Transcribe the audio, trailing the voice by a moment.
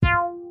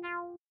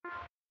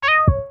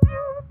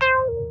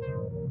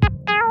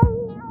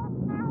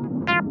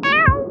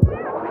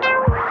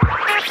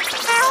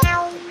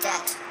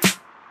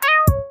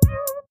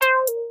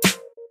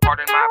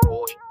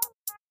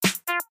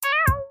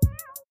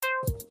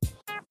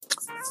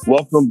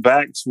Welcome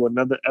back to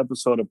another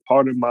episode of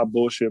Pardon My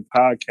Bullshit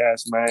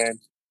podcast, man.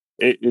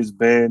 It has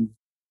been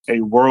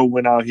a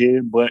whirlwind out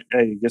here, but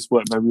hey, guess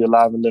what, man? We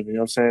alive and living. You know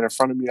what I'm saying? In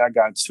front of me, I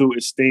got two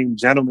esteemed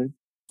gentlemen.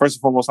 First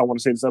and foremost, I want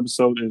to say this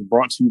episode is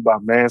brought to you by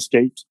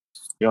Manscaped.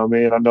 You know what I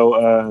mean? I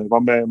know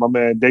my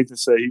man Dathan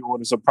said he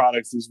ordered some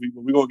products this week,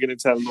 but we're gonna get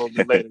into that a little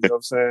bit later. You know what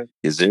I'm saying?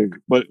 Yes, sir.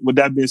 But with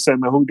that being said,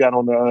 man, who we got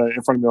on the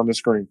in front of me on the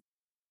screen?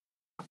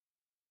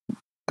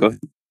 Go ahead.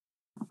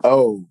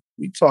 Oh,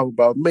 we talk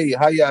about me.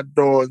 How y'all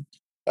doing,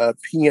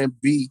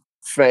 PNB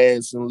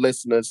fans and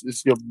listeners?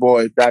 It's your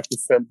boy, Dr.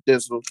 Fem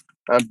Dizzle.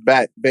 I'm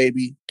back,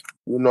 baby.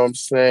 You know what I'm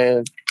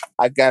saying?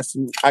 I got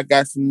some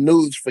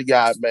news for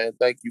y'all, man.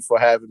 Thank you for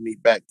having me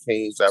back,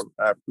 Kings. I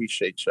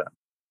appreciate y'all.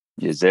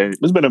 Yes, sir.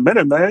 It's been a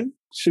minute, man.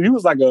 She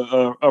was like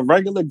a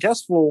regular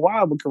guest for a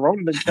while, but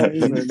Corona then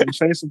came and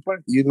changed some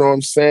plans. You know what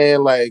I'm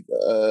saying? Like,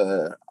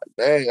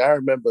 dang, I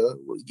remember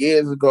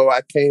years ago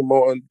I came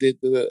on, did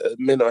the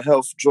mental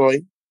health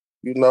joint.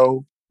 You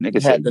know, Nigga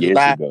said years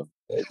ago.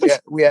 Yeah,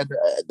 we had.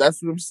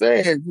 That's what I'm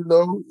saying. You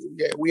know,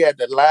 we had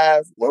the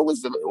live. What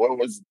was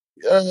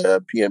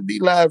PNB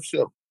live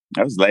show?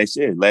 That was last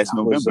year, last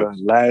November.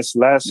 Last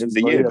it was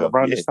a year ago.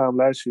 Around this time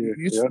last year.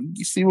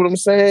 You see what I'm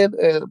saying?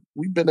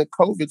 We've been in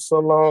COVID so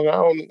long. I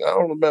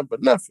don't remember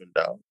nothing,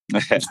 dog.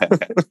 Yeah,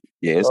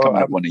 it's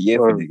coming up on a year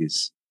for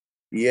niggas.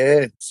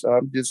 Yeah, so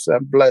I'm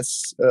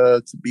blessed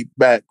to be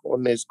back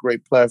on this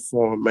great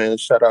platform, man.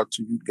 Shout out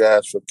to you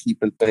guys for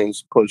keeping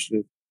things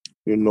pushing.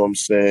 You know what I'm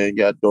saying?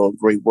 Y'all doing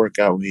great work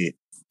out here.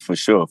 For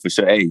sure.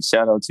 Hey,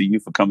 shout out to you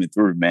for coming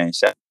through, man.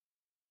 Shout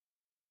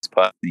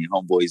out to the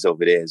homeboys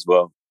over there as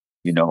well.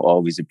 You know,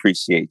 always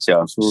appreciate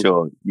y'all for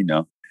sure. You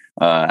know,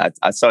 I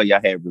saw y'all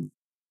had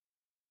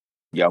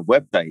your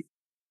website,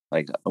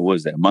 like, what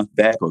was that, a month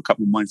back or a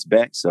couple months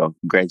back? So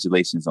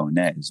congratulations on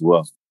that as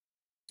well.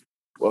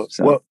 Well,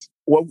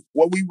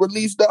 what we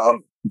released,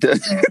 dog? You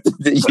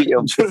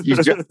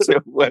dropped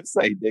your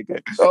website,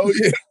 nigga. Oh,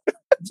 yeah.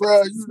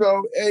 Bro, you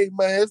know, hey,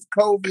 man, it's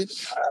COVID.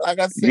 Like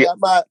I said,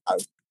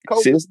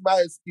 COVID is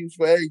my excuse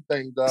for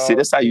everything, dog. See,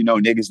 that's how you know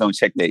niggas don't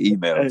check their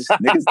emails.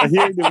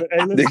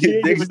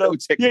 Niggas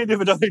don't check. He ain't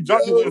even know they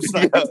dropped the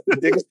website.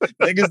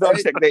 Niggas don't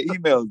check their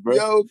emails, bro.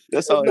 Yo,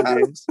 that's all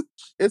it is.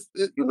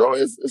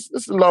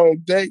 It's a long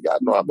day. Y'all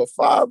know I'm a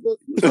father.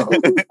 You know,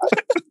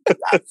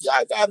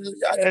 y'all gotta.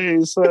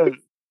 Hey, son.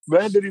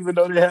 Man didn't even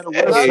know they had a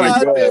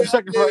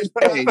website.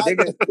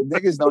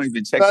 Niggas don't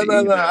even check the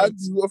emails. I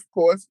do, of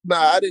course.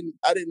 I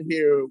didn't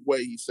hear what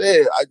he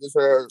said. I just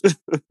heard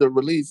the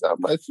release. I'm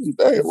like,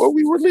 damn, what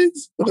we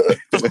released?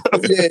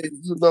 Yeah,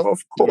 you know,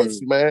 of course,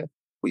 man.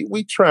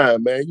 We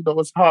trying, man. You know,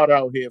 it's hard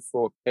out here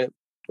for a pimp.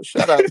 But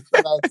shout out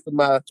to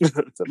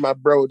my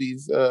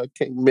brodies,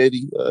 King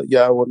Mitty,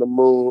 y'all on the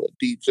moon,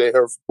 DJ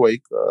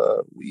Earthquake.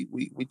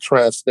 We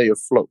try and stay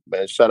afloat,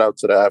 man. Shout out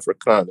to the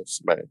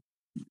Afrikaners, man.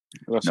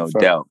 That's no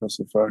doubt.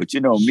 But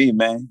you know me,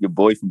 man, your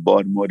boy from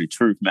Baltimore, the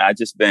truth, man.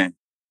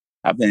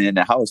 I've been in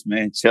the house,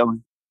 man,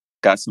 chilling.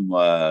 Got some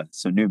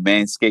new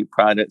Manscaped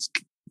products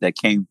that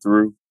came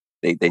through.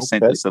 They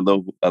sent us a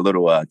little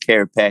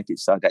care package.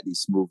 So I got these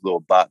smooth little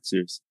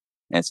boxers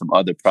and some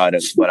other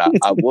products. But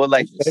I would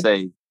like to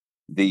say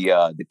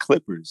the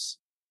clippers,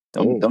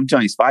 them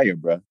joints fire,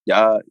 bro.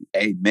 Y'all,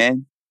 hey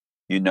man,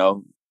 you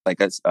know, like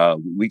us,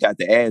 we got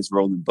the ads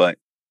rolling, but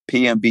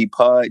PNB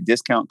Pod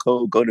discount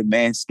code. Go to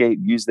Manscaped.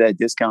 Use that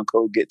discount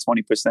code. Get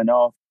 20%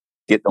 off.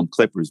 Get them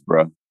clippers,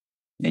 bro.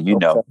 And you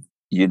know,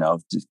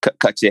 just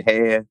cut your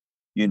hair.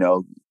 You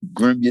know,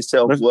 groom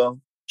yourself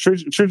well.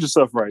 Treat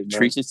yourself right, man.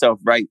 Treat yourself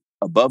right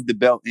above the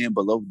belt and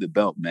below the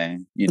belt,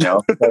 man. You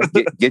know,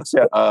 get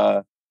your.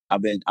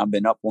 I've been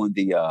up on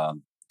the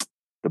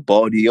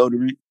ball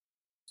deodorant.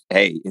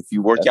 Hey, if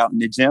you work out in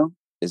the gym,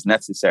 it's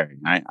necessary.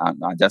 I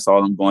that's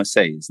all I'm going to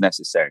say. It's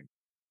necessary.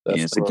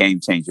 It's a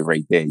game changer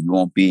right there. You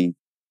won't be,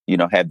 you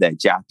know, have that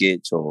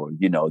jacket or,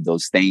 you know,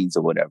 those stains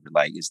or whatever.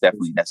 Like, it's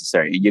definitely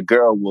necessary. And your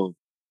girl will,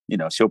 you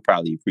know, she'll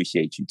probably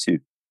appreciate you too.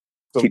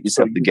 Keep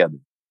yourself together.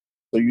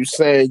 So you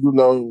saying, you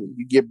know,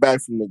 you get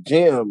back from the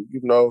gym,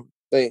 you know,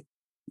 think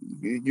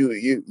you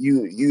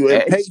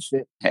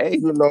impatient. Hey,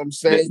 you know what I'm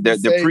saying?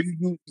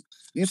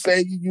 You say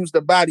you use the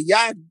body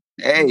Yagi.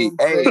 Hey,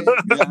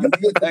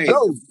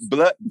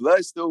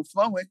 blood still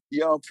flowing. You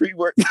know,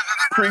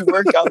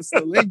 pre-workout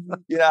still in you.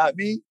 You know what I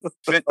mean?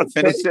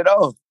 Finish it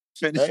off.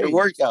 Finish your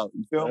workout.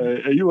 You feel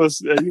me? You a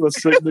sick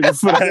nigga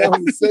for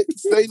that.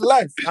 Say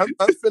less. I'm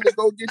finna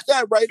go get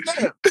that right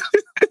now.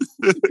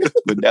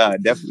 But nah,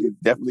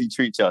 definitely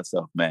treat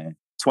yourself, man.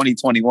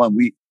 2021,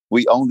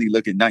 we only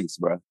looking nice,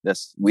 bro.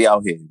 We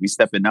out here. We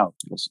stepping out.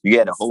 You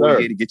had a whole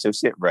year to get your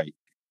shit right.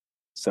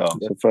 So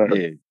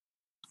yeah.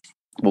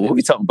 Well, what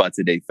we talking about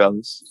today,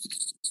 fellas?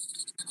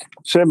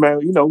 Shit,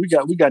 man. You know, we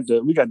got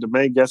the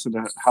main guest in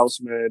the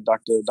house, man,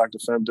 Dr.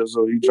 Fem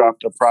Dizzle. He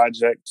dropped a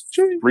project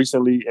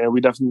recently, and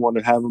we definitely want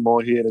to have him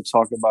on here to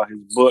talk about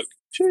his book.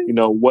 You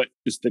know, what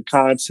is the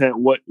content?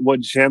 What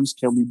gems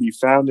can we be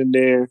found in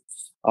there?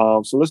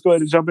 So let's go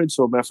ahead and jump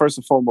into it, man. First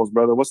and foremost,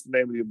 brother, what's the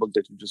name of your book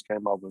that you just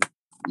came out with?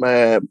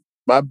 Man,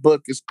 My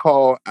book is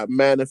called "I'm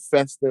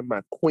Manifesting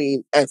My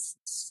Queen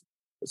Essence."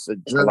 It's a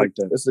I journey. like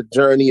that. It's a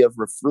journey of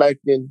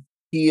reflecting,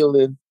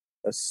 healing,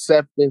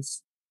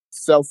 acceptance,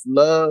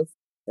 self-love,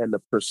 and the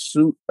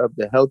pursuit of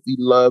the healthy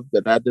love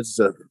that I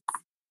deserve.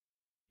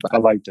 I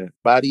like that.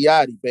 Body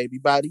yaddy, baby,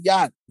 body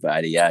yaddy.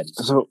 Body yaddy.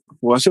 So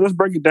let's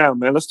break it down,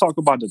 man. Let's talk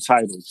about the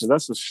title, because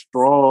that's a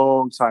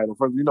strong title.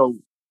 For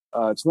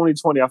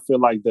 2020, I feel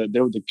like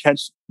the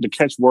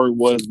catch word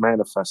was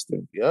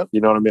manifesting. Yep.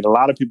 You know what I mean? A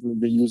lot of people have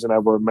been using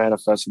that word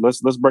manifesting. Let's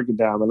break it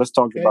down, and let's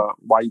talk about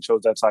why you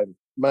chose that title.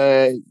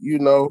 Man,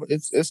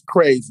 it's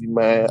crazy,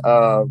 man.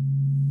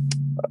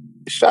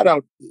 Shout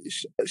out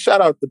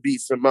to B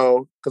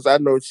Simone, because I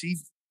know she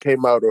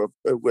came out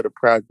with a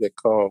project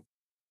called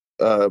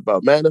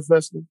about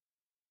manifesting.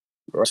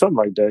 Right? Something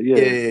like that, yeah.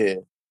 Yeah.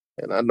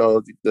 And I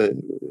know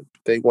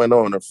they went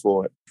on her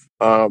for it.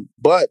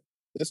 But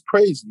it's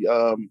crazy.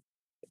 The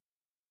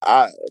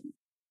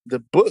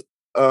book,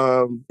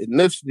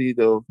 initially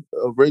the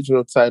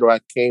original title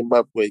I came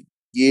up with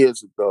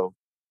years ago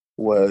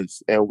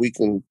was, and we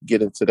can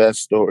get into that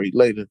story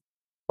later,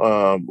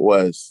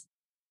 was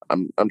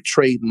I'm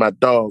trading my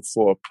dog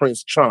for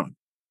Prince Charm.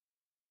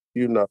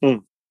 I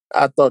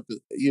thought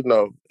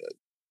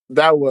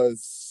that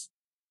was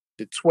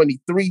the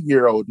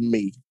 23-year-old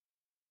me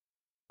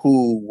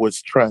who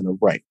was trying to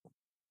write.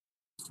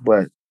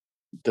 But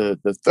the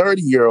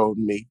 30-year-old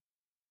me,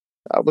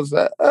 I was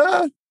like,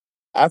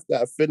 after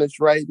I finished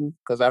writing,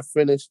 because I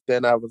finished,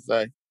 then I was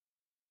like,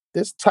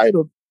 this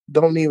title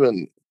don't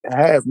even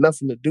have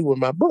nothing to do with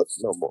my book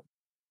no more.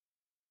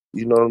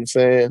 You know what I'm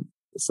saying?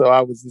 So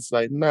I was just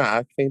like, nah,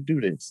 I can't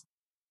do this.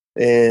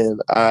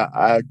 And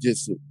I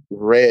just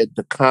read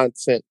the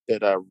content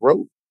that I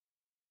wrote,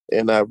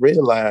 and I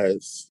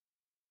realized,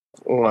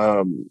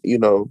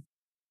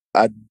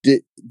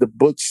 the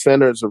book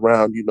centers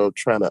around,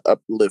 trying to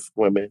uplift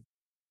women,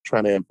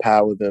 trying to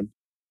empower them,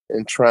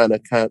 and trying to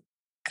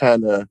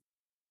kind of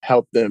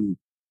help them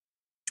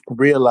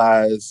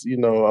realize,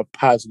 a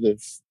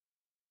positive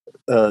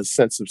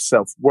sense of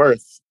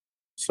self-worth.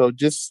 So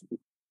just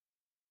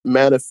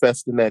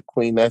manifesting that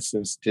queen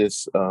essence,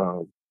 just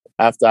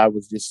after I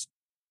was just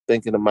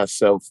thinking to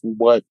myself,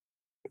 what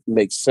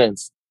makes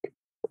sense?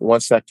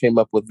 Once I came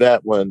up with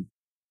that one,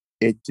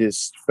 it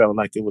just felt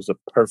like it was a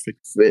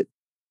perfect fit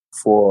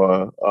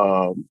for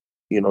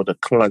the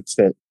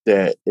content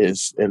that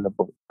is in the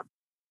book.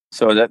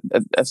 So that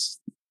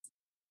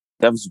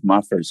was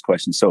my first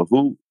question. So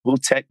who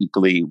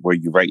technically were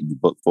you writing the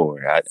book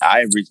for?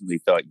 I originally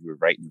thought you were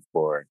writing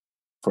for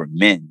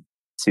men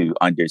to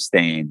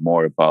understand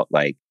more about,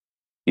 like,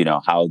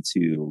 how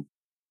to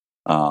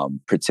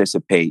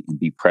participate and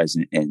be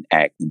present and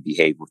act and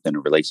behave within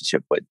a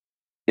relationship. But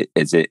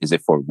is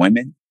it for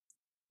women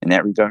in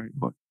that regard?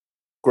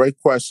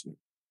 Great question.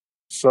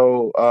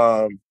 So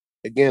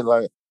again,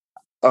 like,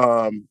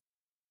 I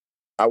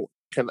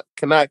can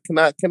I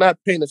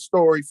paint a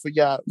story for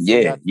y'all?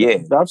 Yeah,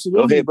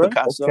 absolutely. Go ahead, bro.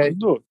 Picasso. Okay.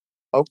 Do it.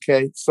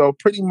 Okay, so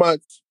pretty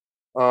much,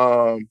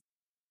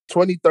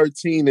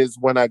 2013 is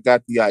when I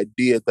got the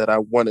idea that I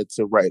wanted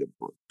to write a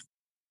book.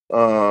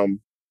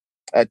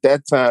 At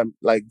that time,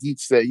 like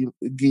Geach said, you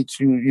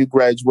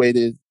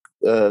graduated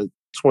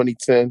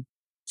 2010.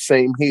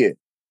 Same here.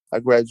 I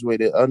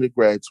graduated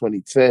undergrad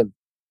 2010.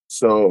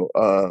 So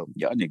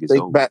y'all niggas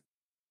think old. back.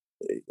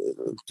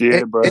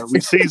 Yeah, bro.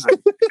 We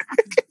seasoned.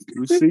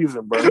 We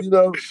seasoned,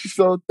 bro.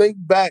 So think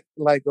back,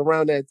 like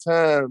around that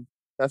time,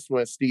 that's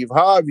when Steve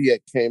Harvey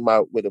had came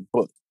out with a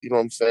book. You know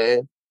what I'm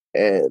saying?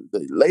 And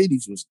the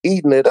ladies was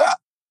eating it up,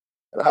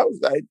 and I was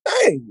like,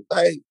 dang,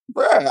 like,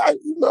 bruh,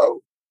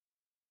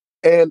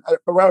 And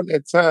around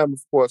that time,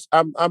 of course,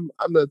 I'm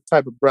the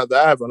type of brother.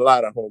 I have a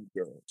lot of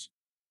homegirls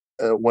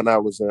when I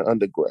was an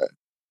undergrad,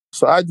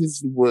 so I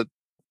just would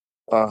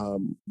I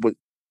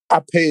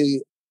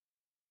pay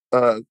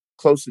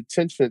close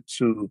attention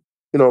to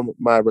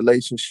my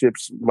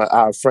relationships,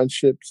 our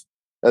friendships,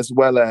 as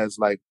well as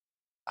like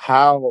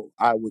how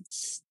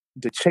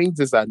the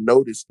changes I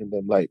noticed in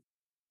them, like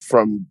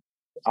from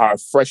our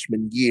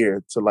freshman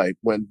year to like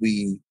when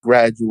we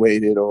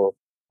graduated or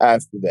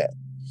after that.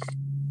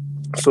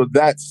 So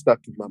that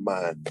stuck in my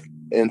mind.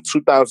 In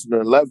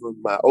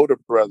 2011, my older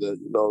brother,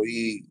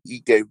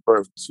 he gave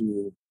birth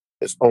to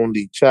his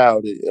only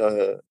child.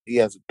 He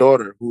has a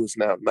daughter who is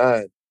now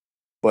 9,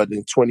 but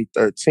in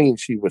 2013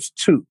 she was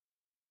 2.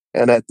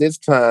 And at this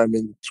time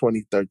in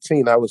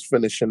 2013, I was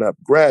finishing up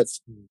grad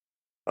school.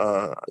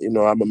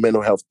 I'm a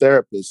mental health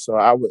therapist, so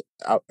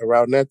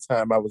around that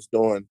time I was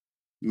doing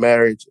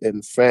marriage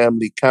and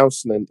family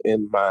counseling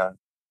in my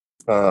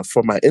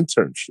for my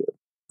internship.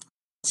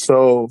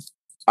 So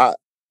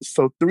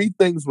so 3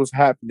 things was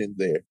happening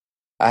there.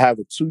 I have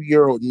a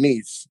 2-year-old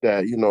niece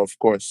that, of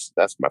course,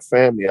 that's my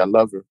family. I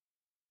love her.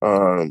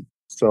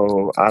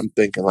 So I'm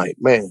thinking like,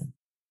 man,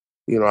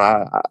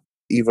 I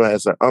even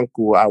as an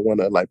uncle, I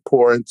want to like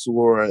pour into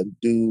her and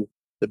do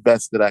the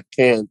best that I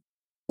can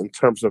in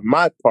terms of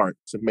my part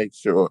to make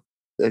sure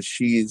that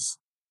she's,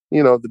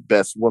 the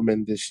best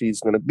woman that she's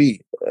going to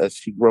be as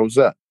she grows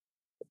up.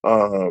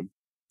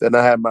 Then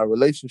I had my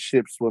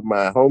relationships with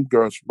my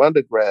homegirls from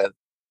undergrad,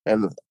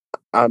 and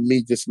I'm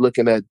me just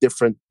looking at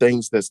different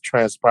things that's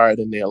transpired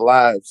in their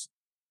lives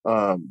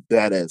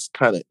that has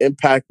kind of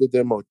impacted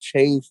them or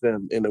changed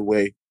them in a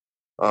way.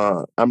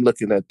 I'm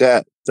looking at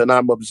that. Then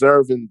I'm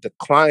observing the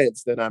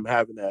clients that I'm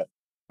having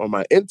on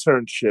my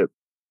internship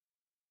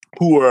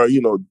who are,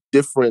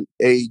 different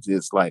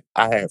ages. Like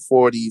I had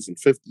 40s and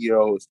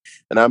 50-year-olds,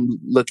 and I'm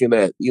looking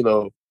at,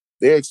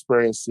 their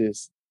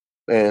experiences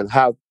and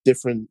how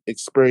different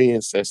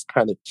experience has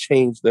kind of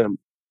changed them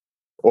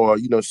or,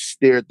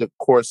 steered the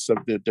course of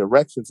their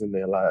directions in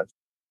their lives.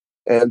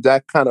 And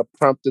that kind of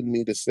prompted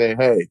me to say,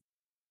 hey,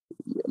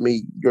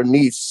 your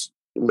niece,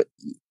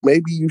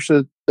 maybe you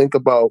should think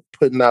about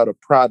putting out a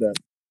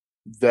product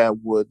that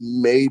would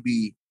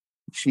maybe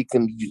she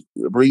can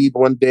read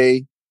one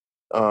day.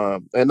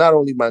 And not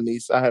only my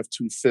niece, I have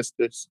two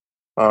sisters.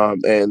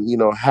 And,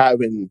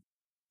 having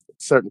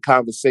certain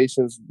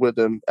conversations with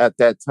them at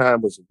that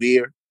time was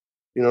weird.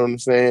 You know what I'm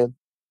saying?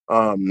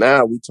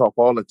 Now we talk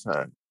all the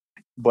time.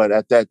 But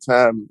at that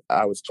time,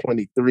 I was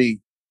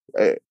 23.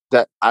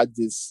 That I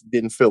just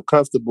didn't feel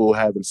comfortable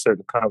having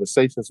certain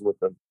conversations with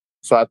them.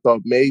 So I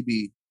thought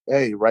maybe,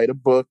 hey, write a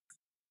book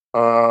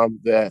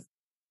that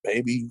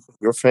maybe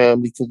your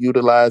family can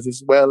utilize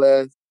as well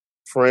as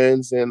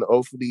friends and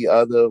hopefully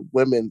other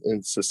women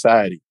in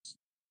society.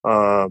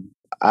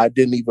 I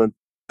didn't even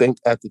think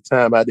at the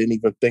time, I didn't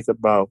even think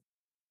about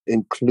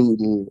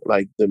including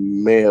like the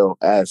male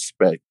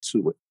aspect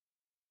to it.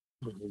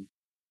 Mhm.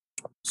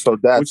 So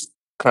that's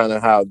kind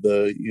of how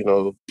the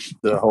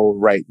whole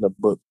writing the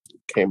book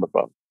came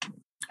about.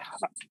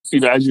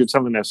 As you're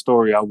telling that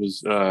story, I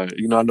was, I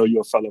know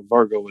you're a fellow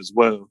Virgo as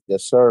well.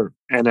 Yes, sir.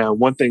 And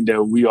one thing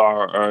that we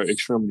are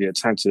extremely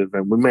attentive,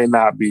 and we may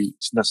not be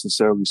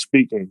necessarily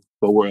speaking,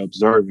 but we're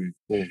observing.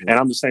 Mm-hmm. And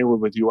I'm the same way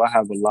with you. I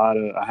have a lot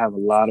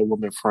of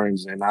women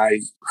friends, and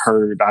I've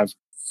heard,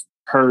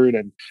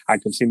 and I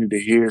continue to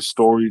hear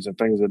stories and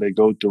things that they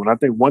go through. And I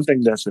think one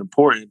thing that's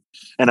important,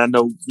 and I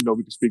know,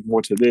 we can speak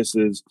more to this,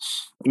 is,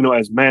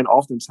 as men,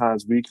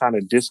 oftentimes we kind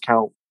of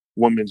discount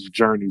women's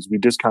journeys. We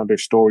discount their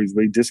stories.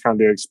 We discount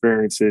their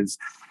experiences.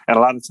 And a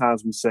lot of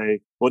times we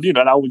say, well,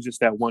 that was just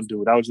that one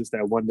dude. That was just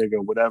that one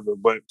nigga, whatever.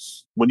 But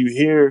when you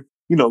hear,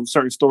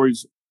 certain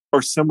stories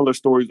or similar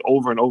stories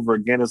over and over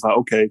again, it's like,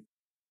 okay,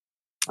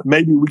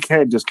 maybe we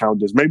can't discount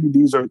this. Maybe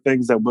these are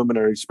things that women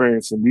are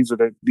experiencing. These are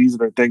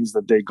the things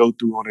that they go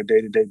through on a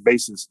day-to-day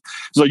basis.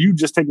 So you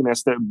just taking that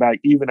step back,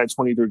 even at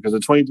 23, because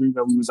at 23,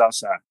 man, we was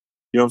outside.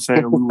 You know what I'm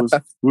saying?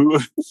 We were,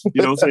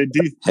 you know what I'm saying?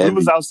 We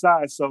was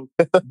outside. So,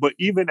 but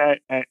even at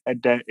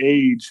that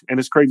age, and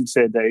it's crazy to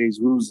say at that age,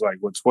 we was like,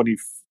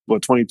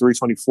 23,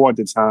 24 at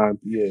the time.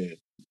 Yeah.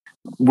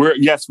 We're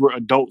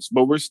adults,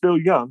 but we're still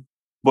young.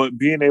 But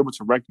being able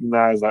to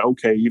recognize, like,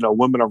 okay,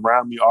 women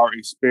around me are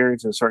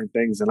experiencing certain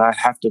things, and I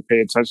have to pay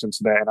attention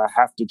to that, and I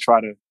have to try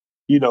to,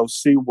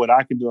 see what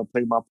I can do and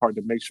play my part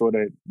to make sure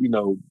that,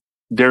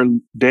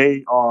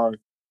 they are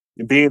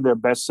being their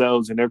best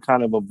selves, and they're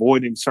kind of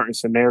avoiding certain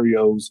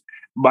scenarios.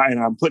 And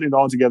I'm putting it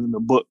all together in the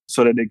book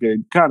so that they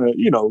could kind of,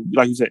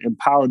 like you said,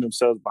 empower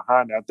themselves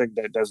behind it. I think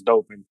that's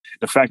dope, and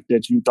the fact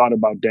that you thought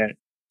about that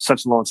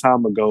such a long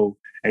time ago,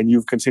 and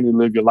you've continued to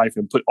live your life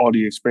and put all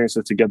the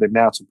experiences together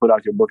now to put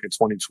out your book in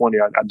 2020.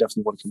 I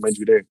definitely want to commend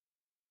you there.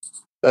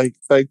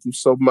 Thank you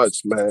so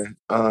much, man.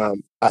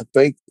 I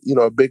think,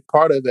 a big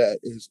part of that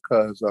is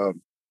because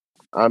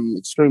I'm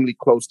extremely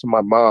close to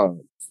my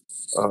mom.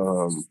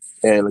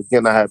 And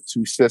again, I have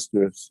two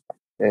sisters.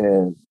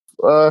 And,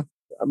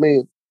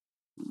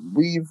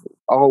 we've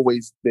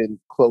always been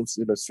close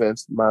in a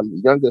sense. My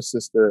younger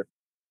sister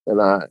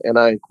and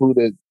I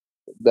included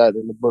that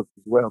in the book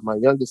as well. My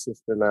younger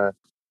sister and I,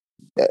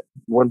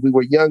 when we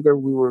were younger,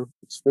 we were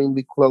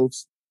extremely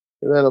close.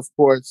 And then, of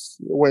course,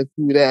 went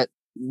through that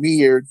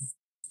weird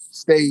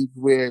stage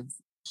where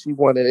she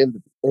wanted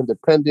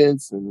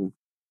independence, and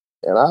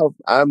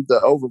I'm the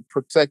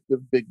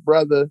overprotective big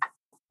brother.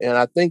 And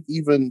I think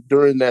even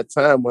during that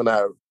time when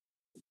I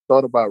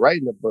thought about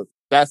writing a book,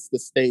 that's the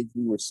stage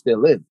we were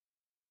still in.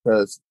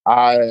 Because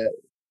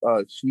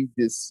she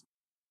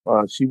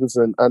was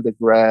an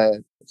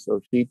undergrad,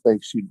 so she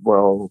thinks she'd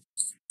grown.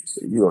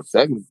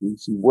 Technically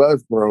she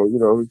was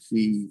grown.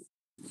 She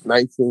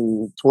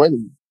 19,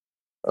 20,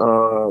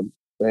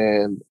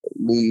 and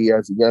me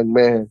as a young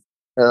man.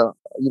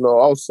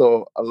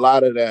 Also a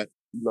lot of that,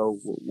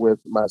 with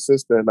my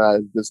sister and I,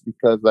 just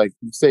because, like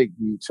you say,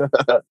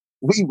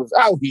 we was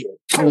out here.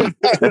 So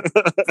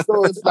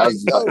it's like,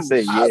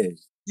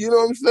 you know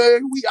what I'm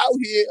saying? We out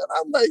here, and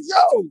I'm like,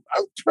 yo,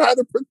 I'm trying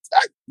to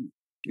protect you.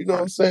 You know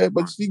what I'm saying?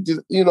 But she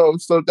just,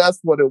 so that's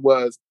what it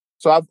was.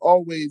 So I've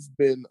always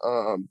been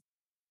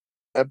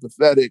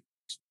empathetic,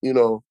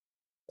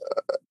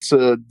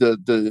 to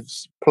the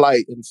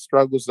plight and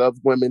struggles of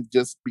women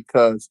just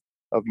because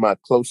of my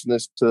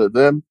closeness to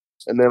them.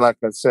 And then, like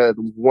I said,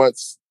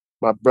 once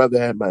my brother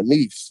had my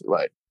niece,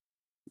 like,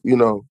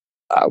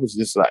 I was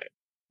just like,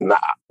 nah,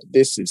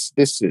 this is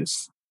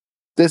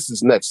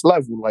next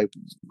level. Like,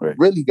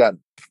 really got to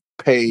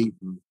pay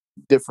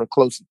different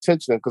close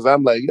attention because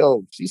I'm like,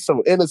 yo, she's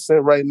so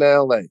innocent right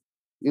now. Like,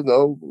 you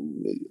know,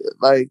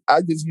 like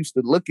I just used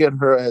to look at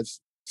her as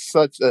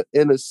such an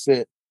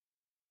innocent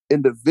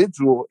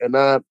individual,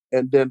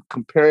 and then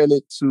comparing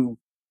it to,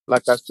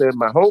 like I said,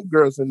 my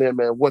homegirls and them,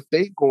 and what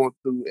they going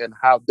through and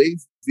how they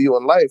view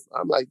in life.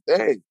 I'm like,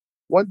 dang,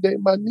 one day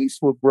my niece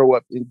will grow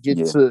up and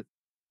get to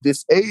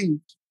this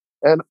age,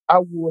 and I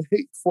will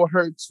hate for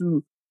her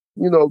to,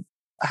 you know,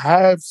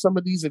 have some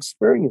of these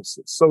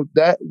experiences. So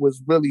that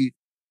was really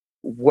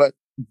what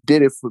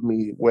did it for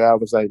me, where I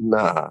was like,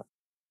 nah,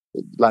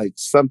 like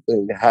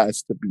something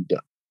has to be done.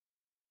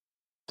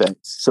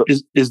 Thanks. So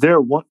is there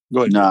one?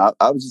 Go ahead. No,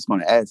 I was just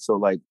going to ask. So,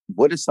 like,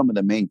 what are some of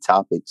the main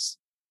topics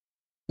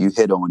you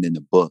hit on in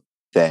the book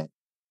that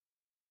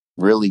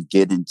really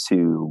get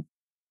into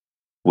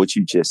what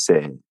you just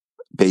said?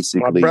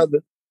 Basically, my brother.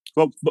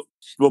 Well,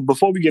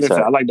 before we get into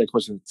that, I like that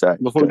question. Sorry,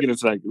 before we get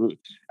into that,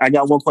 I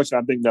got one question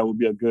I think that would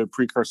be a good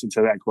precursor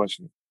to that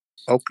question.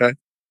 Okay.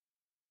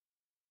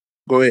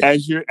 Go ahead.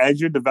 As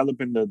you're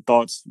developing the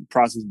thoughts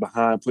process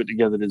behind putting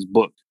together this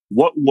book,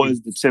 what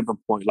was the tipping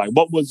point? Like,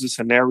 what was the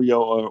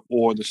scenario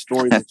or the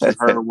story that you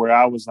heard where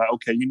I was like,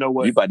 okay, you know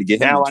what? You about to get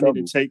now him in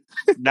need to take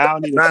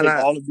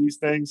all of these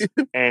things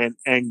and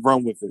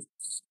run with it.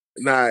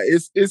 Nah,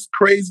 it's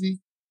crazy,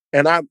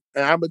 and I'm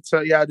gonna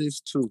tell y'all this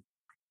too.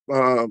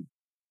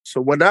 So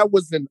when I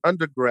was in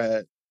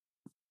undergrad,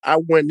 I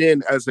went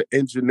in as an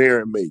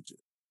engineering major.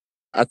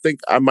 I think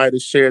I might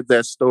have shared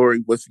that story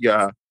with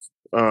y'all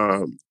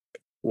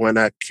when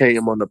I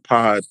came on the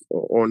pod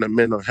on the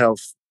mental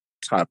health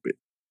topic.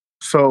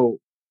 So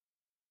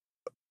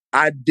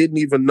I didn't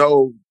even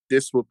know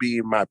this would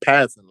be my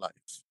path in life.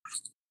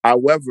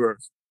 However,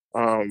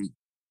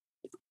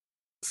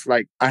 it's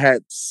like I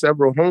had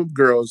several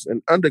homegirls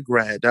in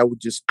undergrad that would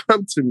just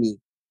come to me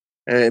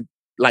and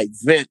like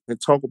vent and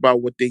talk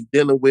about what they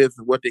dealing with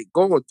and what they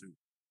going through.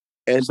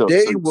 And so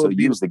you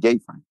was the gay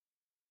friend.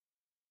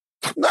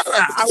 No,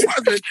 I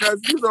wasn't,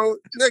 because, you know,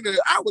 nigga,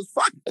 I was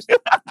fucking.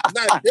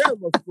 Not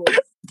them, of course.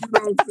 You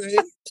know what I'm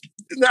saying?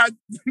 Not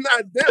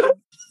them.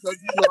 Because,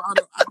 you know,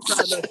 I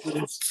try not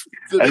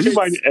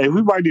to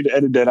we might need to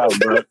edit that out,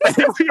 bro.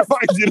 We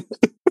might need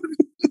to...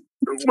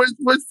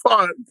 Which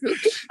part?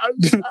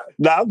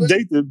 I'm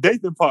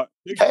dating part.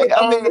 Hey,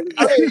 I mean,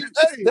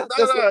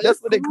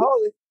 that's what they call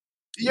it.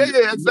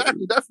 Yeah,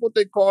 exactly. That's what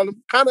they call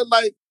them. Kind of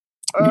like,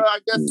 I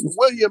guess,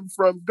 William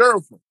from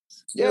Girlfriend.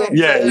 Yeah.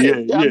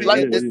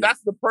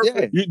 That's the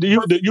perfect.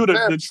 You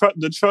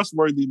the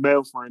trustworthy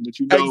male friend that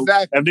you know.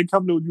 Exactly. If they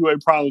come to you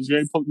ain't problems, you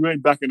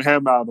ain't backing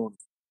ham out on them.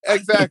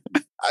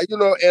 Exactly. You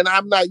know, and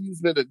I'm not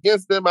using it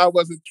against them. I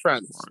wasn't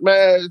trying to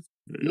smash.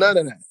 None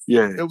of that.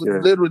 Yeah. It was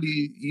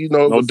literally, you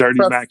know, no dirty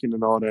macking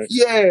and all that.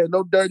 Yeah,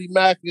 no dirty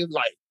macking.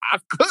 Like, I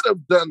could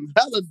have done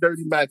hella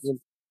dirty macking,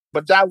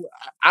 but I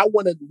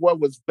wanted what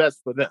was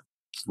best for them.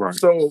 Right.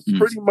 So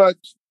pretty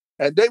much,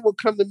 and they would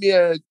come to me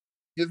and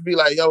just be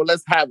like, yo,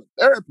 let's have a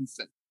therapy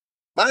session.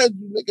 Mind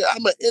you, nigga,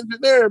 I'm an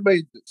engineering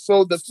major.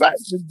 So the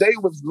fact that they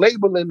was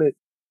labeling it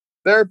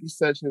therapy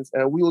sessions,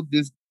 and we would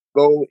just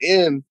go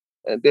in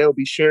and they'll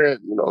be sharing,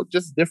 you know,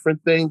 just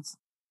different things.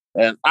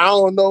 And I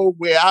don't know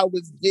where I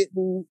was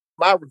getting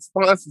my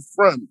responses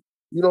from.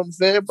 You know what I'm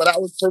saying? But I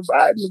was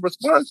providing the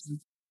responses,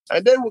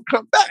 and they would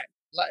come back.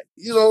 Like,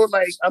 you know,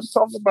 like I'm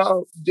talking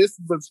about, this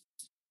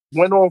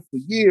went on for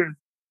years.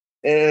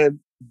 And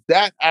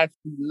that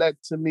actually led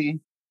to me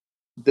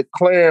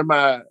declaring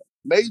my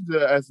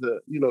major as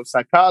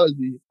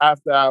psychology,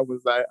 after I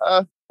was like,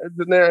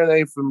 engineering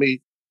ain't for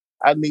me.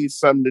 I need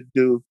something to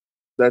do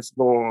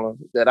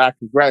that I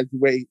can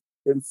graduate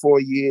in 4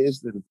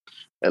 years and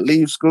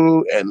leave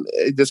school. And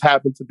it just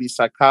happened to be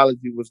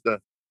psychology was the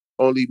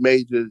only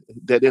major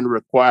that didn't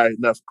require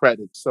enough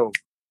credit. So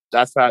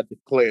that's how I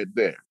declared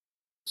there.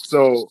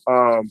 So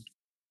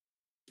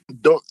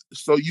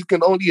so you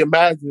can only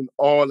imagine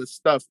all the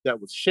stuff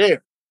that was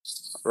shared,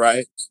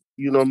 right?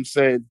 You know what I'm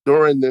saying?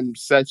 During them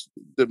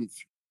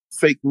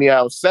fake me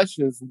out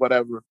sessions,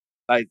 whatever,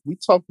 like we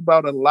talked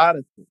about a lot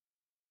of things.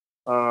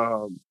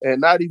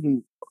 And not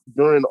even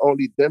during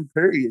only them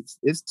periods.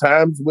 It's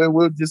times where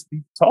we'll just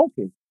be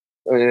talking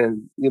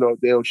and, you know,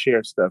 they'll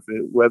share stuff,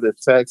 whether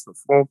text or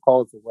phone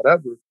calls or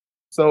whatever.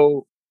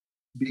 So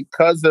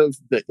because of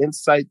the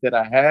insight that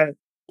I had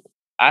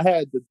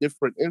the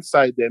different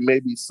insight than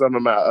maybe some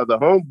of my other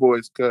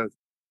homeboys, because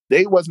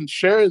they wasn't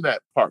sharing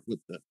that part with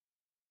them.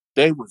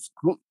 They was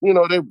cool, you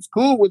know, they was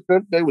cool with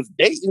them. They was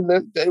dating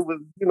them. They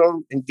was, you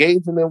know,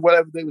 engaging in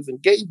whatever they was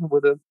engaging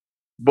with them.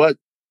 But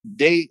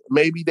they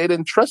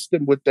didn't trust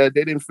them with that.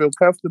 They didn't feel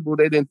comfortable.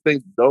 They didn't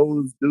think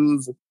those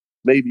dudes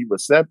may be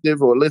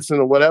receptive or listen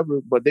or whatever,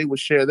 but they would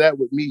share that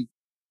with me.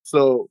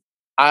 So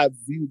I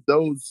viewed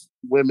those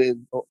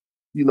women,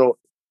 you know,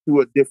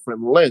 through a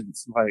different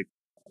lens. Like,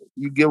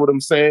 you get what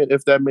I'm saying?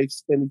 If that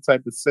makes any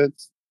type of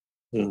sense.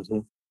 Mm-hmm.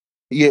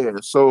 Yeah.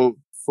 So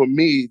for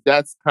me,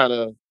 that's kind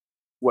of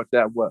what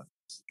that was.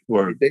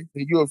 Word.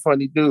 You're a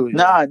funny dude.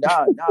 Nah.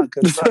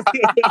 Because I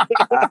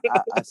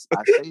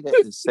say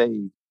that to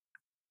say,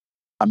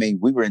 I mean,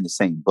 we were in the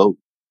same boat.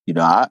 You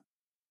know,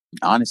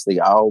 honestly,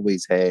 I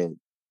always had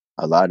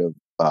a lot of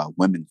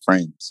women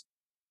friends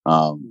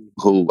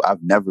who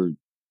I've never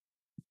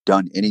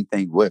done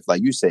anything with.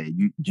 Like you said,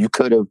 you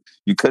could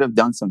have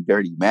done some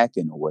dirty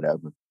macking or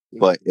whatever,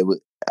 but it was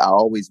I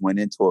always went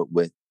into it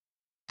with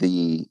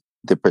the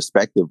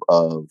perspective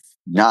of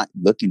not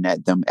looking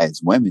at them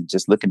as women,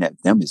 just looking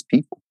at them as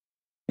people.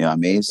 You know what I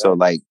mean? So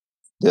like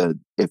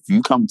if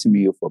you come to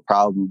me with a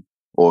problem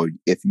or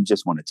if you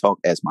just want to talk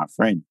as my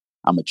friend,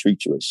 I'm gonna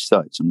treat you as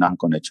such. I'm not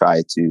gonna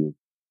try to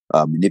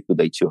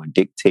manipulate you or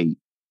dictate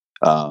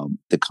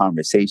the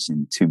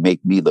conversation to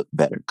make me look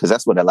better. Because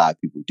that's what a lot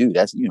of people do.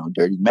 That's,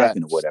 dirty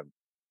macking or whatever.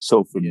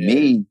 So for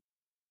me,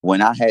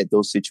 when I had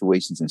those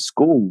situations in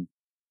school,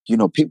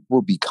 people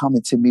would be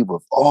coming to me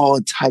with all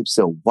types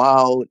of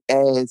wild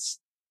ass,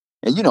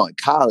 and in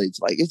college,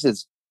 like it's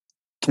just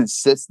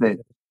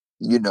consistent,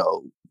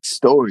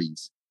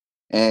 stories.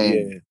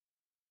 And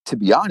to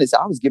be honest,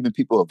 I was giving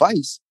people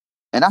advice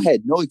and I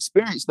had no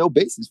experience, no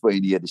basis for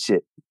any of the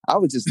shit. I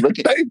was just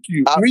looking. Thank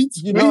you.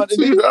 You know what I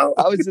mean?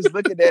 I was just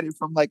looking at it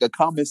from like a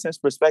common sense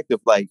perspective.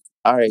 Like,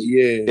 all right,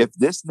 if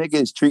this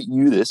nigga is treating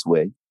you this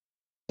way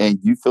and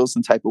you feel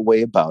some type of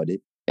way about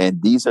it,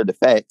 and these are the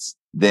facts,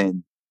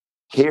 then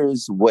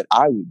here's what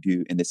I would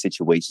do in the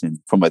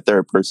situation from a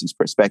third person's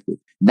perspective.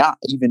 Not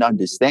even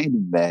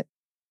understanding that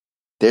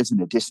there's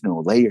an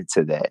additional layer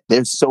to that.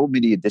 There's so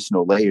many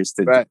additional layers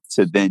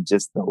to then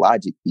just the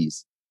logic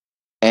piece.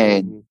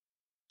 And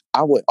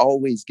I would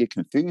always get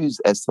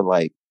confused as to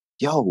like,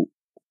 yo,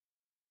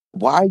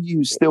 why are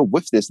you still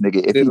with this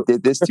nigga if he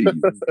did this to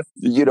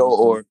you?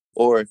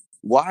 Or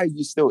why are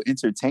you still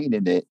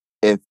entertaining it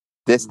if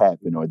this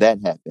happened or that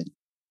happened?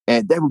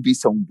 And there would be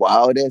some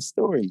wild ass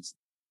stories.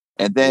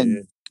 And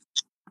then,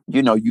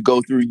 you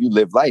go through, you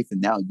live life,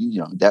 and now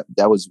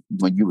that was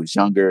when you was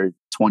younger,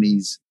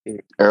 20s,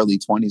 early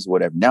 20s,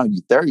 whatever. Now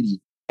you're 30,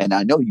 and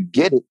I know you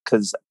get it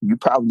because you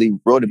probably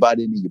wrote about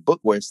it in your book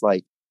where it's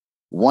like,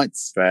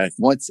 once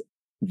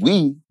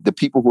we, the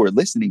people who are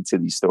listening to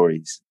these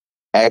stories,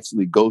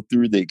 actually go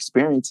through the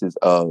experiences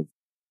of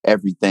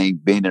everything,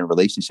 being in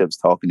relationships,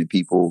 talking to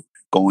people,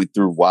 going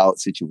through wild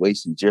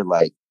situations, you're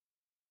like,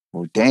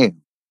 well,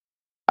 damn,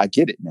 I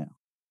get it now.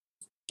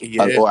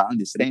 Or I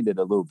understand it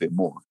a little bit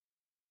more.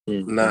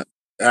 Now,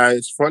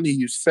 it's funny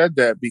you said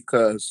that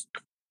because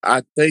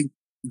I think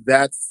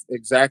that's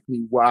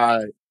exactly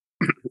why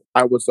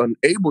I was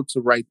unable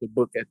to write the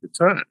book at the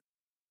time.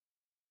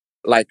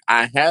 Like,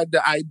 I had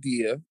the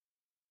idea.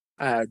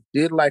 I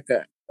did like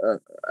a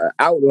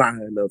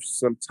outline of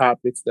some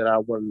topics that I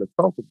wanted to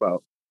talk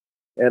about.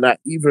 And I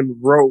even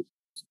wrote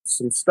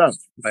some stuff.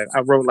 Like,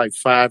 I wrote like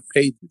 5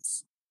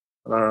 pages.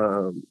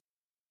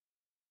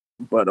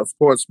 But of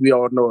course, we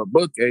all know a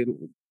book ain't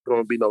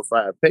gonna be no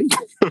 5 pages.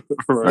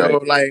 Right. So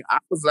like, I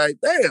was like,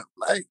 damn,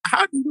 like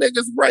how do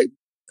niggas write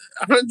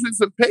hundreds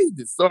of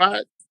pages? So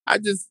I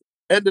just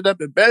ended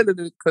up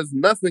abandoning it because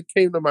nothing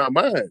came to my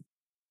mind.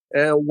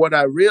 And what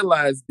I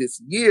realized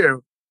this year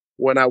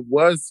when I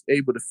was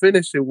able to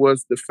finish it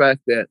was the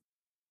fact that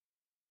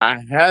I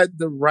had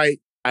the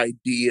right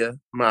idea.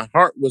 My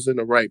heart was in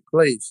the right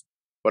place,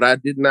 but I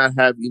did not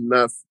have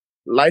enough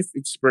life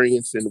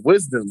experience and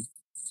wisdom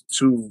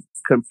to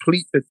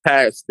complete the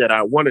task that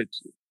I wanted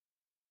to.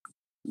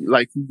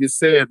 Like you just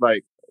said,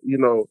 like,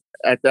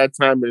 at that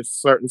time, there's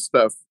certain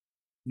stuff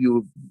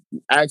you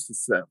ask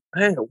yourself,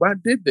 man, why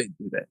did they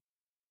do that?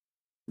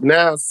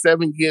 Now,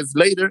 7 years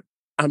later,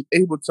 I'm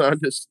able to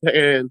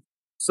understand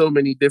so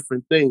many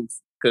different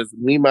things because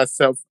me,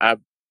 myself, I've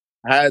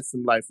had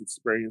some life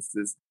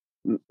experiences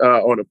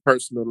on a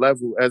personal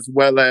level as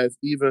well as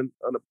even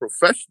on a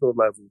professional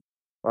level.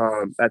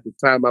 At the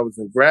time I was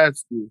in grad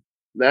school.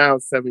 Now,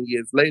 7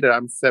 years later,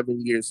 I'm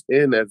 7 years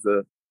in as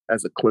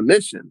a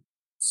clinician.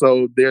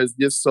 So there's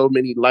just so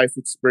many life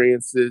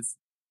experiences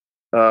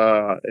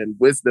and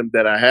wisdom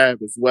that I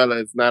have, as well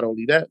as not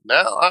only that,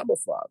 now I'm a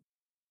father.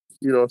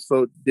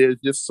 So there's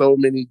just so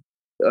many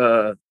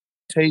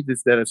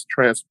changes that has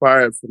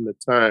transpired from the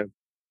time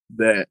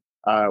that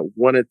I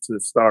wanted to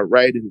start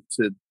writing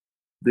to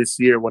this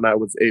year when I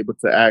was able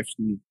to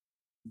actually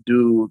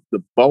do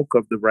the bulk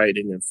of the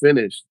writing and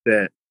finish,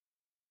 that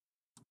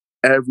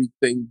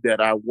everything that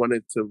I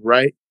wanted to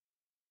write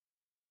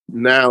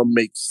now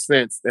makes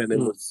sense. And it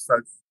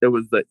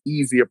was the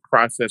easier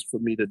process for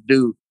me to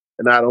do.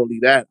 And not only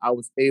that, I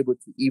was able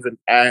to even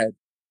add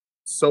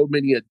so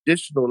many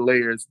additional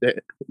layers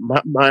that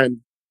my mind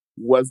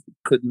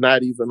could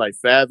not even like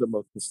fathom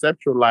or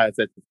conceptualize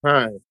at the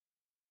time,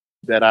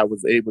 that I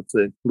was able to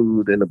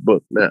include in the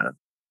book now.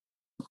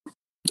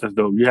 That's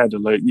dope. You had to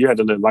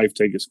let life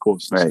take its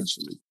course,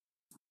 essentially.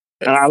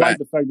 And I like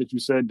the fact that you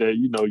said that,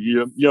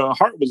 your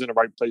heart was in the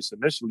right place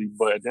initially,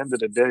 but at the end of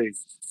the day,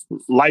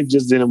 life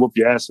just didn't whoop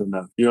your ass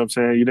enough. You know what I'm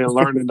saying? You didn't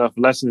learn enough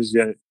lessons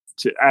yet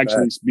to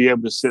actually be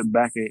able to sit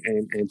back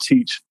and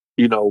teach,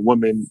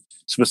 women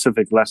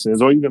specific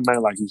lessons, or even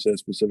men, like you said,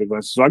 specific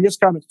lessons. So I guess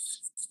kind of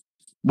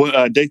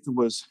what Dathan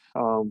was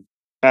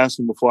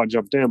asking before I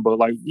jumped in, but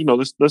like,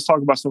 let's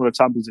talk about some of the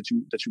topics that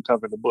you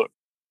cover in the book.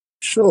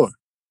 Sure.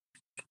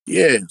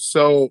 Yeah.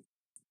 So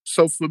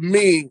So for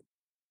me,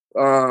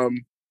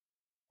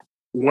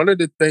 one of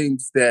the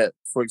things that,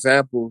 for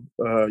example,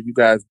 you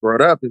guys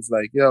brought up is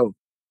like, yo,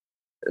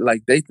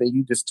 like Dathan,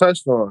 you just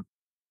touched on.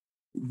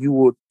 You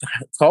will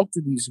talk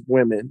to these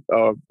women,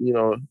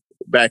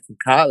 back in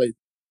college,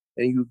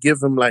 and you give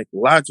them like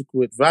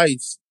logical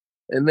advice,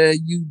 and then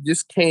you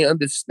just can't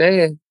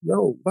understand,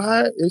 yo,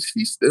 why is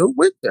she still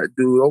with that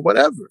dude or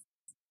whatever?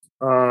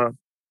 Uh,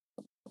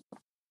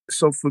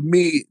 so for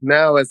me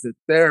now as a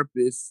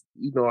therapist,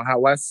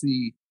 how I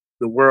see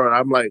the world,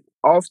 I'm like,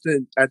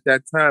 often at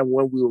that time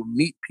when we'll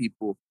meet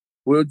people,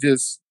 we'll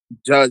just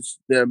judge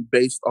them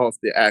based off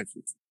their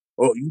actions.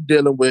 Oh, you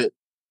dealing with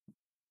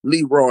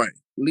Leroy.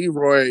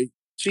 Leroy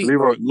cheating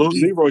Leroy, on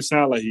you. Leroy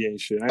sound like he ain't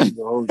shit. I ain't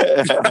gonna hold you.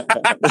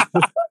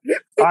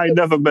 I ain't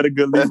never met a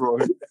good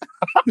Leroy.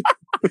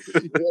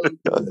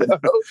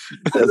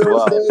 That's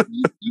wild.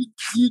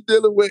 You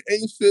dealing with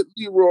ancient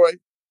Leroy.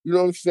 You know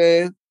what I'm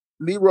saying?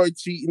 Leroy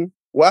cheating.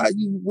 Why are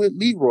you with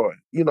Leroy?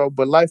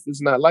 But life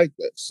is not like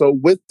that. So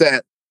with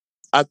that,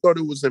 I thought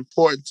it was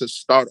important to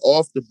start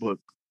off the book.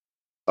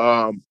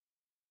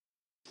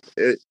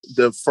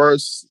 The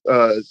first,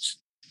 I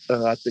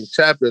think,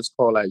 chapter is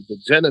called like the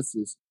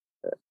Genesis,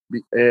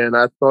 and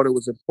I thought it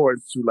was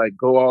important to like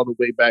go all the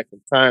way back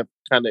in time,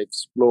 kind of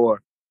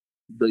explore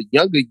the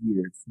younger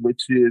years,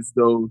 which is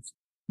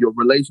your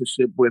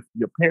relationship with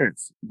your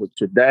parents, with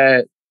your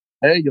dad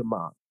and your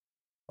mom.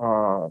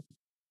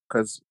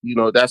 Because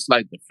that's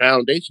like the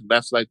foundation.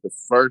 That's like the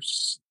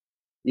first,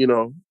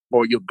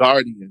 or your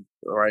guardian,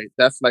 right?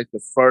 That's like the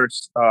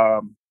first,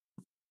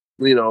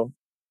 you know,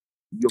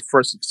 your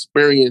first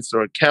experience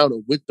or encounter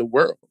with the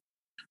world.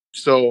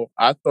 So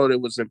I thought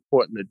it was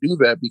important to do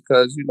that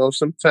because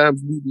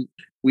sometimes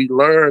we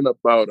learn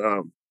about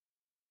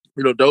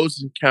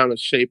those encounters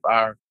shape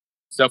our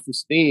self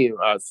esteem,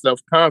 our self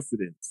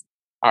confidence,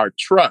 our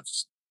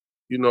trust,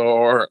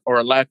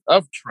 or lack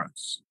of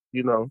trust,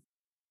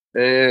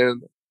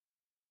 And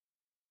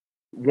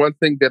one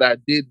thing that I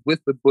did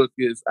with the book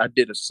is I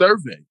did a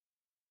survey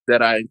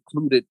that I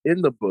included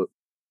in the book.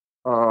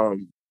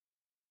 Um,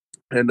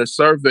 and the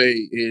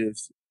survey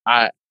is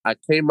I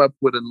came up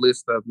with a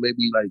list of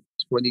maybe like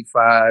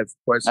 25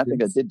 questions. I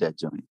think I did that,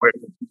 Johnny.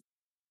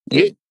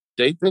 Yeah,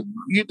 they think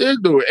you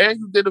did do it, and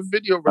you did a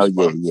video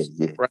response.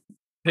 Yeah. Right?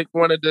 Pick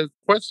one of the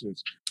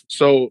questions.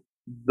 So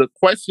the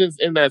questions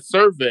in that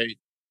survey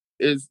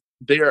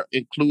they're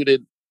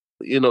included,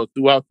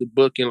 throughout the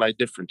book in like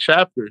different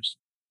chapters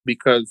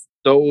because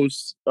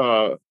those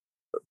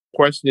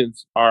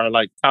questions are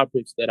like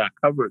topics that I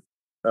covered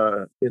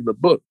in the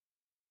book.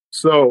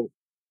 So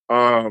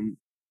um,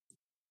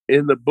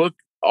 in the book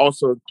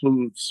also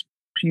includes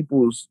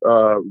people's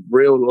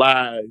real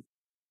life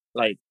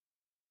like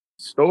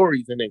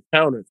stories and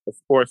encounters. Of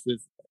course,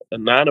 it's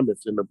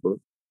anonymous in the book.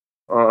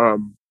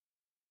 Um,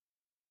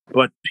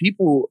 but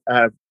people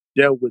have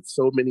dealt with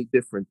so many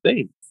different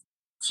things.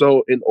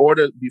 So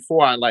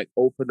before I like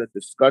open a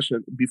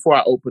discussion, before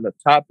I open a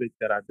topic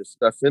that I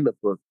discuss in the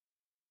book,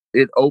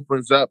 it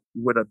opens up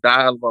with a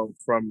dialogue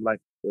from like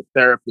the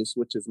therapist,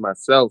 which is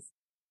myself,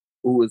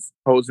 who is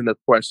posing a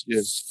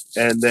question,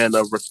 and then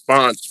a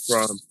response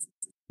from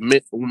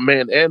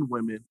men and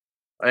women.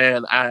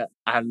 And I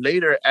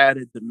later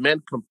added the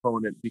men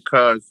component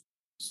because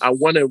I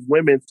wanted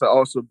women to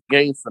also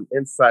gain some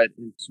insight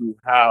into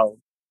how,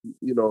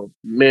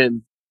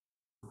 men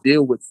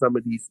deal with some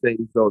of these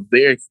things or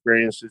their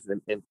experiences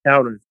and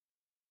encounters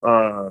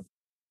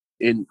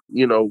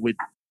with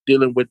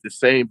dealing with the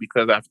same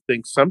because I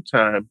think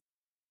sometimes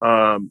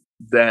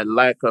that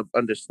lack of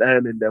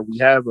understanding that we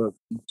have of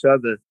each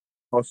other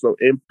also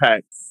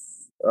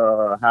impacts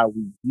how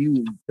we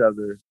view each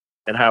other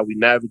and how we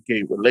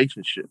navigate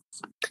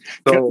relationships.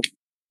 So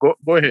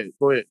go ahead.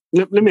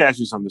 Let me ask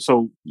you something.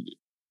 So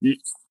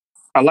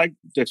I like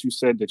that you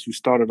said that you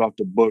started off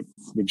the book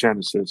with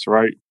Genesis,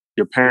 right?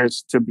 Your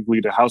parents, typically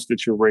the house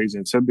that you're raised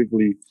in,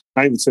 typically,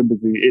 not even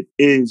typically, it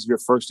is your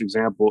first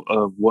example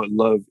of what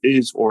love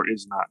is or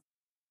is not,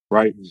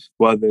 right? Mm-hmm.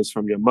 Whether it's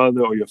from your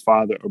mother or your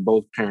father or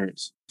both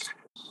parents.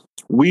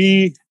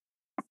 We,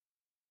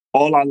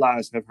 all our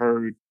lives, have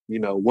heard,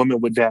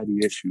 women with daddy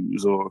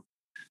issues or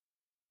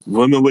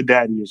women with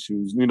daddy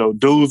issues,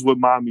 dudes with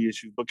mommy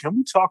issues. But can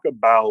we talk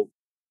about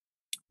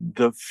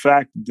the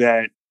fact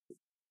that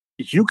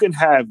you can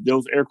have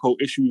those air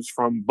quote issues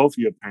from both of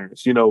your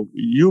parents?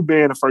 You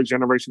being a first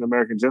generation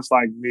American, just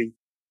like me,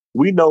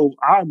 we know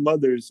our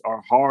mothers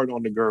are hard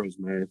on the girls,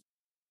 man.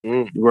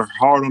 We're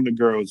hard on the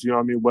girls. You know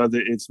what I mean?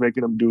 Whether it's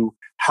making them do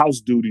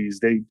house duties,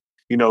 they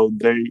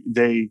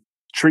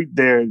treat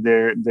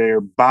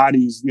their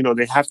bodies.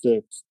 They have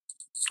to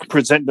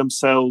present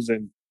themselves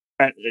in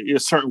a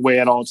certain way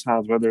at all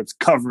times. Whether it's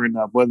covering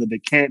up, whether they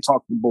can't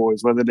talk to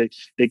boys, whether they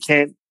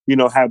can't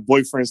have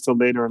boyfriends till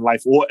later in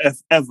life, or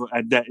if ever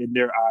at that in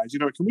their eyes.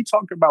 Can we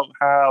talk about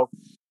how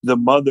the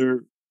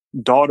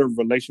mother-daughter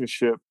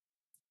relationship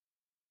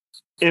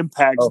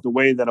impacts the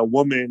way that a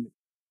woman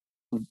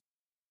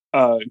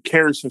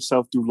carries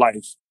herself through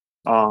life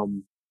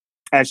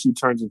as she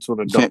turns into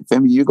an adult?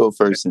 Femi, you go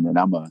first, and then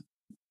I'm gonna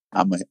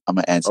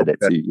answer that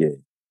too. Yeah.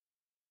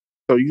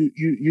 So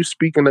you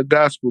speaking the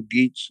gospel,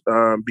 Geach,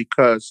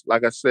 because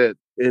like I said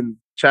in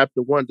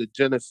chapter 1, the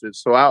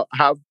Genesis. So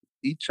how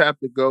each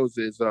chapter goes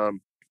is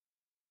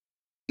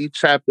each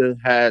chapter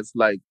has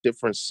like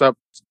different sub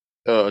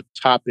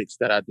topics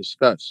that I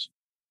discuss.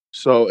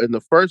 So in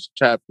the first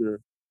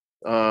chapter,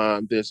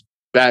 there's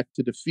Back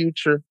to the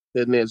Future.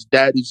 Then there's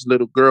Daddy's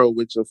Little Girl,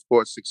 which of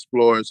course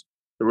explores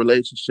the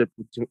relationship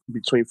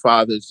between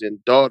fathers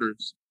and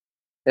daughters.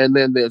 And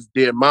then there's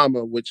Dear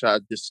Mama, which I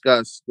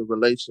discuss the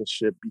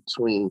relationship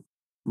between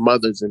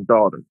mothers and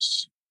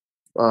daughters.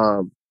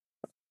 Um,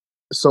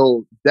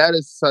 so that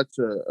is such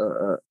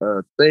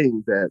a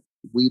thing that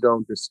we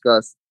don't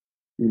discuss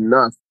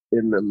enough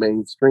in the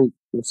mainstream,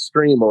 the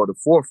stream or the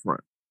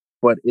forefront,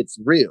 but it's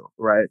real,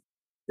 right?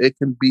 It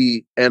can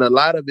be, and a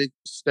lot of it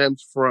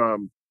stems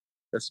from,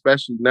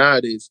 especially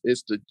nowadays,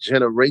 it's the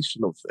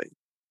generational thing.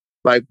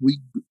 Like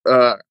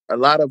a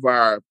lot of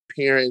our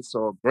parents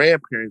or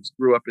grandparents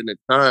grew up in a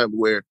time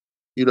where,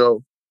 you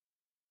know,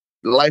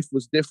 life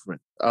was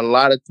different. A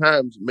lot of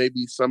times,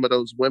 maybe some of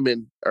those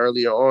women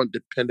earlier on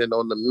depended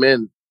on the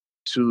men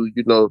to,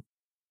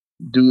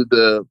 do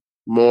the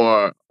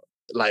more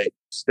like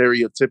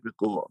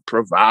stereotypical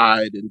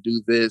provide and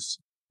do this.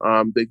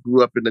 They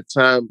grew up in a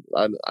time.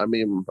 I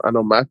mean, I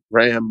know my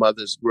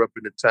grandmothers grew up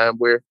in a time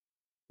where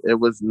it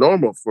was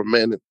normal for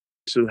men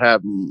to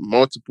have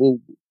multiple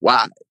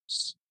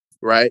wives,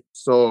 right?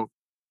 So,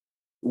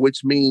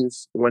 which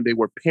means when they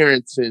were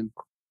parenting,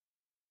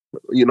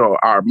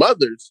 our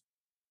mothers,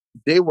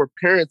 they were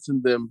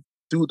parenting them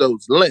through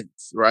those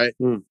lens, right?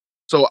 Mm.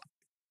 So,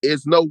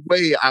 there's no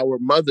way our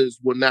mothers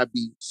will not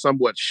be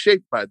somewhat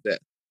shaped by that.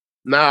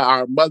 Now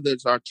our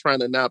mothers are trying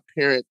to now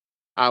parent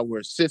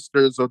our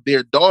sisters or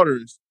their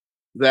daughters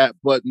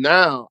but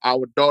now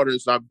our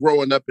daughters are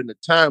growing up in a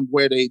time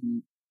where they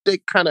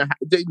kind of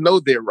they know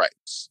their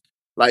rights.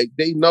 Like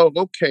they know,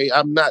 okay,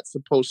 I'm not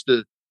supposed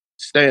to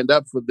stand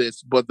up for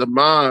this, but the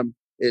mom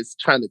is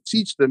trying to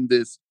teach them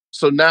this.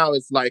 So now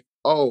it's like,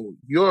 oh,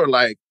 you're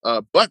like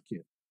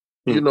bucking,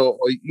 or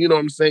what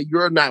I'm saying?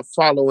 You're not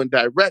following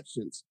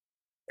directions.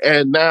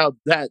 And now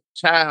that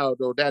child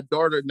or that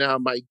daughter now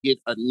might get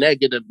a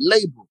negative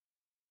label.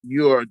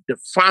 You're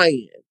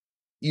defiant,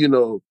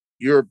 you're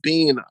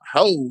being a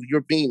hoe,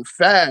 you're being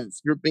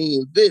fast, you're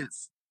being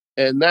this.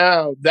 And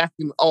now that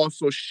can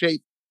also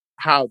shape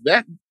how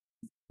that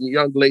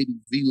young lady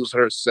views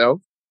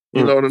herself.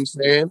 You know what I'm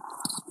saying?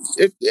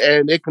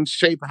 And it can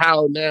shape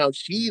how now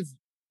she's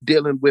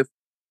dealing with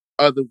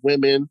other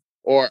women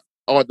or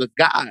the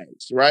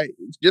guys, right?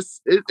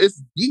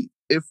 It's deep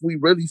if we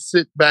really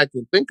sit back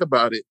and think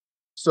about it.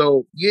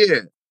 So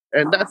yeah,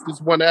 and that's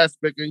just one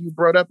aspect. And you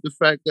brought up the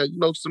fact that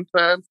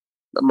sometimes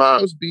the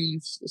moms be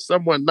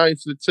somewhat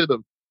nicer to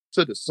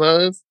the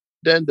sons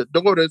than the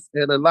daughters,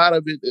 and a lot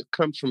of it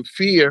comes from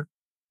fear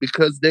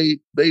because they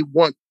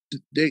want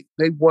they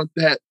want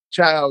that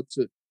child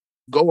to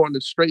go on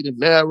the straight and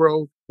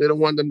narrow. They don't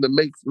want them to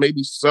make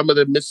maybe some of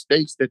the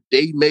mistakes that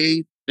they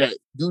made that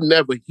you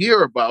never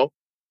hear about,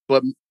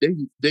 but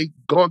they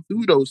gone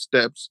through those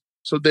steps.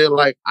 So they're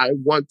like, I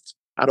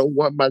don't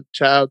want my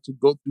child to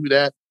go through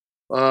that.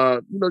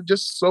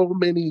 Just so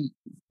many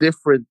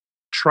different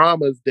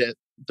traumas that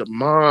the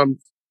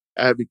moms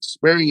have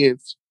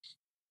experienced.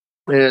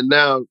 And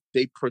now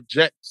they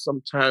project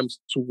sometimes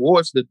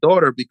towards the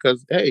daughter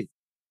because, hey,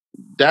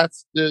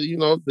 that's the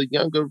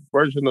younger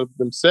version of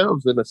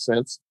themselves in a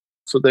sense.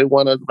 So they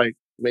want to like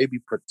maybe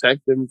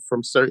protect them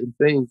from certain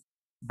things,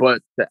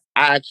 but the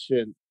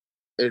action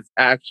is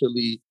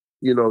actually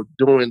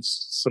doing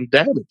some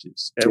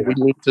damages, and we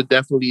need to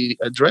definitely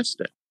address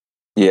that.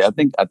 Yeah,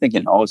 I think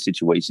in all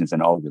situations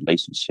and all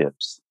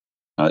relationships,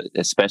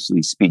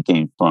 especially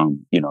speaking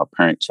from a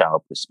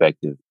parent-child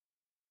perspective,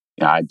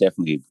 I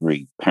definitely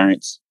agree.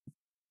 Parents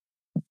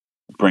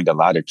bring a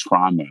lot of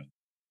trauma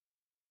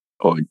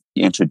or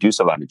introduce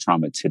a lot of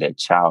trauma to their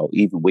child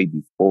even way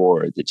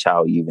before the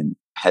child even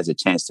has a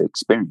chance to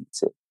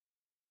experience it.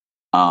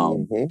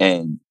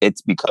 And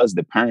it's because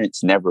the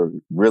parents never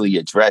really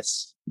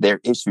address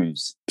their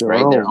issues,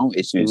 right? Their own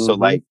issues. So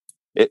like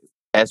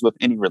as with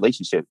any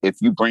relationship, if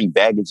you bring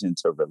baggage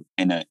into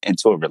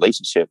a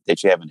relationship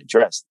that you haven't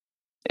addressed,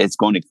 it's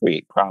going to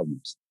create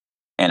problems.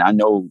 And I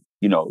know,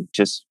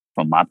 just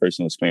from my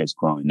personal experience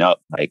growing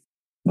up, like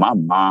my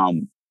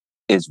mom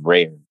is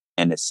rare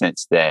in the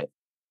sense that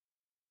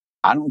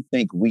I don't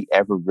think we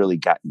ever really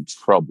got in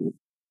trouble.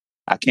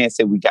 I can't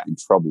say we got in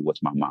trouble with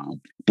my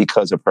mom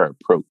because of her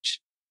approach.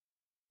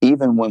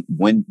 Even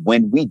when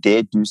we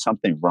did do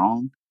something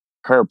wrong,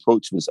 her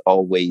approach was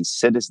always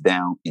sit us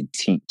down and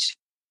teach,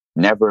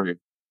 never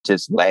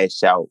just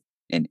lash out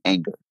in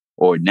anger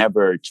or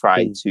never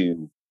try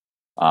to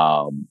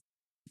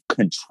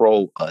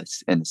control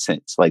us in a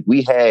sense. Like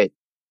we had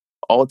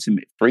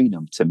ultimate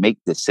freedom to make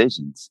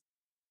decisions,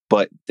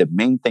 but the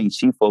main thing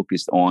she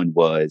focused on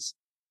was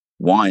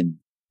one,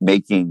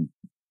 making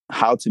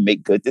how to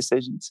make good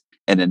decisions,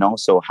 and then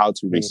also how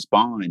to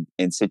respond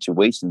in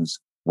situations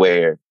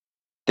where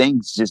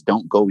things just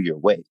don't go your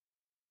way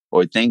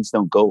or things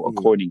don't go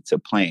according to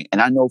plan.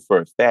 And I know for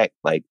a fact,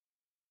 like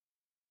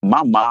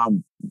my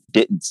mom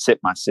didn't sit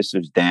my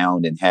sisters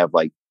down and have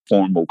like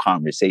formal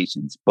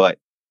conversations, but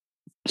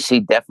she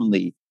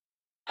definitely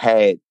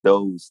had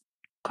those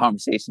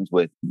conversations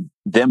with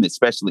them,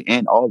 especially,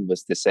 and all of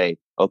us to say,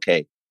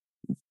 okay,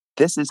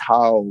 this is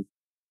how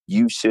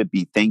you should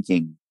be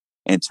thinking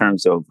in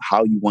terms of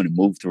how you want to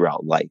move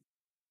throughout life,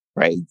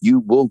 right? You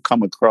will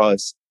come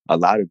across a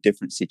lot of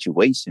different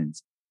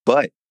situations,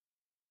 but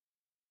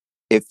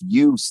if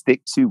you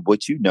stick to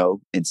what you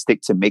know and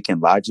stick to making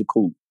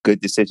logical,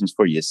 good decisions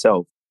for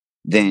yourself,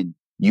 then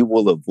you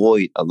will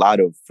avoid a lot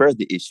of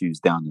further issues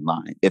down the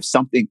line. If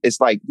something,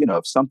 it's like,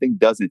 if something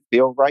doesn't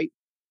feel right,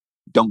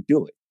 don't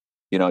do it.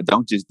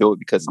 Don't just do it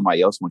because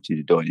somebody else wants you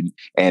to do it.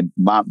 And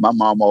my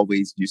mom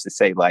always used to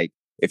say, like,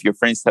 if your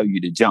friends tell you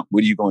to jump,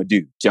 what are you going to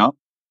do? Jump?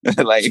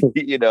 Like,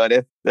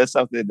 that's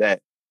something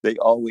that they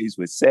always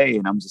would say.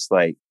 And I'm just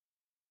like,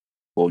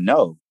 well,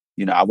 no.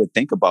 I would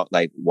think about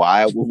like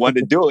why I would want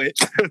to do it.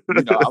 I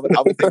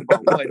would think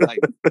about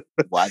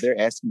why they're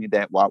asking me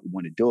that, why I would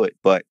want to do it.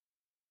 But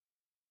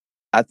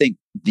I think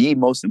the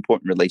most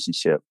important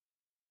relationship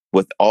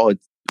with all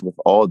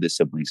the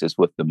siblings is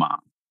with the mom.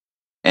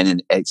 And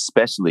then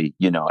especially,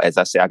 as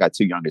I say, I got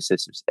two younger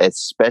sisters,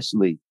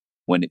 especially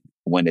when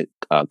it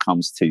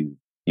comes to,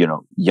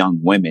 young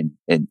women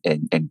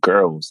and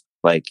girls,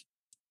 like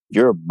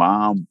your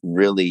mom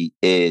really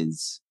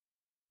is.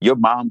 Your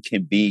mom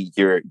can be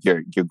your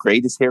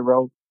greatest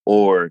hero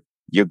or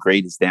your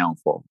greatest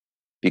downfall.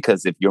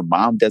 Because if your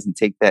mom doesn't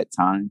take that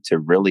time to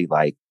really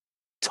like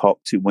talk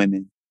to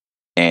women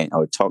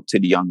or talk to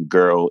the younger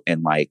girl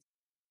and like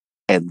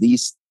at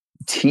least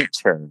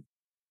teach her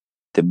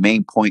the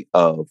main point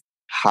of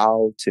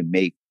how to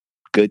make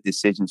good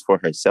decisions for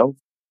herself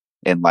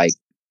and like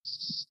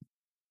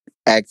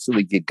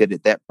actually get good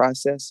at that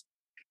process,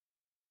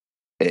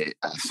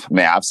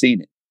 man, I've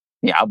seen it.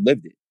 Yeah, I've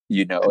lived it.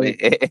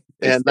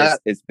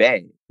 It's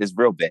bad. It's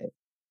real bad.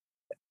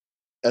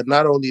 And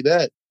not only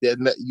that,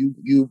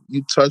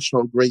 you touched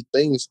on great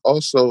things.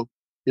 Also,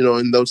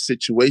 in those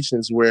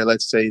situations where,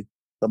 let's say,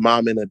 the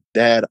mom and the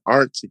dad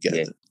aren't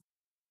together,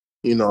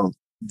 the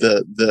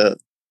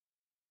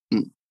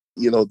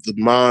the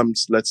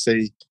moms, let's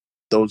say,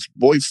 those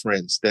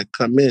boyfriends that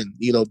come in,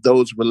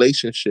 those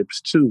relationships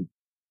too,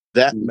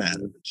 that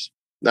matters.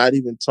 Not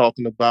even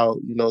talking about,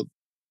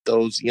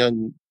 those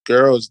young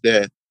girls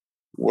that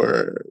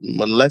were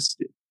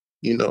molested,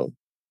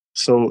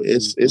 So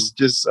it's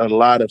just a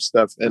lot of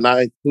stuff. And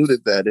I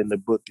included that in the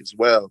book as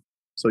well.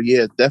 So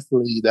yeah,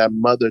 definitely that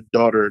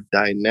mother-daughter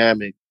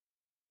dynamic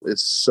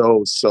is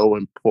so, so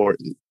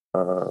important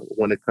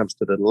when it comes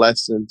to the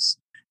lessons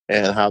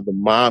and how the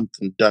mom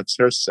conducts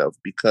herself.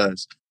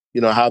 Because,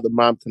 how the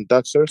mom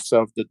conducts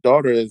herself, the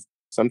daughter is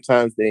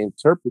sometimes they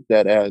interpret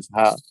that as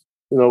how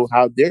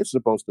they're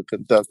supposed to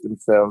conduct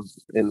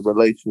themselves in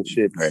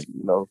relationships, right.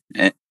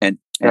 And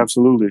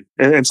absolutely.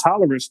 And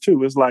tolerance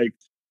too. It's like,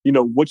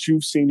 what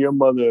you've seen your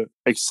mother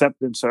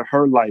accept into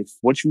her life,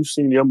 what you've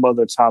seen your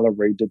mother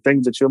tolerate, the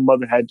things that your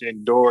mother had to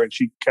endure and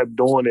she kept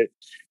doing it.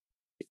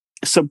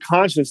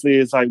 Subconsciously,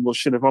 it's like, well,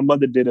 shit, if my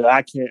mother did it,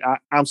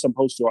 I'm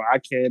supposed to, or I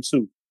can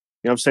too.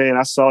 You know what I'm saying?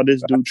 I saw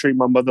this dude treat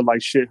my mother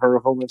like shit her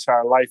whole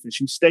entire life and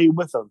she stayed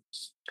with him.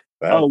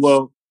 Right. Oh,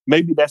 well,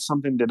 maybe that's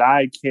something that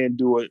I can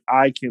do it.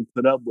 I can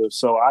put up with.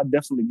 So I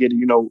definitely get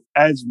it.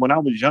 As when I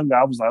was younger,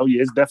 I was like, oh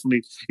yeah, it's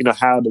definitely,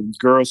 how the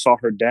girl saw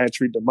her dad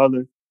treat the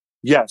mother.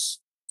 Yes.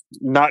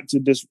 Not to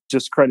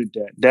discredit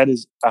that. That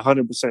is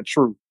 100%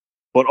 true.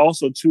 But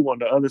also too, on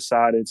the other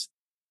side, it's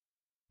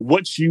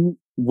what you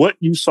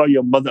saw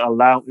your mother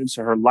allow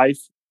into her life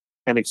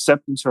and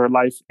accept into her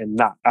life and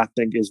not, I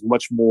think is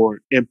much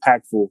more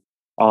impactful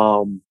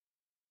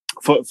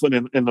for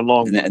in the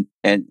long run.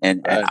 And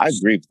I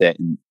agree with that.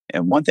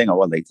 And one thing I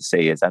would like to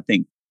say is I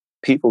think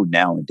people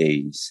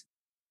nowadays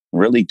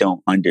really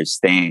don't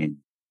understand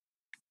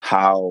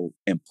how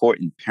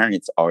important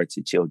parents are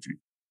to children.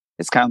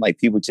 It's kind of like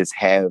people just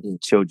have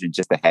children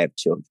just to have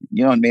children.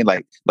 You know what I mean?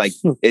 Like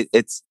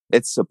it's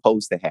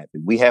supposed to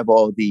happen. We have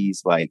all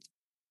these like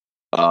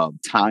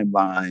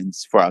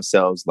timelines for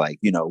ourselves. Like,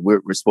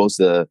 we're supposed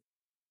to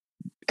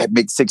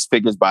make 6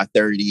 figures by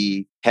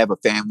 30, have a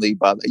family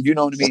by, you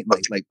know what I mean?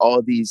 Like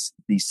all these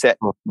set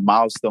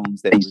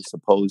milestones that we're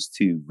supposed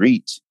to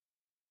reach.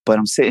 But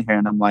I'm sitting here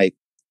and I'm like,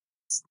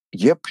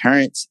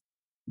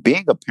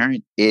 being a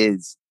parent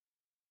is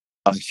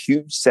a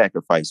huge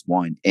sacrifice,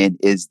 one, and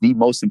is the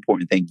most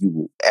important thing you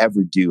will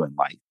ever do in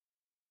life,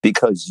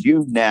 because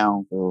you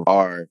now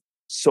are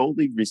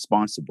solely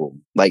responsible,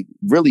 like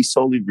really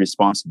solely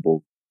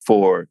responsible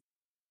for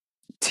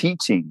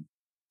teaching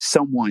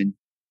someone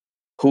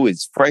who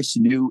is fresh,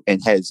 new,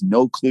 and has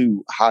no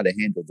clue how to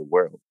handle the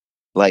world.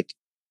 Like,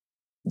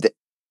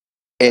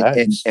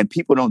 and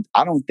people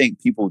I don't think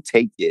people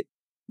take it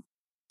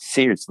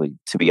seriously,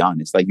 to be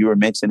honest. Like you were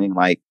mentioning,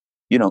 like,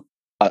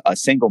 a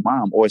single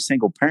mom or a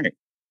single parent,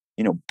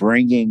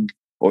 bringing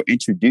or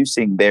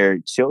introducing their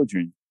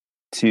children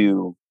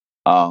to,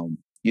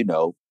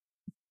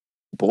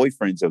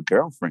 boyfriends or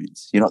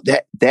girlfriends,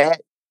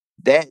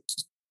 that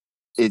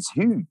is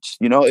huge.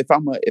 If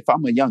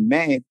I'm a young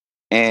man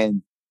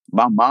And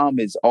my mom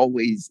is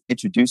always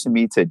introducing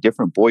me to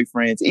different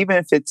boyfriends, even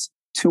if it's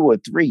 2 or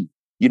 3.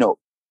 You know,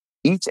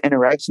 each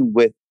interaction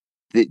with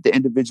the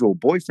individual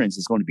boyfriends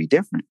is going to be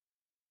different.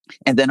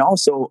 And then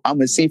also, I'm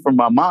gonna see from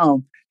my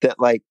mom that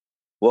like,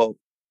 well,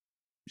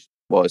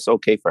 it's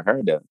okay for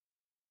her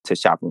to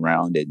shop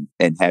around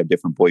and have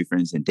different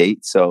boyfriends and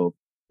dates. So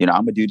I'm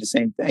gonna do the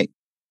same thing.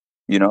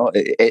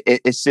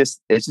 It's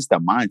just a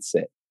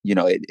mindset.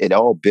 It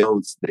all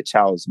builds the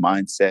child's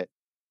mindset,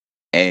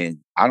 and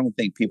I don't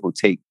think people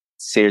take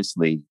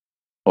seriously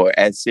or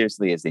as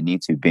seriously as they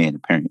need to being a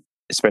parent,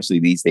 especially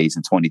these days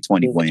in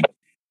 2020 when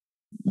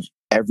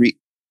every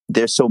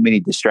there's so many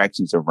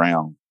distractions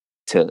around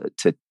to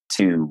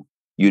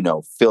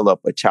fill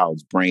up a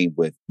child's brain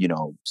with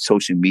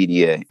social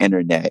media,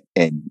 internet,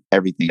 and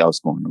everything else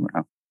going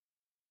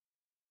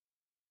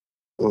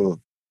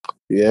around.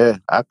 Yeah,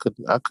 I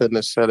couldn't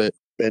have said it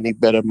any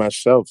better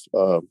myself.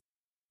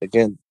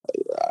 Again,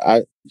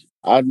 I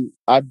I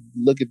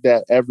look at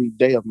that every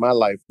day of my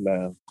life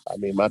now. I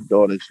mean, my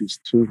daughter, she's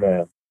 2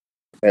 now,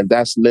 and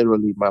that's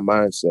literally my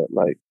mindset.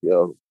 Like,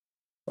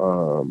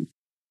 um,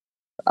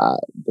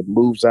 the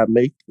moves I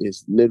make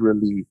is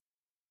literally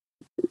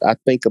I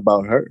think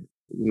about her.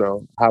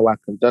 How I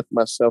conduct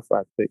myself.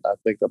 I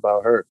think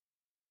about her.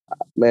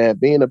 Man,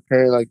 being a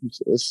parent, like you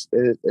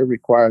said, it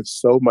requires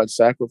so much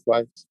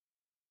sacrifice,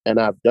 and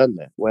I've done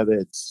that. Whether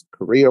it's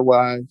career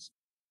wise,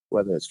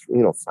 whether it's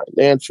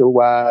financial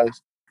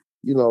wise,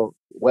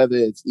 whether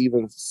it's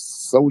even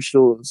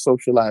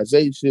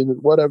socialization,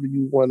 whatever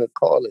you want to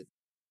call it.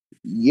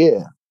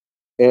 Yeah,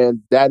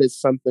 and that is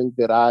something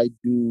that I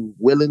do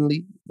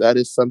willingly. That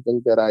is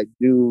something that I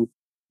do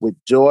with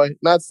joy.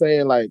 Not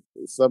saying like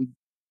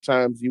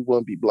sometimes you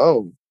won't be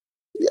blown.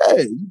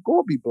 Yeah, you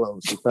gonna be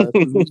blown sometimes.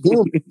 'Cause we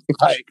human.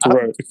 Like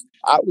Right.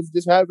 I was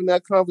just having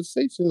that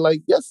conversation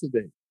like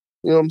yesterday.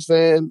 You know what I'm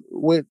saying?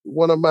 With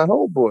one of my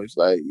homeboys.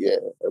 Like, yeah.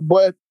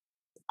 But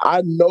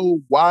I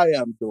know why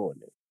I'm doing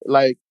it.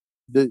 Like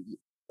the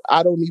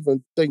I don't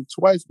even think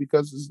twice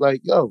because it's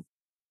like, yo,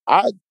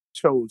 I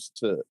chose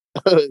to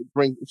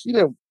she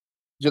didn't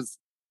just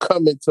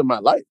come into my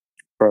life.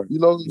 Right. You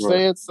know what I'm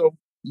saying? So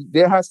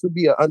there has to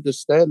be an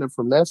understanding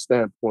from that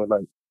standpoint.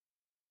 Like,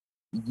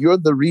 you're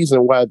the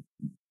reason why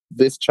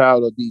this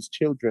child or these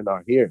children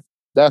are here.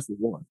 That's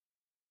one.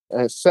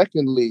 And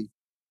secondly,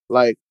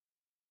 like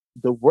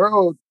the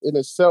world in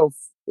itself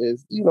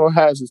is,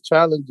 has its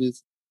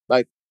challenges.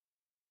 Like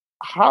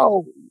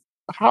how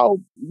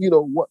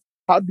what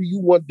how do you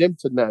want them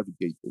to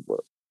navigate the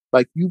world?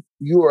 Like you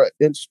are an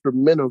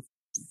instrumental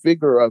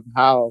figure of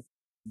how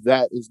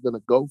that is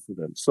gonna go for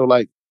them. So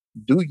like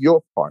do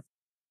your part.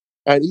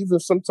 And even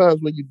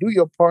sometimes when you do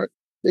your part,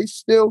 they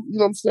still, you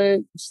know what I'm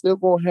saying, still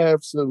gonna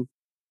have some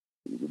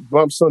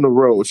bumps on the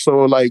road.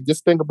 So like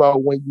just think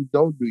about when you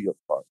don't do your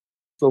part.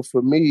 So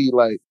for me,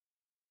 like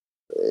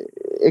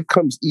it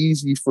comes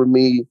easy for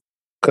me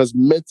because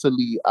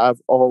mentally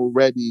I've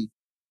already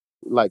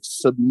like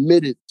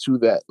submitted to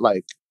that.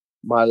 Like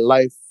my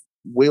life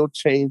will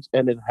change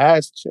and it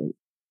has changed.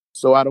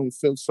 So I don't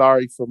feel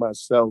sorry for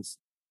myself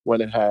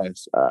when it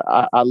has.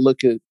 I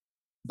look at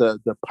the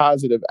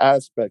positive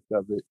aspect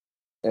of it,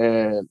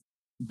 and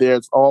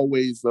there's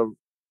always a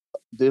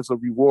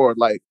reward.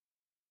 Like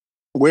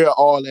we're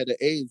all at an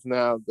age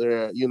now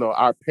there,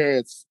 our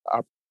parents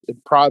are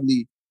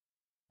probably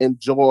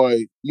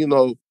enjoy,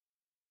 the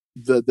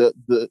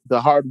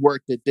hard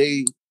work that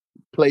they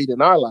played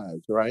in our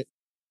lives, right?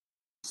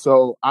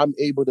 So I'm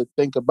able to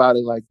think about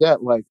it like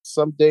that. Like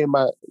someday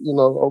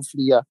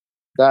hopefully,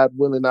 God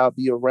willing, I'll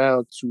be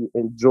around to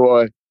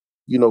enjoy,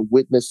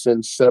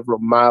 witnessing several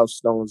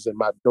milestones in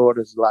my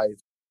daughter's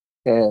life.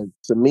 And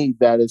to me,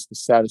 that is the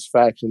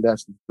satisfaction.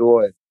 That's the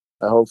joy.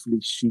 And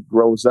hopefully she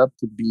grows up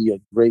to be a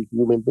great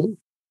human being.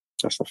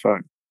 That's a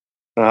fact.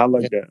 I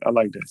like that. I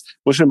like that.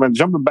 Well, shit, man,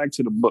 jumping back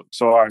to the book.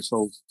 So, all right.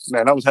 So,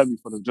 man, that was heavy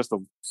for just a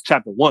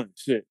chapter 1.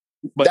 Shit.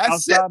 But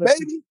that's it,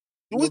 baby.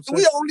 We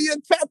only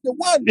in chapter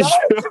 1, dog.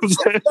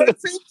 13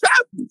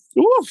 chapters.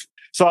 Oof.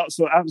 So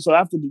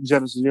after the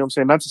Genesis, you know what I'm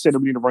saying? Not to say that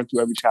we need to run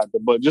through every chapter,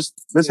 but let's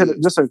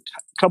hit just a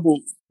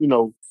couple,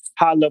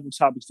 high level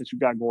topics that you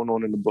got going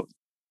on in the book.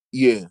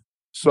 Yeah.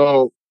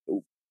 So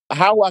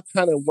how I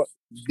kind of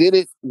did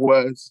it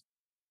was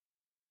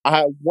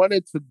I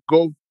wanted to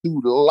go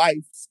through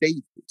life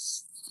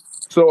stages.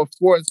 So of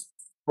course,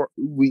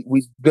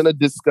 we're gonna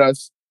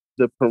discuss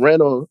the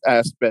parental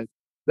aspect.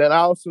 Then I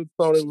also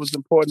thought it was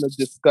important to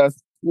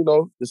discuss,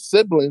 the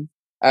sibling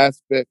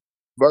aspect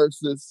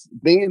versus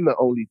being the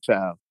only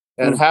child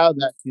and how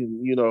that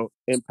can,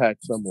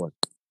 impact someone.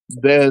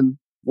 Then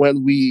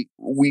when we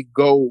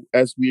go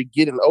as we're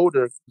getting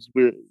older, because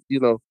we're,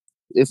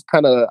 it's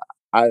kind of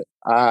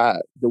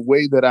the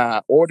way that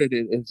I ordered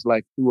it is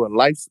like through a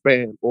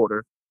lifespan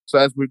order. So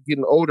as we're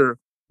getting older,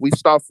 we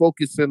start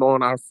focusing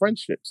on our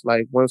friendships.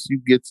 Like once you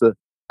get to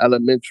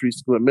elementary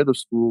school and middle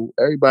school,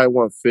 everybody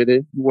want to fit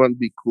in. You want to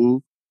be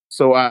cool.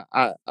 So I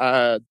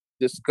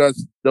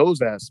discussed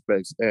those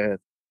aspects and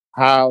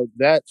how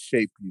that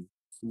shaped you.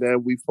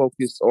 Then we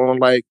focus on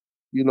like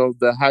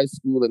the high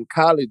school and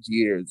college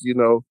years,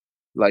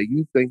 like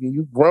you thinking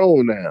you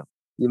grown now,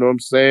 you know what I'm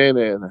saying?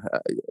 And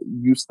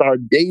you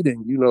start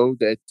dating,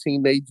 that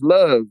teenage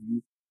love.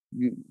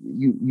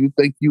 You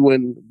think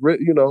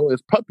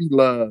it's puppy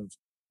love,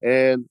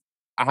 and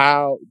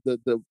how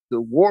the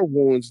war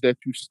wounds that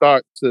you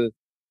start to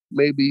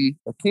maybe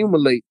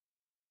accumulate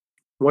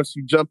once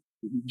you jump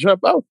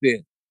out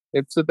there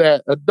into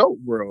that adult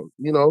world.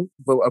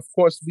 But of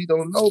course we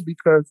don't know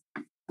because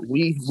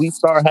we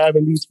start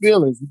having these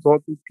feelings. We're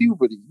going through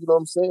puberty, you know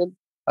what I'm saying?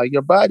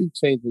 Your body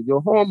changing,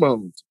 your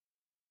hormones.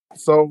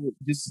 So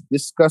just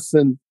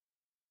discussing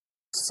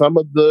some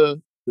of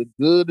the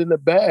good and the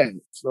bad.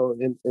 So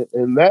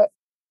in that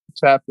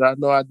chapter, I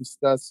know I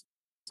discussed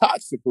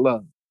toxic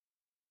love.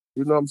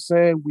 You know what I'm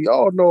saying? We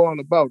all know all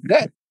about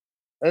that.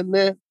 And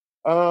then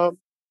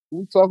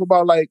we talk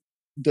about like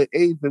the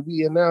age that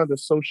we in now, the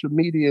social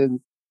media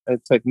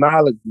and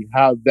technology,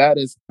 how that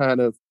has kind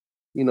of,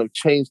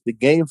 changed the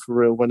game for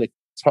real when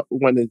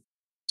it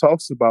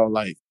talks about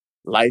like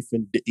life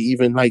and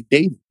even like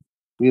dating,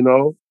 you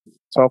know,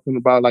 talking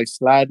about like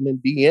sliding in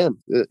DM.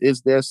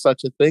 Is there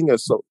such a thing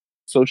as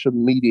social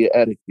media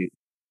etiquette?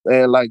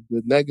 And like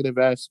the negative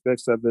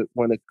aspects of it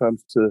when it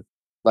comes to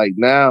like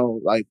now,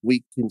 like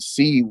we can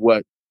see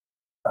what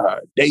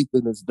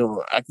Dathan is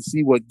doing. I can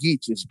see what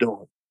Geach is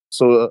doing.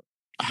 So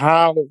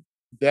how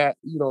that,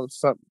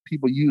 some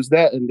people use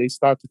that and they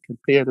start to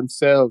compare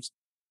themselves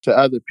to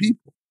other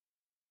people.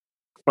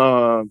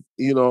 And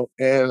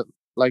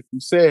like you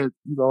said,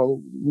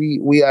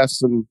 we had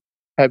some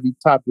heavy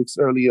topics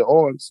earlier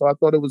on. So I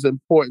thought it was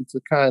important to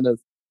kind of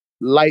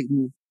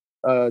lighten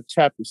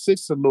chapter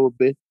 6 a little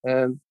bit.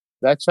 And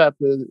that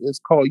chapter is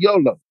called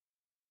YOLO.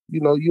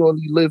 You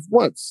only live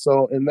once.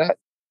 So in that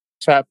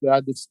chapter, I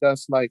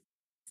discussed like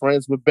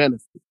friends with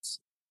benefits.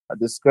 I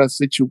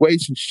discussed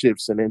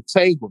situationships and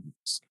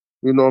entanglements.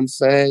 You know what I'm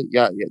saying?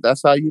 Yeah.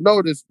 That's how you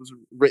know this was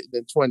written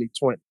in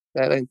 2020.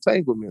 That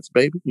entanglements,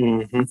 baby.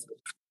 Mm-hmm.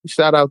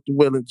 Shout out to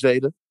Will and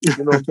Jada. You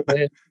know what I'm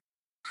saying?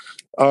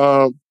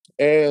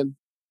 And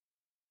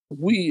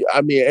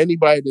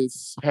anybody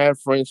that's had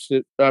friends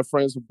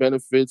with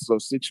benefits or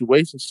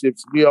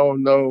situationships, we all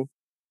know,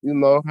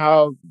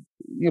 how,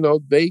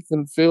 they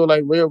can feel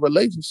like real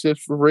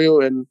relationships for real,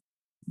 and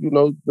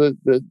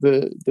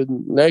the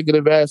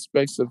negative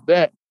aspects of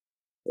that.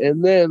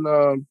 And then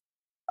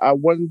I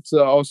wanted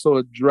to also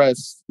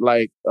address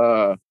like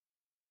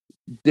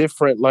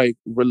different like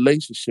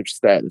relationship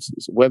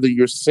statuses, whether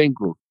you're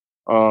single,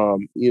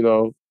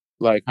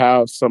 like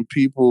how some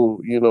people,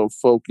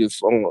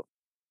 focus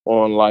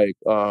on like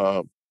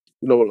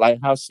like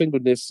how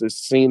singleness is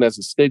seen as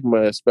a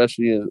stigma,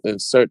 especially in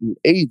certain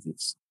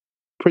ages.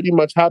 Pretty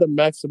much how to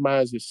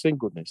maximize your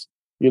singleness.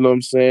 You know what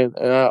I'm saying?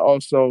 And I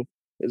also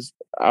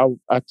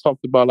I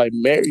talked about like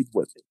married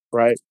women,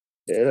 right?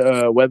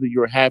 Whether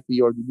you're happy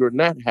or you're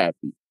not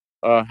happy,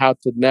 how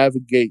to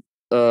navigate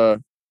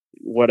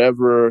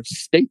whatever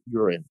state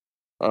you're in.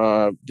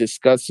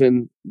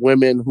 Discussing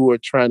women who are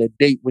trying to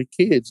date with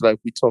kids, like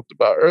we talked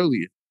about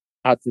earlier,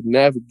 how to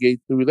navigate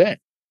through that.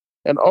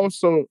 And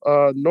also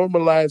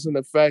normalizing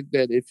the fact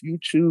that if you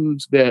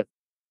choose that,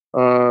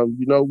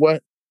 you know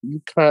what,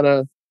 you kind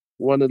of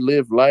want to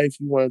live life,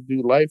 you want to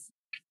do life,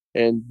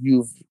 and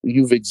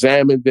you've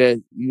examined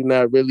that you're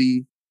not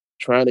really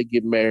trying to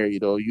get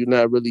married, or you're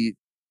not really,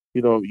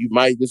 you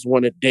might just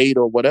want to date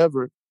or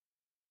whatever,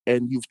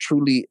 and you've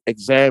truly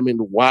examined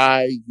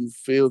why you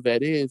feel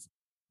that is,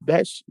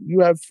 that you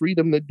have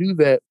freedom to do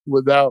that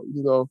without,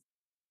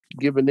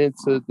 giving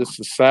into the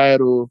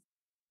societal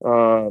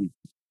um,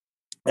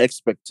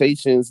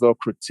 expectations or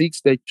critiques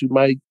that you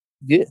might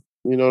get.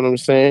 You know what I'm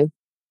saying?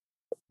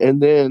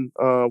 And then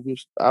I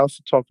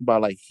also talked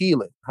about like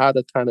healing, how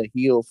to kind of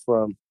heal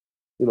from,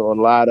 a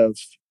lot of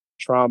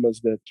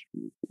traumas that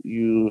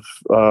you've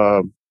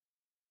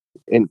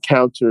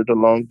encountered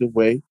along the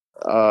way,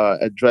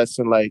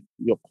 addressing like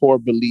your core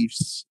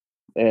beliefs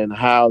and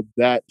how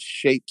that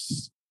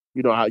shapes,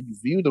 how you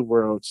view the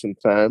world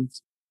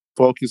sometimes,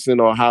 focusing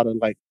on how to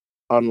like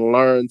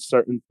unlearn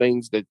certain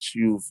things that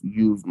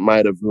you've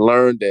might have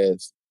learned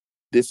as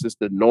this is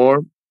the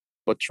norm,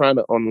 but trying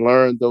to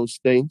unlearn those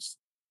things.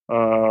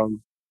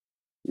 Um,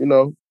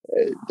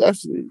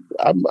 that's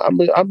I'm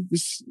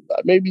just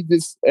maybe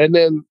this, and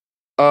then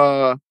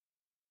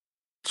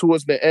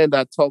towards the end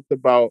I talked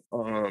about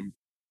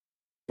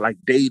like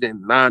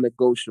dating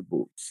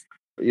non-negotiables.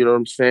 You know what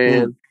I'm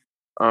saying?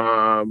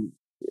 Um,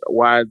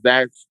 why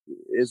that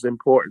is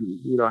important.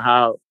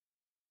 How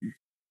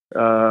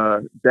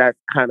that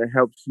kind of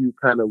helps you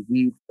kind of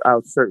weed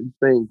out certain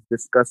things,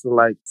 discussing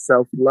like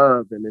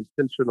self-love and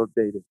intentional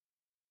dating.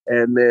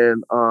 And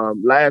then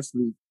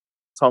lastly,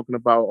 talking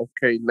about,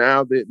 okay,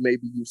 now that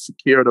maybe you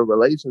secured a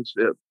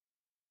relationship,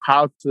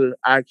 how to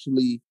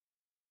actually,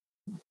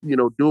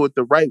 do it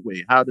the right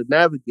way, how to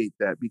navigate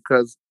that.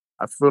 Because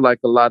I feel like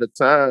a lot of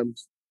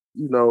times,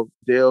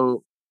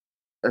 they'll,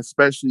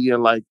 especially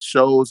in like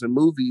shows and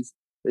movies,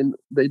 and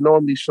they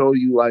normally show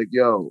you like,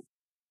 yo,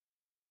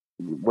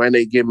 when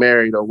they get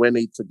married or when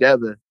they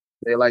together,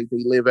 they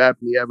live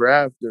happily ever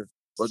after.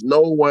 but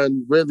no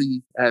one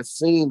really has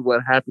seen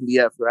what happily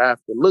ever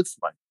after looks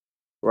like,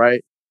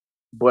 right?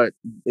 But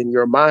in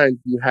your mind,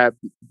 you have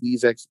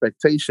these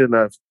expectation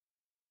of,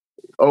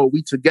 oh,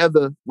 we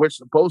together, we're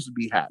supposed to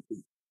be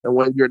happy. And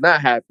when you're not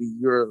happy,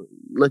 you're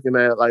looking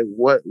at like,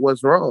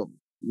 what's wrong?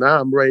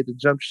 Now I'm ready to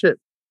jump ship.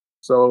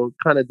 So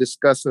kind of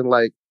discussing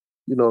like,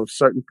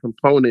 certain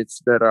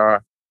components that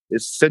are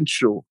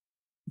essential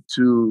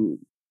to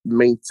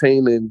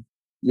maintaining,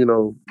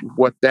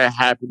 what that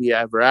happily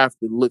ever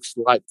after looks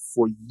like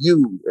for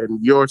you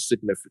and your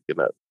significant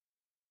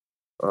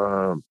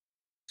other.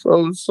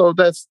 So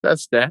that's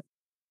that.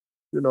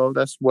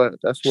 That's what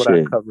I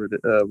Shit. covered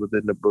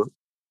within the book.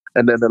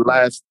 And then the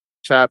last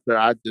chapter,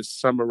 I just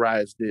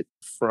summarized it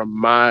from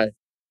my,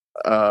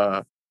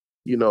 uh,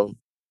 you know,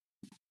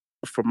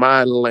 from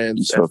my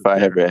lens. So as if a I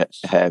ever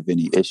therapist. have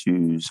any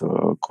issues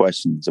or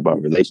questions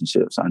about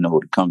relationships, I know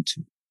who to come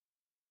to.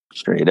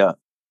 Straight up.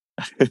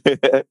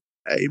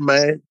 Hey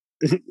man,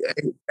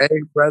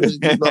 hey brother,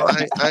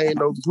 I ain't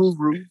no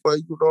guru, but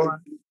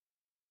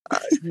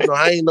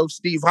I ain't no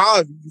Steve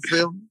Harvey. You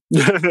feel me?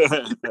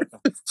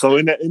 So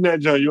in that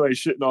joint, you ain't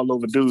shitting all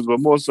over dudes, but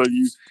more so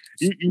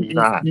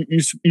Nah.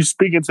 you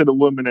speaking to the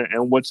women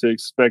and what to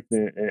expect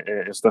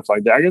and stuff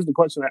like that. I guess the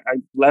question,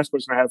 last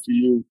question I have for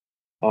you,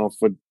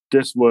 for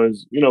this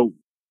was,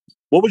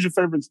 what was your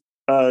favorite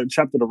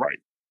chapter to write?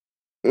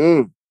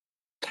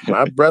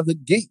 My brother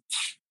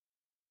Geach.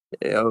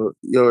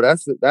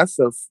 That's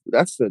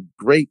a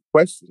great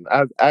question.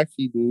 I've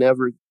actually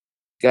never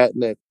gotten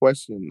that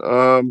question.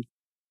 I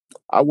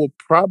will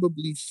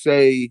probably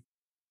say,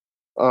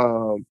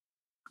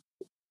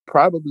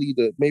 probably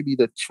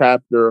the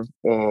chapter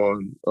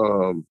on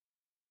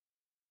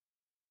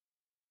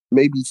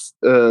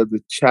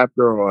the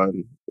chapter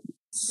on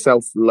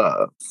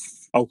self-love.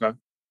 Okay.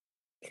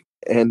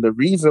 And the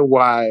reason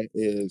why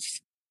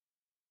is,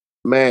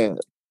 man,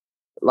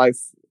 like,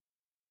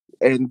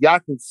 and y'all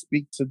can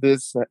speak to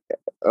this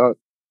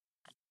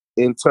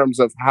in terms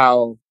of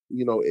how,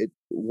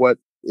 what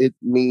it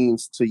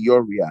means to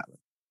your reality.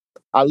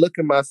 I look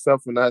at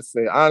myself and I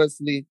say,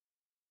 honestly,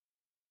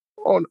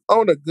 on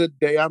a good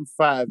day, I'm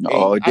 5'8".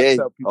 All day. I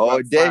tell people All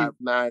I'm day.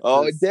 5'9".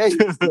 All day.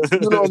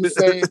 You know what I'm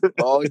saying?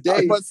 All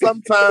day. But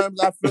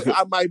sometimes I feel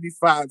I might be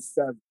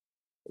 5'7",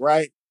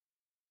 right?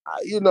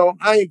 I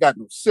ain't got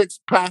no six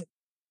pack.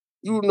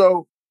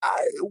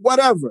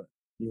 Whatever.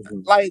 Mm-hmm.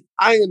 Like,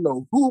 I ain't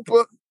no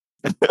hooper.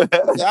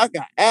 I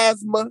got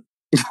asthma.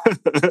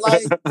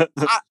 Like,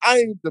 I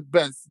ain't the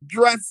best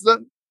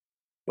dresser.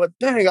 But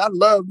dang, I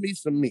love me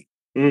some me.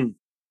 Mm.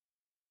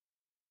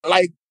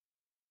 Like,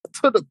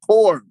 to the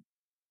core.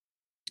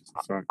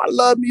 Sorry. I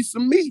love me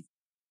some me.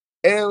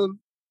 And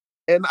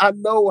I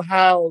know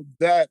how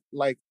that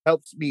like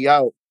helps me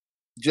out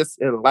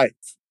just in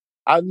life.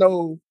 I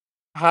know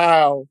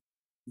how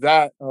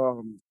that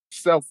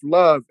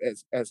self-love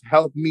has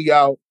helped me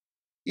out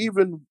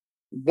even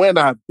when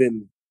I've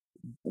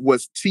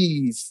was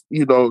teased,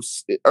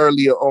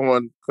 earlier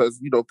on, because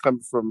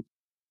coming from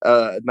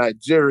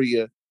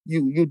Nigeria,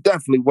 you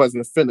definitely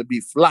wasn't finna be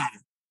fly,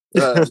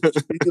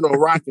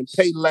 rocking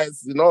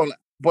Payless and all that.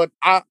 But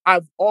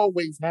I've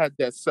always had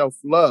that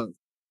self-love,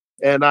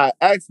 and I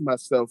asked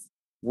myself,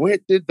 where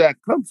did that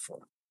come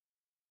from?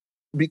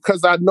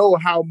 Because I know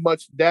how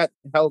much that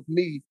helped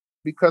me.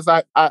 Because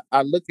I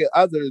look at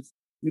others,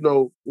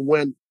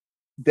 when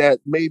that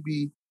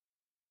maybe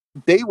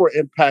they were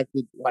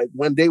impacted, like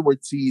when they were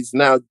teased,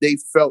 now they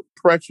felt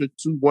pressure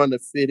to want to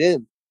fit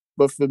in.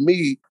 But for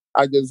me,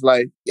 I just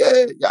like,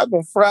 yeah, y'all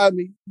gonna fry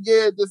me.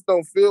 Yeah, this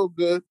don't feel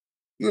good.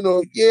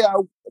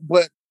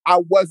 But I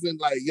wasn't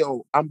like,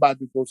 yo, I'm about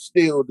to go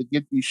steal to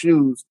get these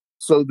shoes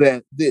so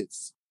that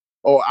this,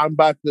 or I'm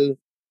about to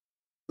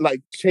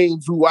like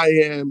change who I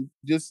am.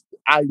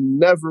 I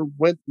never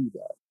went through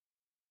that.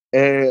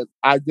 And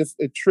I just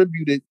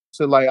attribute it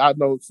to, like, I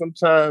know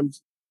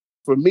sometimes,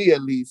 for me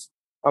at least,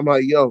 I'm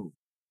like, yo,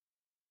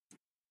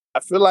 I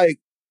feel like,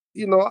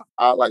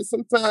 I like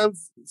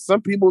sometimes some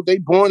people, they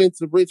born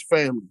into rich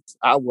families.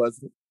 I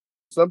wasn't.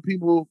 Some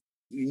people,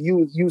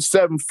 you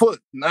 7 foot.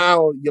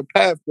 Now your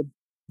path to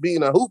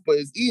being a hooper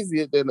is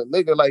easier than a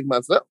nigga like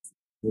myself.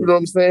 You know what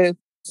I'm saying?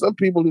 Some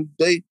people,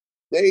 they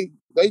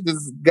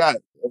just got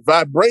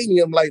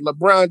vibranium like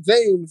LeBron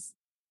James,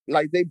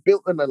 like they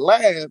built in a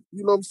lab.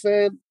 You know what I'm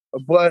saying?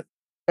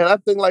 And I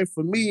think, like,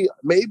 for me,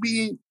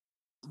 maybe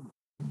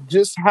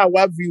just how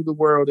I view the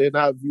world and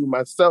I view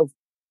myself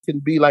can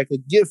be like a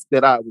gift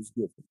that I was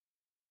given.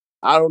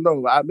 I don't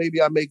know. Maybe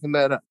I'm making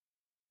that up,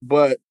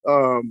 but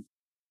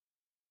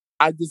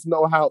I just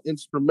know how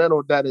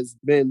instrumental that has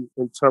been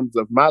in terms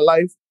of my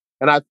life,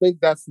 and I think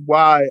that's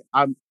why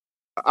I'm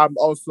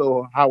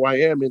also how I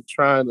am in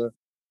trying to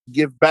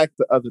give back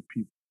to other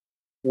people.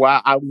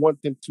 Why I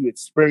want them to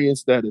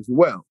experience that as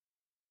well.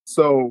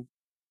 So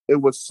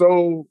it was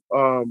so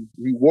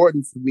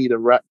rewarding for me to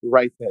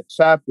write that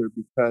chapter,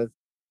 because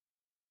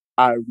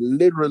I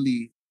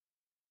literally,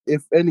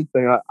 if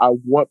anything, I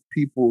want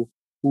people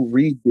who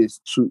read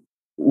this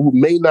who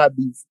may not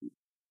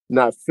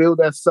feel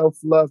that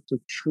self-love, to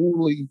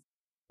truly,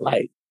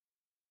 like,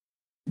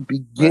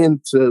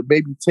 begin to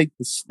maybe take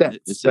the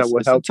steps that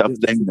will help them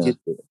to get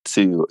there.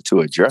 To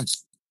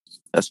address.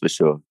 That's for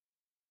sure.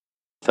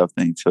 Tough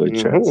thing to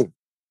address.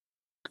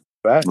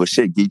 Right. Well,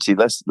 shit, Geechee,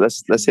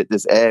 let's hit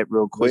this ad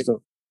real quick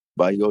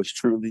by yours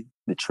truly,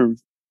 The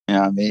Truth. You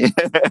know what I mean?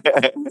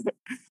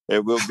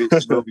 And we'll be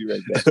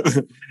right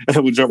back.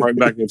 We'll jump right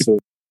back into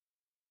it.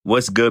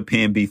 What's good,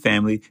 PNB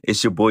family?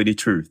 It's your boy, The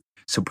Truth.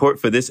 Support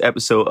for this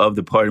episode of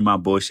the Pardon My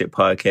Bullshit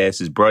podcast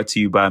is brought to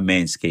you by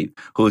Manscaped,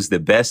 who is the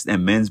best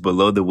in men's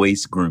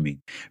below-the-waist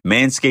grooming.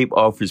 Manscaped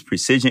offers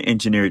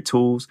precision-engineered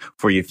tools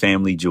for your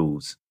family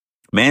jewels.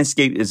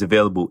 Manscaped is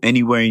available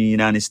anywhere in the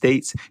United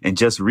States and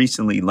just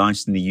recently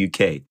launched in the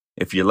UK.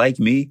 If you're like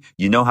me,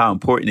 you know how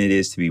important it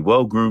is to be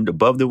well-groomed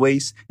above the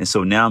waist, and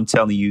so now I'm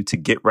telling you to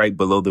get right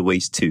below the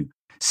waist too.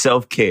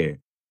 Self-care.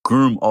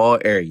 Groom all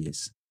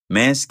areas.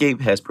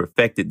 Manscaped has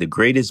perfected the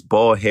greatest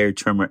ball hair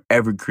trimmer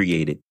ever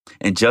created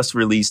and just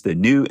released the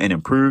new and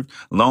improved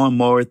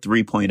Lawnmower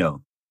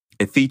 3.0.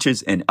 It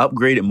features an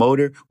upgraded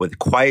motor with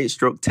quiet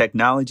stroke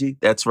technology.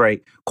 That's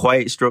right,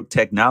 quiet stroke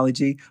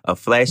technology, a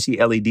flashy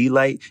LED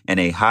light, and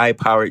a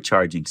high-powered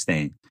charging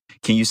stand.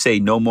 Can you say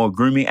no more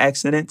grooming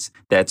accidents?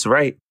 That's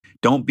right.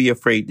 Don't be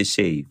afraid to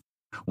shave.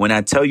 When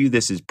I tell you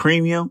this is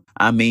premium,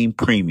 I mean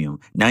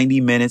premium.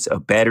 90 minutes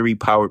of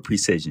battery-powered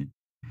precision.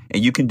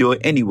 And you can do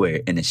it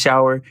anywhere, in the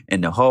shower, in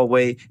the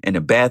hallway, in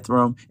the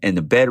bathroom, in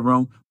the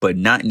bedroom, but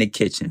not in the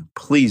kitchen.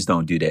 Please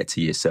don't do that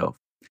to yourself.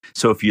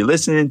 So if you're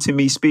listening to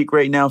me speak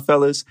right now,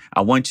 fellas,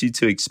 I want you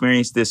to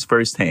experience this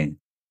firsthand.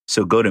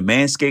 So go to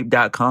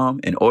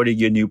manscaped.com and order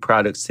your new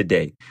products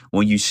today.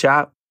 When you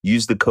shop,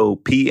 use the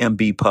code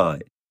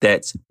PMBPOD.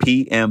 That's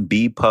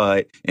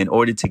PMBPOD in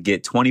order to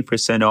get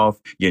 20%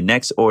 off your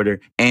next order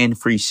and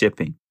free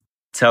shipping.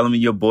 Tell them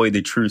your boy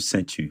The Truth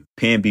sent you.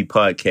 PNB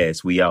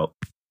Podcast, we out.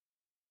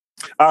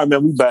 All right,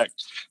 man, we back.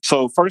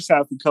 So first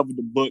half, we covered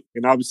the book,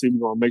 and obviously we're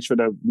going to make sure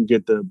that we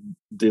get the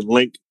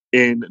link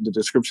in the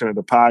description of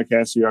the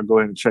podcast, so y'all go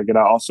ahead and check it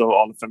out. Also,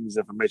 all the family's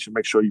information,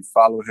 make sure you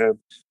follow him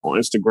on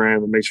Instagram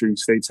and make sure you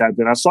stay tapped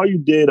in. I saw you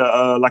did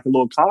a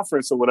little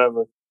conference or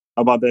whatever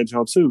about that,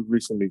 John, too,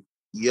 recently.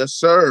 Yes,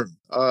 sir.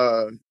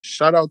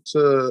 Shout out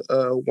to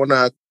one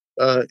of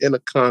our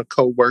Intercon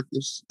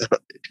co-workers.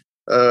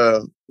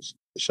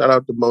 Shout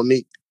out to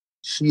Monique.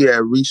 She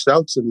had reached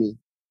out to me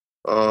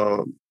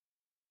on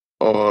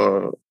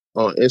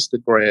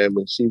Instagram,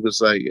 and she was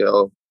like,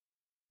 "Yo,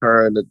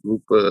 her and a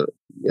group of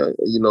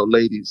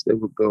ladies, they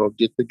were gonna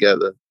get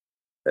together,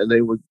 and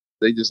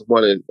they just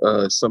wanted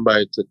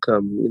somebody to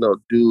come,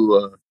 do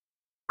a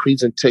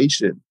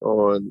presentation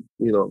on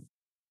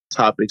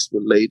topics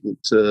relating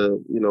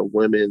to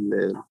women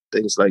and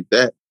things like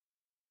that."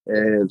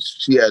 And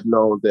she had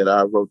known that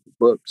I wrote the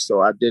book,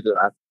 so I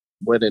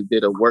went and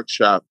did a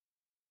workshop.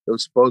 It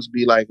was supposed to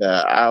be like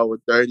an hour,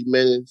 30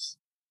 minutes.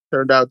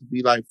 Turned out to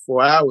be like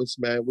 4 hours,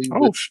 man.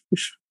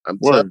 I'm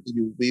telling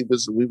you, we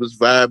was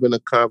vibing.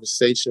 The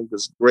conversation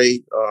was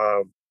great.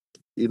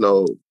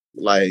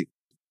 Like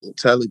I'm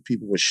telling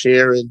people were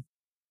sharing,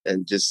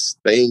 and just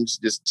things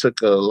just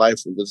took a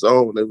life of its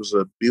own. It was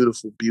a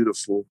beautiful,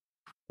 beautiful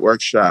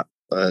workshop,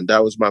 and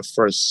that was my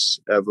first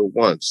ever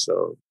one.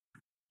 So,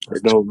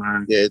 that's dope,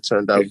 man. Yeah, it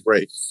turned out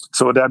great.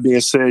 So with that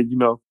being said,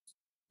 you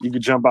can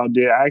jump out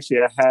there.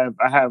 Actually,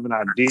 I have an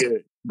idea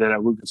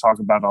that we can talk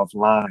about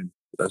offline.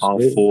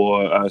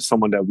 For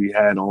someone that we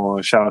had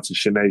on. Shout out to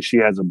Shanae. She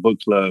has a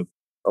book club.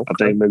 Okay. I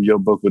think maybe your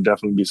book would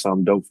definitely be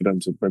something dope for them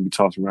to maybe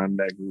toss around in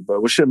that group.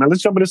 But well, shit, man,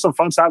 let's jump into some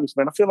fun topics,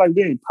 man. I feel like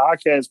we ain't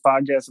podcast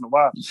in a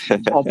while.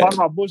 On Part of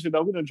My Bullshit,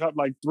 though, we done dropped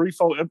like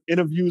 3-4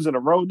 interviews in a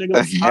row, nigga.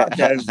 Let's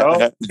podcast,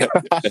 dog.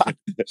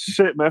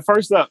 Shit, man.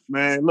 First up,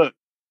 man, look,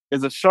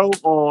 there's a show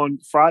on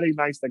Friday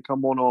nights that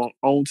come on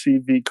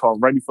TV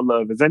called Ready for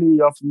Love. Is any of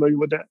y'all familiar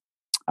with that?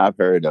 I've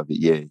heard of it,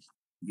 yeah.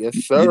 Yes,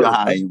 sir. You know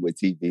how I am with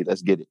TV.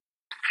 Let's get it.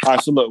 All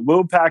right, so look,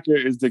 Will Packer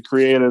is the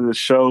creator of the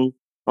show.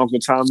 Uncle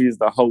Tommy is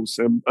the host.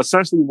 And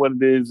essentially what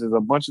it is a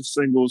bunch of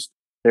singles.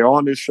 They're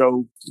on this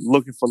show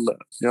looking for love.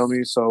 You know what I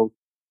mean? So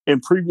in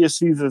previous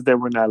seasons, they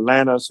were in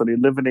Atlanta. So they're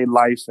living their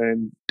life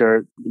and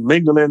they're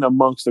mingling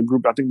amongst the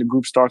group. I think the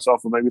group starts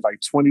off with maybe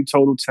like 20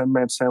 total, 10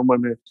 men, 10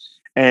 women.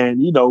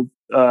 And,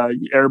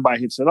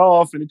 everybody hits it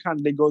off. And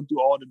they go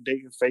through all the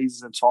dating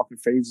phases and talking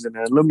phases. And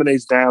it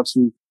eliminates down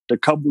to the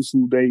couples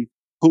who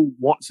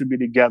want to be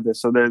together.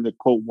 So they're the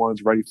quote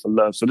ones ready for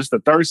love. So this is the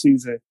third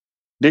season.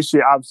 This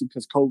year, obviously,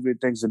 because COVID,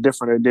 things are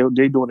different. They're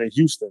doing it in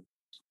Houston.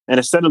 And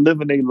instead of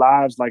living their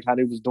lives like how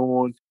they was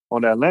doing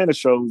on the Atlanta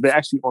shows, they're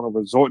actually on a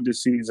resort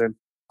this season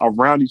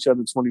around each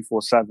other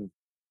 24/7.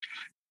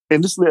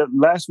 And this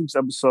last week's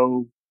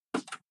episode,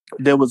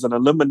 there was an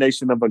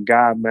elimination of a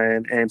guy,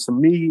 man. And to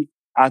me,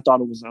 I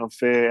thought it was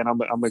unfair. And I'm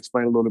going to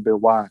explain a little bit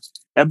why.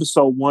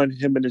 Episode 1,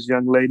 him and this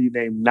young lady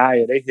named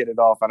Naya, they hit it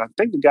off. And I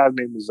think the guy's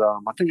name is, I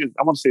want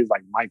to say it's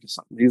like Mike or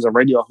something. He's a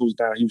radio host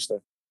down in Houston.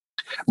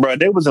 Bro,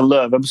 they was in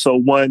love.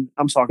 Episode 1,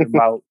 I'm talking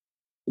about,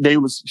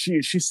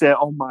 she said,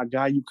 "Oh my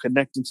God, you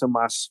connecting to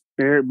my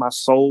spirit, my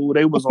soul.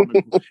 They was on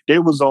the, they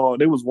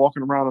was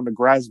walking around on the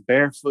grass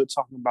barefoot,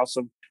 talking about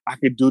I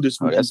could do this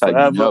Oh, with you that's how you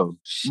forever. know.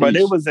 But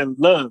they Sheesh. was in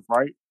love,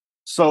 right?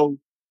 So,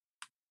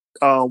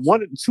 2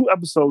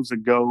 episodes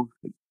ago,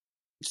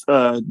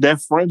 their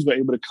friends were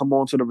able to come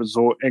onto the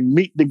resort and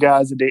meet the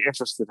guys that they're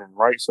interested in,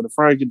 right? So the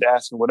friends get to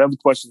ask them whatever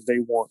questions they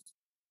want.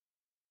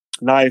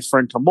 Naya's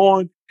friend come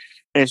on,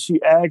 and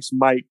she asks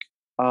Mike,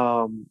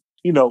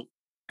 you know,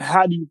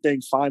 how do you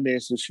think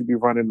finances should be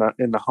run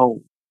in the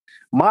home?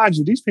 Mind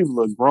you, these people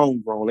are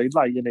grown. They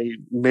like in their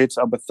mid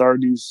to upper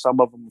 30s, some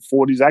of them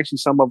 40s. Actually,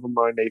 some of them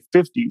are in their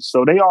 50s.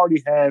 So they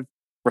already have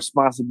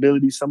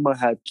responsibilities. Some of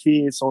them have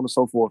kids, so on and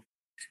so forth.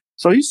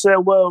 So he said,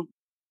 well,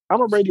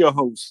 I'm a radio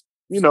host.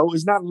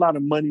 It's not a lot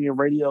of money in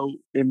radio,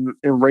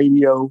 moving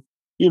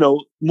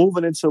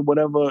into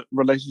whatever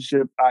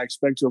relationship I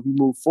expect to if we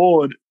move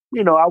forward,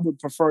 I would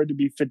prefer it to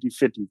be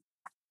 50-50.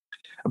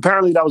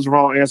 Apparently that was the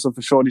wrong answer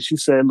for Shorty. She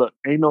said, look,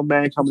 ain't no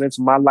man coming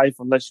into my life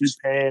unless you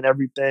paying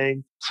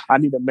everything. I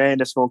need a man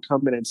that's going to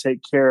come in and take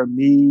care of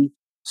me,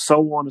 so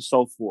on and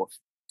so forth.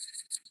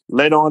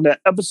 Later on that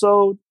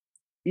episode,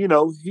 he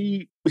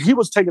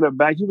was taken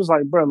aback. He was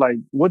like, bro, like,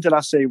 what did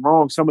I say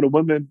wrong? Some of the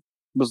women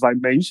was like,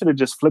 man, you should have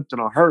just flipped it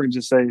on her and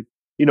just say,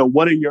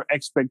 what are your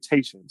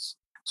expectations?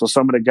 So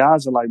some of the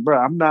guys are like, bro,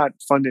 I'm not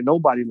funding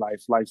nobody's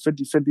life. Like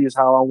 50-50 is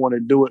how I want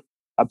to do it.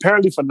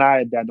 Apparently for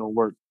Nia, that don't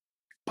work.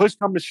 Push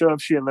come to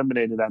shove, she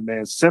eliminated that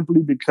man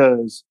simply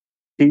because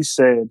he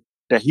said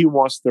that he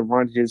wants to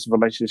run his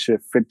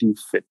relationship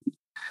 50-50.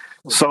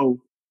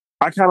 So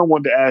I kind of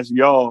wanted to ask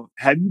y'all,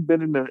 have you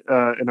been in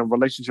a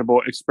relationship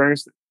or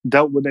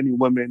dealt with any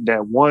women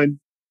that, one,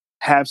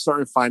 have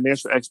certain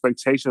financial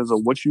expectations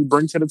of what you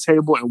bring to the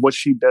table and what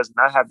she does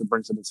not have to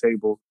bring to the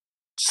table?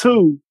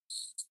 Two,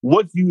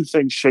 what do you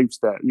think shapes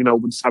that?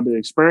 What type of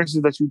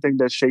experiences that you think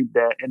that shape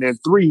that? And then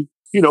three,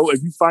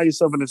 if you find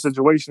yourself in a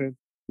situation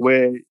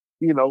where,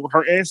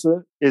 her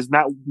answer is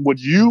not what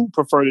you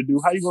prefer to do,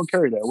 how you gonna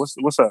carry that?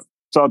 What's up?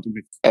 Talk to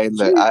me. Hey,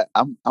 look,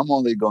 I'm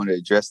only going to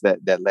address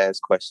that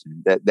last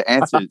question. That the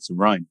answer is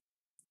run.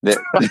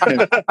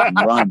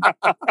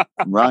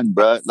 Run,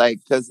 bro. Like,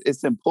 because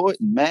it's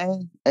important,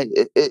 man.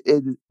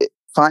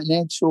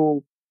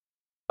 Financial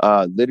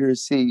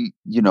literacy,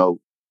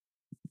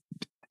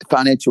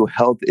 financial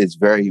health is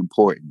very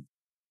important.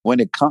 When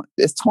it comes,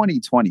 it's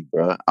 2020,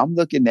 bro. I'm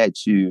looking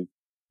at you,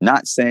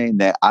 not saying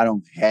that I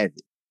don't have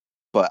it,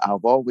 but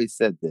I've always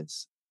said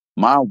this.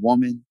 My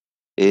woman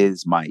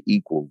is my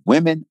equal.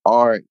 Women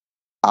are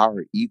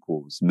our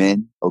equals,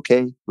 men,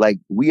 okay? Like,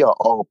 we are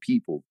all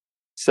people.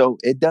 So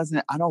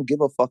I don't give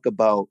a fuck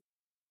about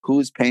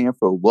who's paying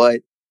for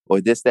what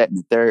or this, that, and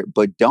the third,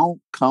 but don't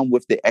come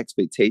with the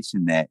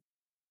expectation that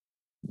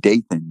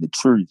Dathan, the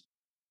truth,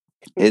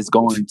 is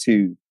going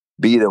to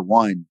be the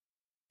one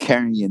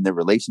carrying the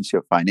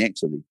relationship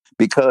financially.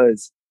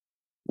 Because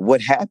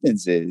what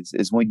happens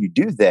is when you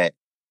do that,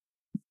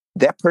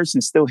 that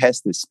person still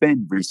has to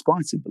spend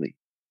responsibly.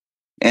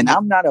 And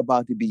I'm not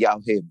about to be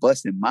out here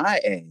busting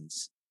my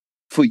ass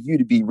for you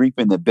to be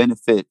reaping the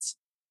benefits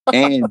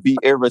and be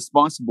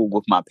irresponsible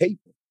with my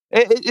paper.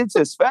 It's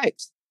just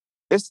facts.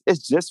 It's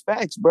just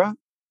facts, bro.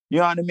 You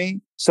know what I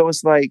mean? So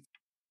it's like,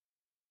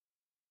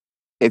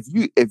 if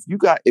you're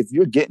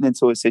getting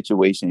into a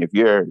situation, if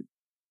you're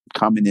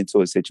coming into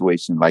a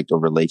situation like a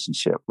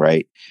relationship,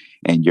 right?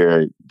 And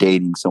you're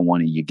dating someone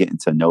and you're getting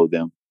to know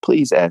them,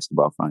 please ask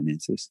about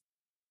finances.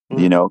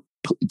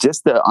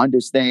 Just to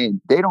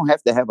understand, they don't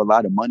have to have a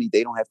lot of money.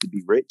 They don't have to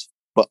be rich,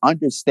 but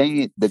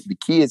understand that the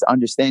key is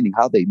understanding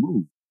how they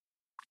move.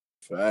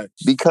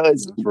 Facts.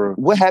 Because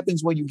what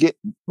happens when you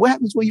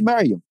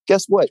marry them?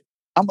 Guess what?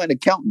 I'm an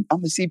accountant.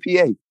 I'm a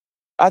CPA.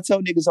 I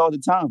tell niggas all the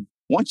time,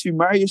 once you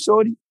marry a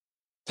shorty,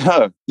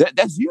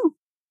 that's you.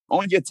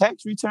 On your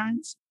tax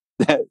returns,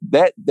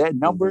 that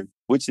number,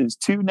 which is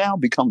 2 now,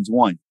 becomes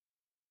 1.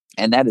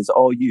 And that is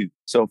all you.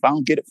 So if I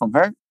don't get it from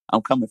her,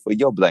 I'm coming for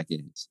your black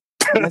ass.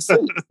 And that's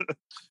it.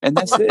 And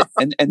that's it.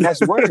 And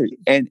that's word.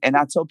 And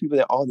I tell people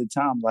that all the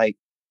time, like,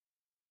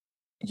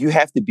 you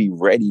have to be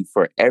ready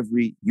for a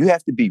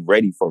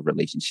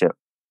relationship.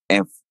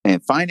 And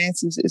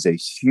finances is a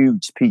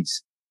huge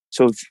piece.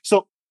 So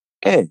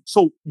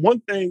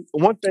one thing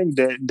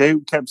that they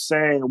kept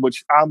saying,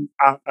 which I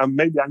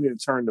maybe I need to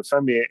turn to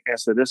Femi and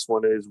answer this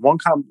one, is one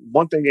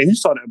thing, and you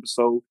saw the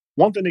episode,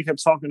 one thing they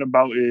kept talking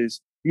about is,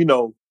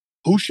 who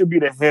should be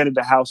the head of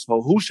the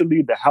household, who should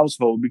lead the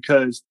household,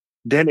 because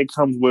then it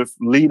comes with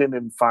leading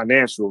in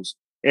financials.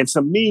 And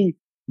to me,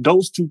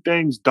 those two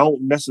things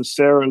don't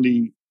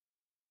necessarily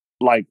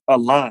like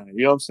align.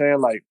 You know what I'm saying?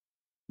 Like,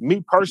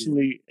 me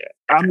personally,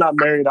 I'm not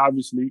married,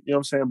 obviously, you know what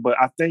I'm saying? But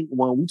I think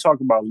when we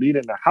talk about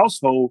leading the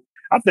household,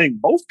 I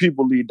think both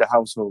people lead the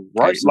household,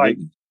 right? Absolutely. Like,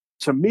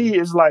 to me,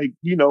 it's like,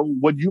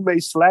 what you may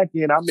slack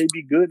in, I may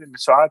be good in,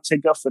 so I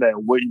take up for that.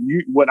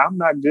 What I'm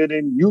not good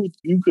in, you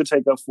could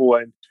take up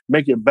for and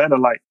make it better.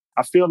 Like,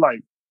 I feel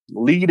like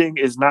leading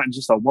is not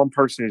just a one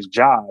person's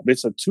job;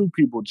 it's a 2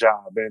 people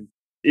job. And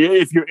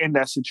if you're in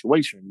that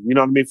situation, you know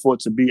what I mean, for it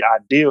to be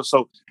ideal.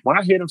 So when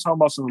I hear them talking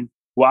about some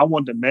well, I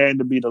want the man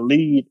to be the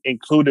lead,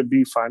 including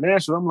be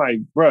financial. I'm like,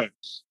 bruh,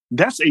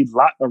 that's a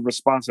lot of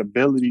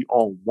responsibility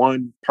on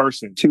one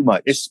person. Too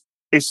much. It's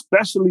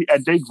especially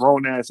at their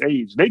grown ass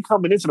age. They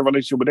coming into the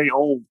relationship with their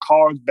own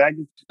cars,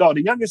 baggage. No,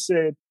 the youngest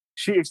said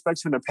she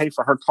expects him to pay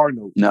for her car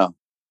note. No.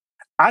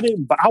 I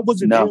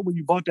wasn't No. there when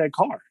you bought that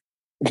car.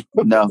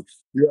 No.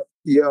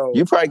 Yo,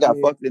 You probably got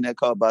fucked in that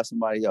car by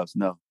somebody else.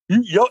 No.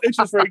 Your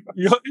interest rate.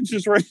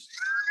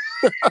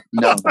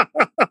 No.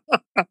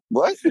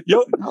 What?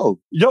 No.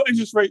 Your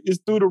interest rate is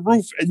through the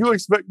roof, and you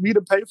expect me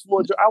to pay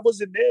for it? I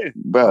wasn't there.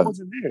 Bro, I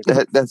wasn't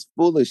there. That's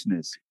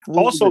foolishness.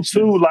 Also,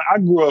 too, like I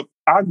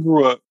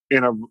grew up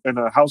in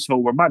a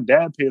household where my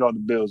dad paid all the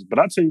bills. But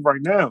I tell you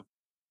right now,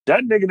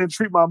 that nigga didn't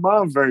treat my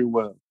mom very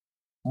well.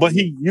 But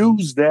he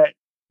used that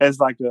as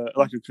like a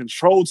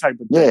control type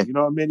of thing. Yeah. You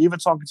know what I mean? Even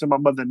talking to my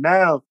mother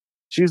now,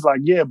 she's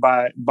like, yeah,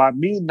 by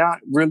me not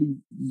really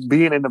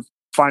being in a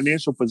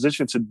financial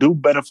position to do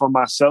better for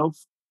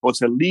myself or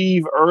to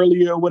leave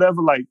earlier or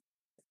whatever, like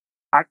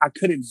I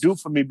couldn't do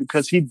for me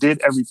because he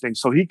did everything.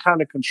 So he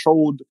kind of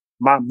controlled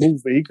my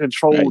movement. He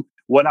controlled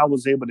what I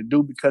was able to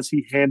do because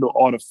he handled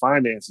all the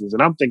finances.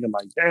 And I'm thinking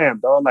like,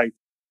 damn, dog, like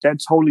that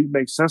totally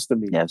makes sense to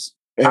me. Yes.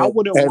 I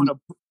wouldn't want to.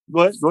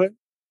 Go ahead.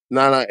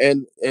 No,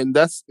 and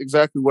that's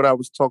exactly what I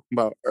was talking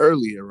about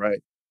earlier,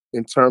 right?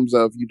 In terms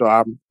of, you know,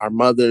 our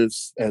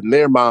mothers and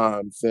their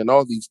moms and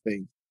all these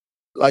things.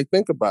 Like,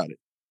 think about it.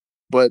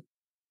 But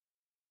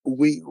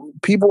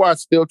people are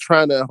still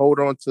trying to hold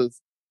on to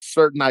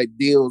certain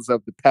ideals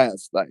of the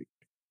past. Like,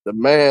 the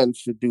man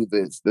should do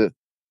this.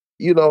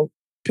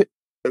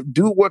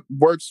 Do what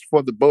works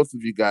for the both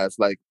of you guys.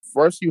 Like,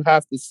 first you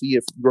have to see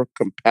if you're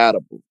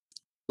compatible.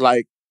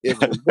 Like, if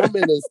a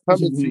woman is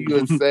coming to you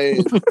and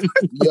saying,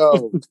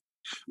 yo,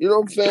 you know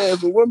what I'm saying?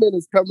 If a woman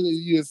is coming to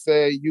you and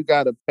saying, you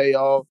got to pay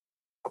off,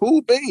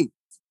 cool beans.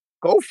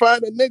 Go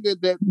find a nigga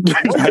that's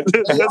gonna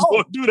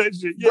do that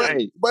shit. Yeah.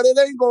 But it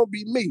ain't going to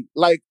be me.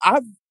 Like,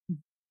 I've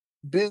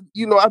dealt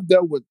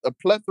with a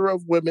plethora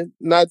of women,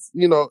 not,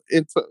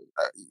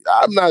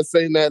 I'm not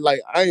saying that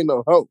like I ain't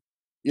no hoe.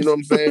 You know what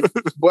I'm saying?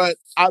 But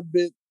I've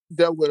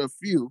dealt with a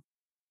few,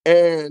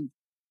 and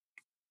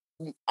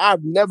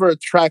I've never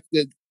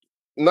attracted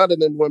none of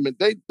them women.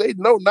 They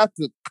know not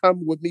to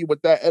come with me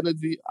with that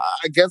energy.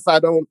 I guess I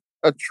don't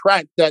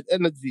attract that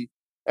energy.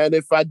 And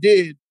if I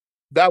did,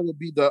 that would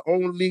be the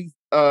only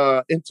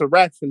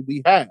interaction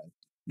we have,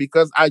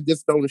 because I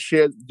just don't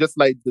share, just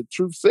like the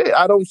truth said,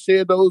 I don't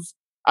share those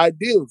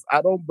ideals.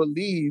 I don't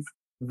believe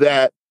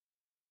that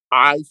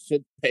I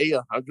should pay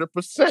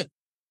 100%.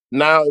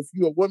 Now, if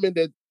you're a woman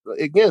that,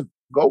 again,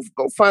 go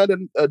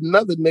find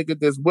another nigga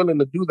that's willing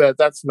to do that.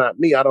 That's not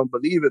me. I don't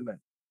believe in that.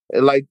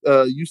 And like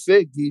you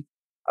said, Guy,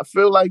 I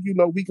feel like,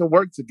 we can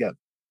work together.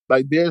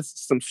 Like, there's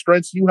some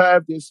strengths you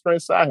have, there's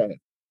strengths I have.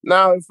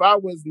 Now, if I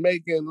was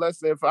making, let's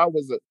say,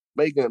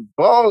 making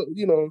a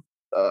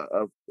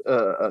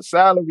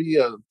salary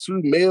of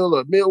 $2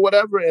 million,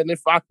 whatever, and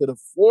if I could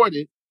afford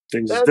it,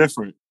 things is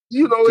different.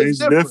 It's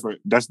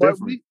different. That's but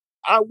different.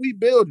 We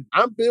building.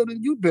 I'm building.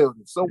 You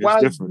building. So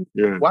why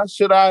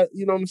should I?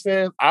 You know what I'm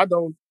saying?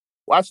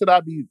 Why should I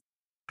be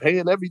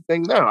paying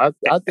everything now?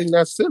 I think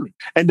that's silly.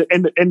 And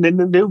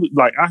then they was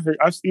like, I've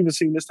even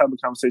seen this type of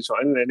conversation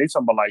on the internet. They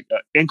talking about like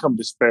income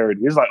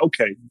disparity. It's like,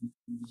 okay,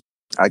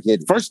 I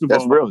get it. First of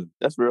all, real.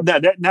 That's real.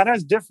 Now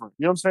that's different.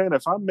 You know what I'm saying?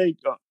 If I make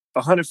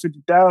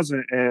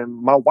 $150,000 and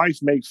my wife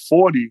makes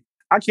 $40,000,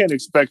 I can't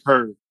expect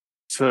her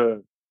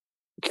to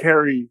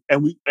carry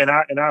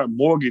our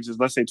mortgage is,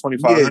 let's say,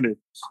 $2,500. Yeah.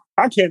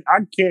 I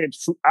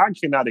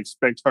cannot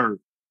expect her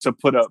to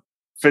put up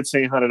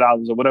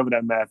 $1,500 or whatever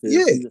that math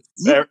is.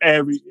 Yeah.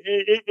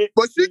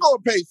 But she's gonna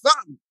pay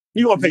something.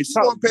 You gonna pay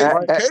something,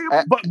 right?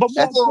 But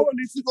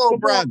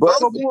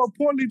more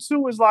importantly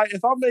too is like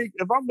if I'm making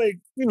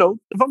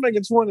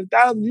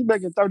 $200,000, you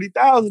making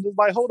 $30,000. It's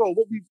like, hold on,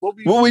 what we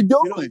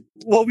doing?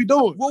 What we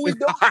doing? No,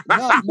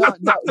 not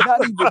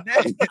even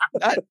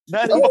that.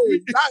 Not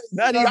even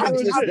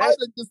just that.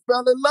 Just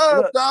fell in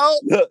love, dog.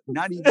 Look,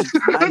 not even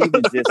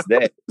just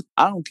that.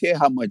 I don't care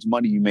how much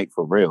money you make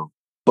for real,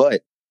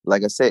 but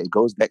like I said, it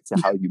goes back to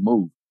how you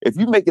move. If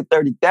you make it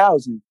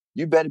 $30,000,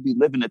 you better be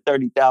living a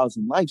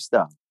 $30,000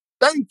 lifestyle.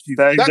 Thank you.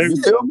 You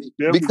feel me?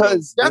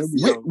 Because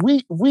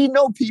we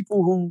know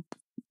people who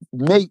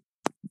make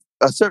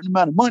a certain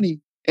amount of money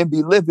and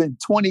be living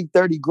 20,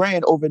 30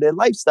 grand over their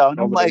lifestyle. And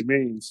I'm like,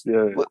 means,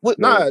 yeah.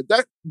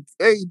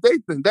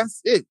 Nathan,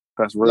 that's it.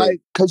 That's real.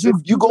 Like, because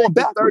you going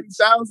back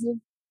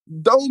 30,000.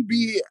 Don't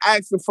be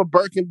asking for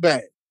Birkin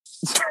bags.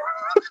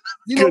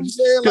 You know what I'm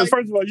saying? Because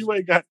first of all, you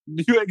ain't got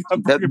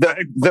Birkin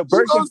bag. The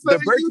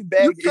Birkin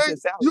bag is your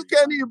salary. You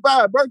can't even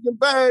buy a Birkin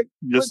bag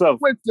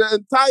yourself with your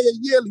entire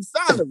yearly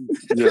salary.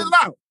 Chill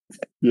out.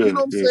 Yeah, you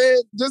know what I'm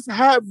saying? Just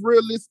have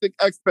realistic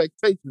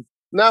expectations.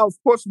 Now,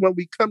 of course, when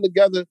we come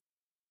together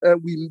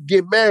and we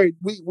get married,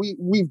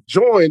 we've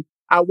joined.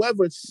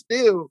 However,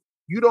 still,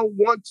 you don't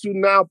want to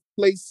now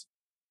place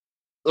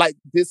like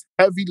this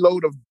heavy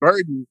load of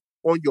burden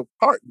on your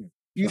partner.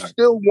 You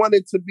still want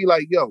it to be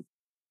like, yo,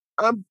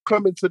 I'm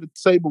coming to the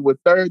table with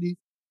 30.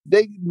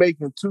 they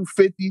making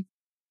 250.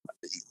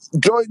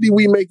 Jointly,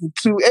 we making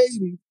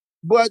 280.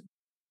 But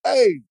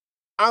hey,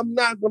 I'm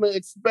not gonna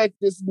expect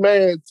this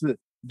man to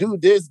do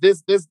this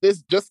just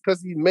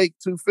because he make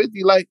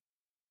 250. Like,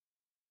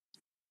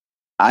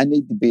 I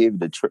need to be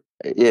able to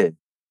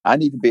I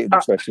need to be able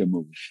to trust your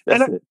moves.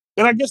 That's it.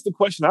 And I guess the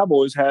question I've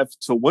always had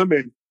to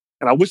women,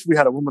 and I wish we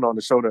had a woman on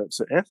the show to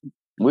answer.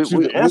 We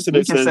can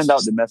send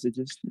out the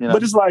messages, you know?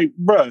 But it's like,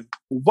 bruh,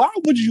 why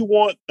would you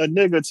want a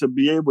nigga to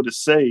be able to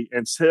say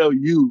and tell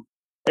you,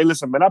 hey,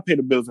 listen, man, I pay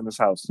the bills in this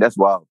house? That's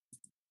wild.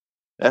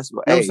 That's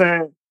what, you know what I'm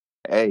saying?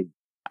 Hey,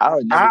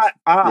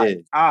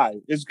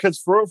 it's because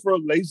for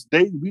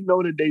we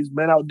know that there's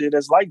men out there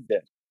that's like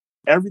that.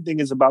 Everything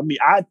is about me.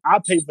 I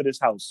pay for this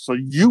house, so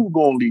you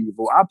gonna leave,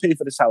 or I pay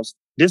for this house.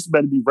 This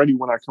better be ready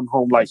when I come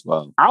home. Like,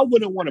 I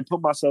wouldn't want to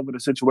put myself in a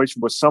situation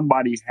where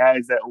somebody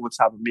has that over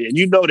top of me, and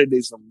you know that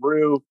there's some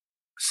real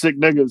sick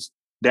niggas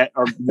that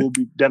are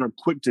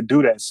quick to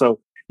do that.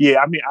 So yeah,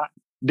 I mean,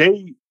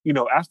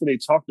 after they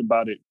talked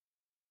about it,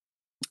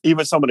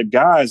 even some of the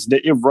guys,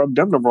 it rubbed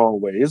them the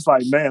wrong way. It's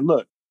like, man,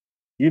 look.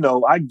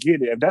 I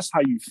get it. If that's how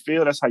you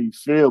feel, that's how you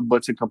feel.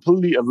 But to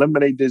completely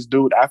eliminate this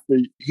dude after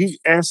he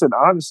answered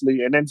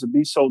honestly and then to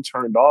be so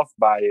turned off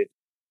by it.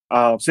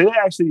 So they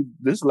actually,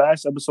 this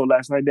last episode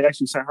last night, they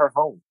actually sent her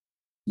home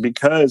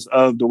because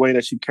of the way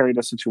that she carried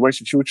that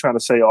situation. She was trying to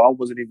say, I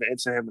wasn't even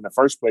into him in the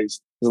first place.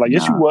 It's like,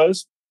 yes, you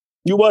was.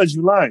 You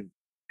lying.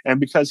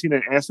 And because he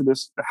didn't answer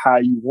this how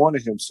you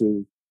wanted him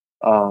to,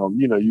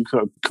 you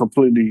could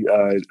completely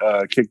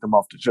kick them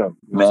off the jump.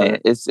 Man,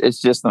 it's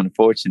just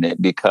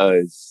unfortunate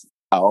because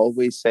I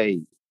always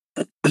say,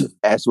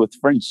 as with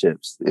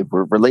friendships,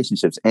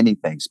 relationships,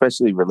 anything,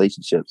 especially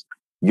relationships,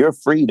 your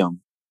freedom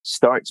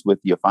starts with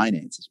your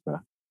finances, bro.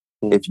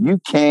 Mm-hmm. If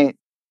you can't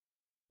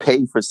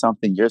pay for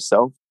something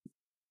yourself,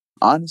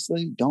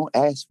 honestly, don't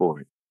ask for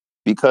it.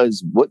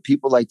 Because what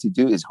people like to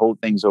do is hold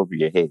things over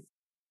your head.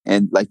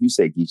 And like you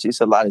said, Geechee,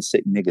 it's a lot of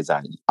sick niggas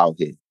out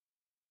here.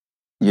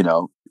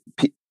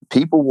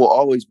 People will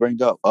always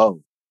bring up,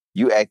 oh,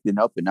 you acting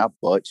up and I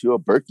bought you a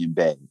Birkin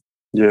bag.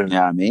 Yeah. You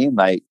know what I mean?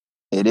 Like,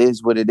 it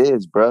is what it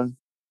is, bro.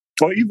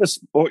 Or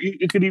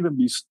it could even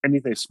be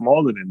anything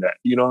smaller than that.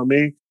 You know what I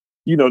mean?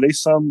 They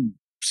some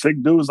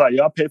sick dudes like,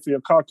 y'all pay for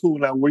your car, cool.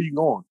 Now where you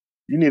going?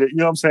 You need it. You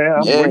know what I'm saying?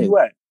 Where you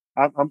at?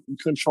 I'm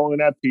controlling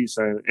that piece,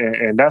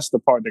 and that's the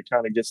part that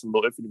kind of gets a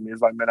little iffy to me.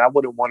 It's like, man, I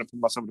wouldn't want to put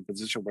myself in a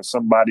position where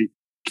somebody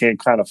can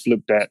kind of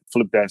flip that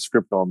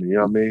script on me. You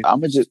know what I mean?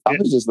 I'm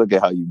gonna just look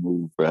at how you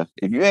move, bro.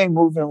 If you ain't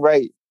moving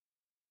right.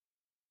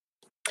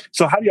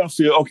 So how do y'all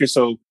feel? Okay,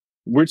 so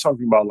we're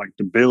talking about like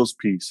the bills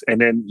piece,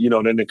 and then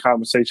then the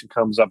conversation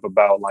comes up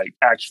about like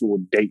actual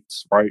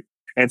dates, right?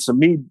 And to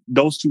me,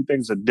 those two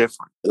things are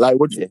different. Like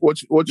what you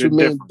mean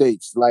different.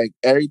 Dates? Like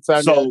every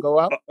time you go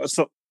out?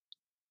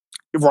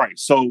 Right.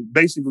 So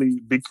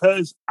basically,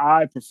 because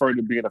I prefer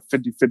to be in a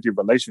 50-50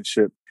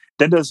 relationship,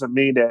 that doesn't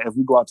mean that if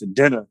we go out to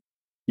dinner,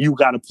 you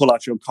got to pull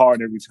out your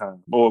card every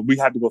time, or we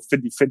have to go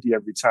 50-50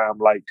 every time.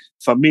 Like,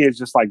 for me, it's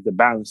just like the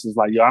balance is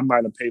like, I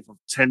might have paid for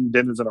 10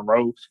 dinners in a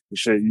row and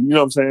shit. You know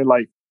what I'm saying?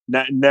 Like,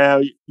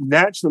 now,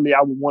 naturally,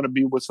 I would want to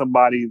be with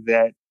somebody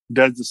that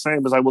does the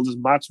same. It's like, well, it's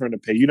my turn to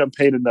pay. You done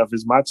paid enough.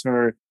 It's my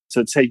turn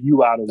to take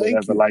you out or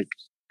whatever. Like,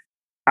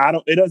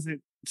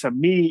 to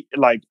me,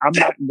 like, I'm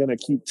not going to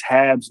keep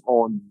tabs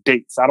on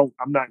dates. I'm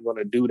not going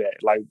to do that.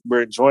 Like,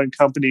 we're enjoying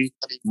company.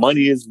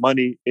 Money is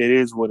money. It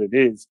is what it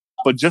is.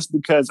 But just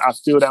because I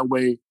feel that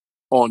way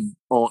on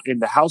in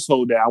the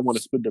household that I want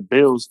to split the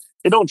bills,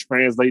 it don't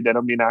translate that.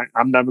 I mean,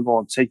 I'm never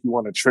going to take you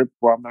on a trip,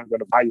 or I'm not going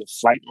to buy you a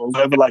flight or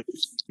whatever. Like,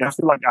 I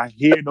feel like I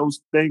hear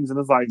those things, and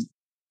it's like,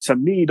 to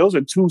me, those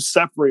are two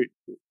separate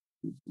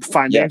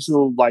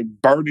financial like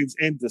burdens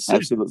and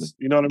decisions. Absolutely.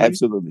 You know what I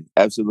mean?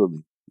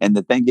 Absolutely. And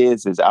the thing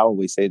is I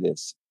always say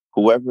this: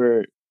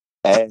 whoever's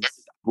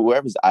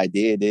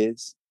idea it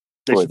is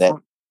for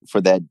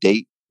that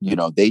date,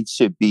 they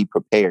should be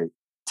prepared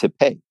to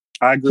pay.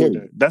 I agree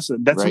with that.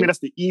 To me, that's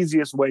the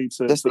easiest way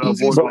to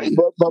avoid.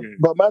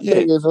 But my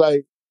thing is,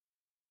 like,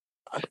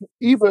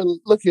 even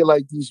look at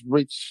like these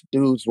rich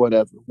dudes,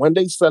 whatever. When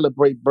they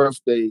celebrate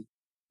birthday,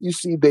 you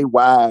see their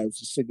wives,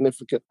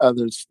 significant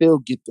others, still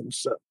get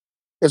themselves.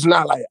 It's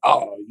not like,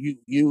 oh,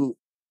 you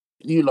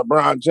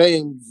LeBron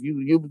James,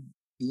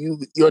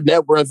 your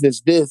net worth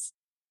is this,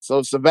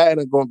 so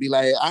Savannah gonna be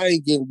like, I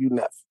ain't getting you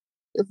nothing.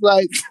 It's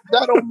like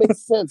that don't make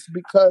sense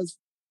because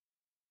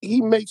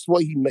he makes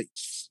what he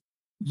makes.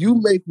 You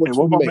make what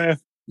you make. Man,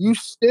 you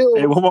still.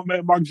 Hey, what my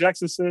man Mark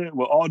Jackson said,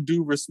 with all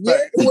due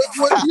respect. Yeah,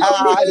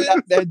 I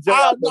knock it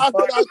out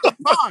the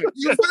park.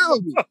 You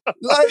feel me?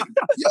 Like,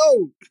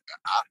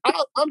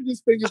 I'm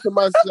just thinking to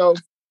myself,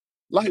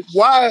 like,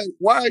 why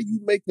are you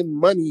making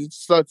money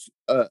such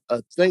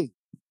a thing?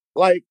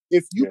 Like,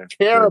 if you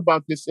care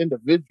about this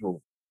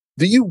individual,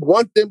 do you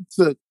want them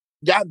to,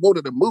 y'all go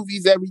to the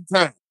movies every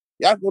time?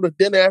 Y'all go to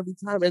dinner every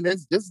time and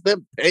it's just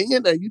them paying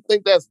and you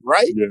think that's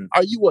right? Yeah.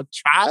 Are you a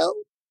child?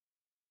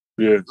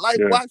 Yeah. Like,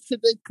 why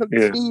should they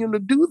continue to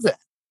do that?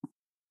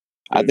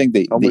 I think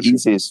the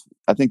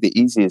I think the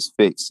easiest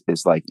fix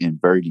is like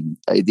inverting.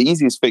 The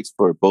easiest fix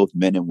for both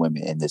men and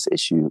women in this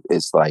issue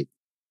is like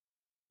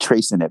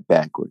tracing it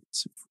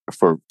backwards.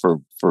 For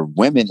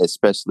women,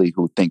 especially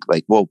who think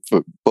like, well,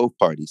 for both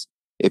parties,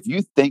 if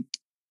you think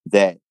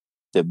that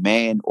the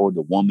man or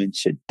the woman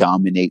should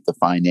dominate the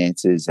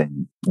finances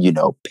and, you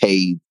know,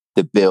 pay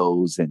the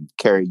bills and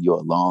carry you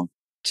along,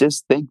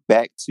 just think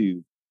back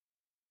to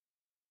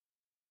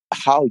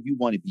how you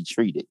want to be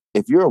treated.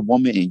 If you're a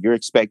woman and you're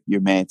expecting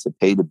your man to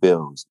pay the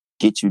bills,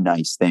 get you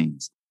nice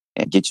things,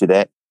 and get you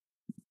that,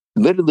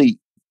 literally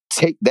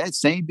take that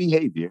same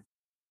behavior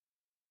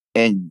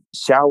and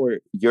shower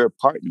your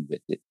partner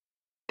with it.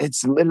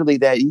 It's literally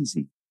that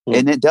easy.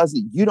 And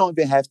you don't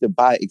even have to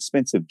buy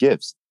expensive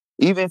gifts.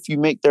 Even if you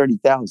make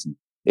 30,000,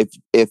 if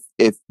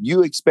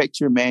you expect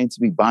your man to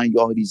be buying you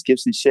all these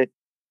gifts and shit,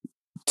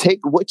 take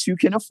what you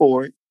can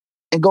afford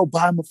and go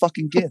buy him a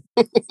fucking gift.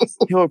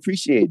 He'll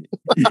appreciate it.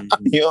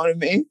 You know what I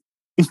mean?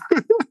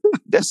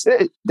 That's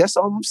it. That's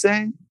all I'm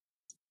saying.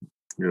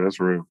 Yeah, that's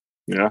real.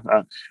 Yeah,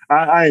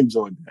 I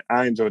enjoyed that.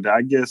 I enjoyed that.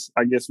 I guess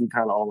we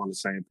kind of all on the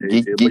same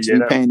page here. Geets,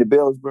 you paying the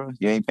bills, bro?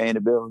 You ain't paying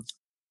the bills?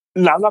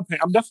 No, I'm not paying.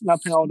 I'm definitely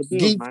not paying all the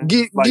bills, man.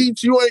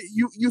 Geets, you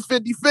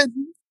 50-50?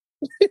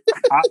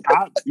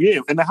 Yeah,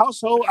 in the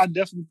household, I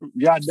definitely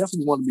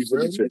want to be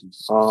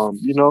 50-50.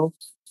 You know,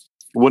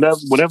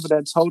 whatever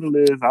that total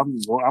is,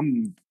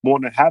 I'm more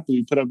than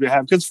happy to put up your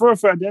half. Because for at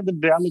the end of the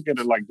day, I look at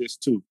it like this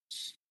too.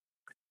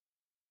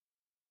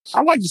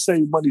 I like to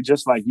save money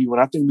just like you,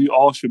 and I think we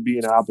all should be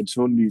in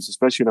opportunities,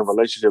 especially in a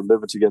relationship,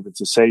 living together,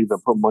 to save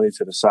and put money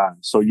to the side.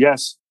 So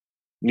yes,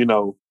 you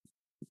know,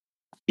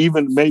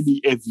 even maybe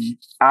if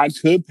I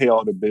could pay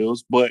all the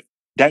bills, but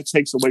that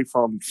takes away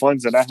from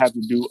funds that I have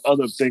to do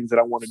other things that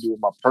I want to do in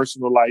my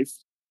personal life,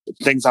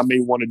 things I may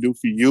want to do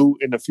for you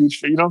in the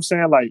future. You know what I'm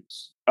saying? Like,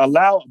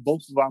 allow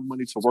both of our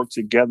money to work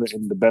together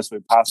in the best way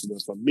possible.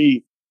 For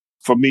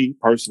me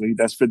personally,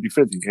 that's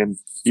 50-50. And,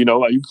 you know,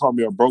 like, you call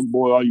me a broke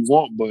boy all you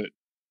want, but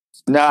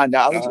I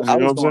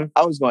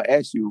was going to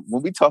ask you,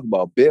 when we talk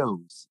about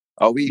bills,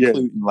 are we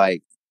including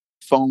like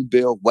phone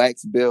bill,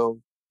 wax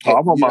bill? Oh,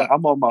 I'm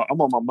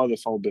on my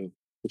mother's phone bill.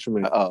 What you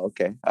mean? Oh,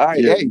 okay. All right.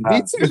 Yeah, hey,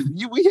 me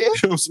too. We here?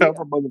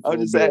 I'm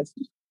just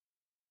asking.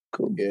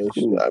 Cool. Yeah,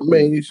 cool. I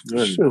mean,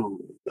 shoot.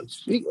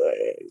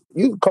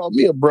 You can call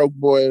me a broke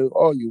boy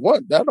all you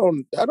want. That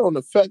don't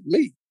affect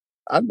me.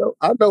 I know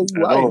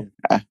who I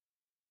am.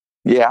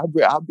 Yeah,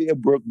 I'll be a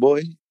broke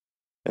boy.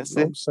 That's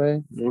what I'm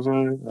saying.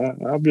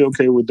 I'll be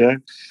okay with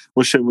that.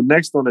 Well, shit. Well,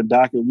 next on the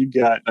docket, we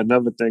got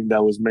another thing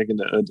that was making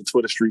the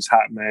Twitter streets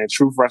hot, man.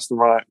 True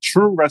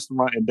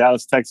restaurant in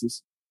Dallas,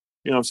 Texas.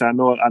 You know what I'm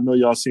saying? I know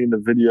y'all seen the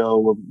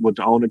video with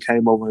the owner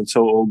came over and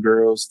told old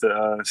girls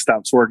to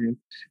stop twerking,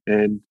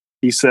 and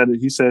he said it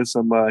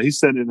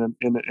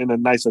in a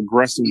nice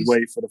aggressive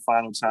way for the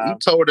final time. He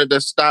told her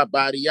to stop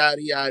body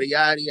yada yada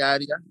yada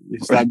yada.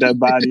 Stop that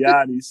body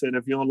yada. He said,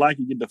 if you don't like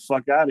it, get the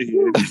fuck out of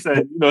here. And he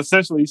said,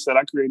 essentially, he said,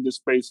 I created this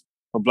space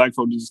for black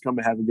folks to just come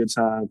and have a good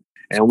time,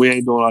 and we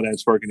ain't doing all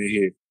that twerking in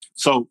here.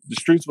 So the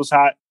streets was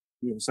hot.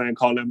 You know what I'm saying?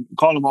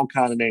 Call him all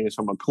kind of names,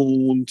 from a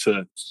coon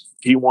to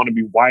he want to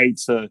be white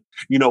to,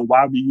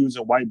 why we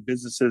using white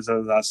businesses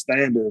as our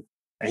standard.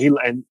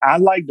 And I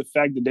like the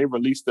fact that they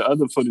released the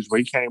other footage where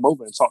he came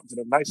over and talked to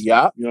them nicely.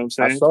 Yeah. You know what I'm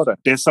saying? I saw that.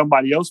 Then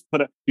somebody else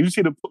put up. You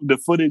see the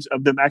footage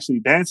of them actually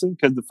dancing?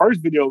 Because the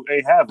first video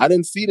they have. I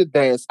didn't see the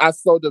dance. I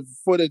saw the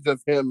footage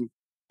of him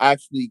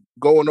actually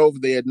going over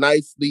there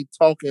nicely,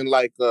 talking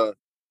like a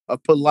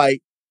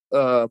polite,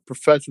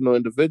 professional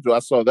individual. I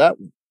saw that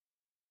one.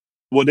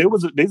 Well,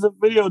 there's a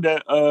video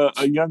that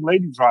a young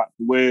lady dropped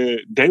where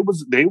they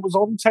was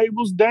on the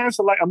tables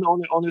dancing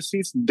on the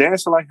seats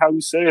dancing like how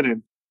we said.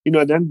 And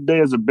at the end of the day,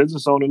 as a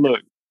business owner,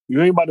 look,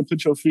 you ain't about to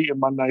put your feet in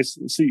my nice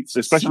seats,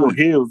 especially on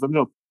heels.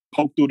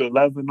 Poke through the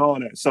leather and all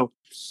that. So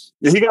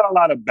he got a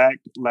lot of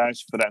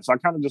backlash for that. So I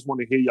kind of just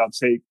want to hear y'all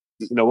take.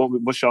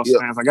 What's y'all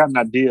stance? I got an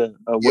idea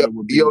of what it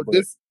would be.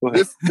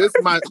 This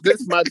my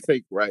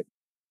take, right?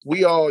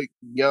 We all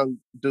young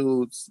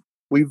dudes.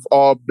 We've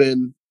all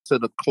been to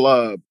the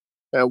club.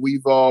 And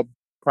we've all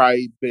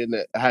probably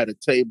had a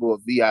table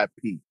of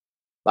VIP.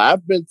 Like,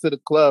 I've been to the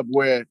club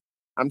where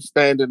I'm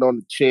standing on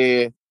the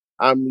chair,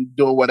 I'm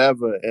doing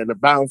whatever, and the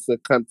bouncer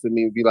comes to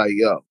me and be like,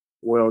 "Yo,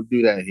 we don't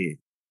do that here.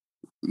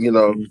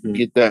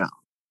 Get down."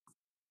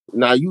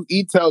 Now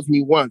he tells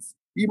me once.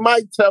 He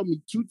might tell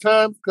me 2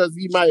 times because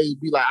he might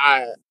be like,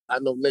 I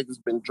know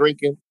niggas been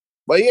drinking,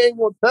 but he ain't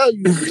gonna tell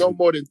you no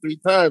more than 3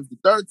 times. The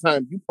 3rd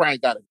time, you probably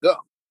gotta go,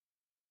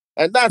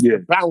 and that's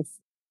the bouncer.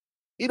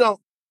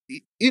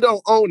 He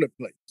don't own a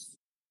place.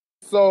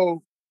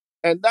 So,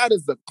 and that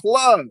is a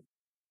club,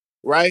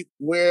 right?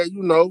 Where,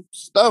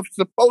 stuff's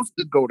supposed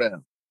to go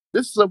down.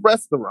 This is a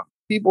restaurant.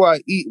 People are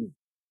eating.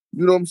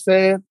 You know what I'm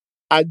saying?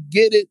 I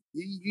get it.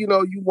 You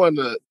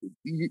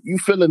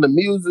feeling the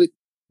music.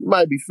 You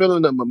might be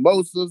feeling the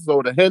mimosas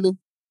or the Henny.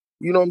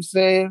 You know what I'm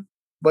saying?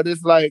 But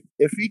it's like,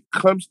 if he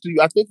comes to you,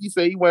 I think he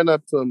said he went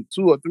up to him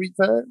 2 or 3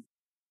 times.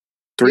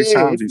 3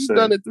 times, if he's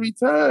done it 3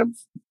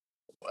 times,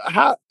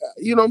 How,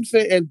 you know what I'm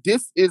saying? And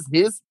this is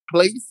his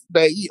place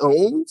that he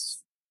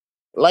owns.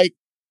 Like,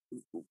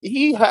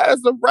 he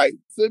has a right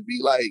to be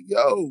like,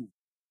 yo,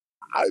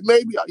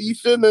 maybe he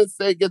shouldn't have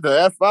said get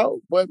the F out,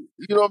 but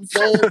you know what I'm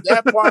saying?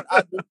 That part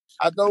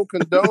I don't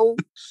condone.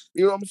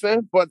 You know what I'm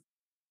saying? But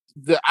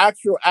the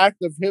actual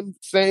act of him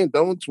saying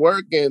don't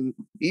twerk and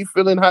he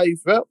feeling how he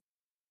felt,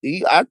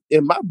 in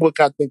my book,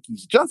 I think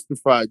he's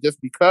justified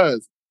just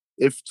because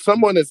if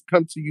someone has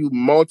come to you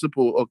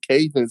multiple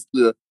occasions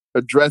to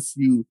address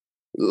you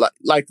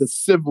like a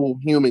civil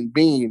human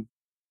being,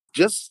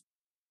 just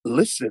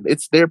listen.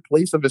 It's their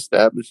place of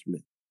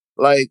establishment.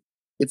 Like,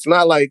 it's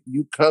not like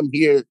you come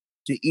here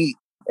to eat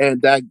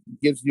and that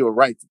gives you a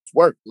right to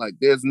twerk. Like,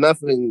 there's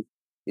nothing,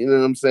 you know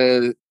what I'm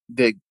saying,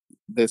 that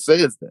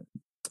says that.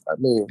 I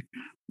mean,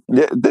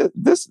 Yeah,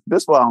 this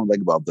what I don't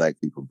like about black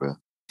people, bro.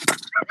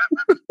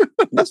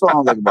 That's what I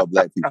don't like about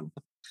black people.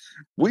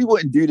 We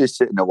wouldn't do this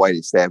shit in a white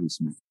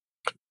establishment.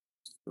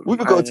 We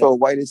would go to a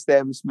white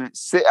establishment,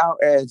 sit our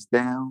ass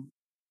down,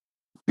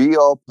 be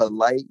all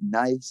polite,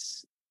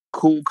 nice,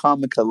 cool,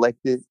 calm, and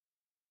collected.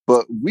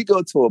 But we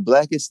go to a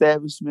black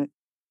establishment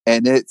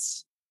and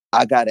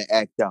I gotta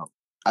act out.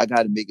 I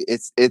gotta make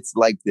it. It's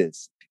like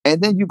this.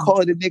 And then you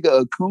call the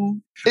nigga a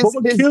coon. But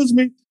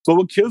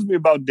what kills me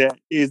about that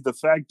is the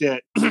fact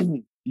that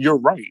you're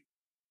right.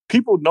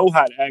 People know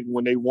how to act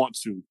when they want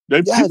to.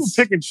 People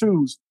pick and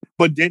choose.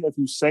 But then if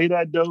you say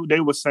that though, they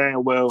were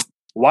saying, well,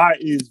 why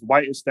is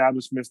white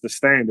establishments the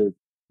standard?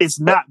 It's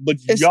not, but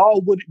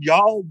y'all.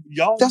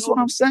 That's what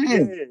I'm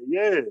saying.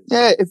 Yeah.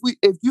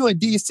 If you in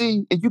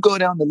DC and you go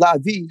down to La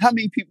Vie, how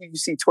many people you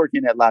see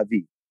twerking at La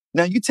Vie?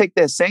 Now you take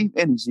that same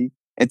energy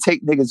and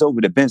take niggas over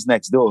to Ben's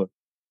next door,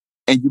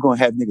 and you're gonna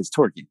have niggas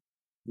twerking.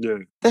 Yeah,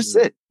 that's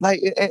it.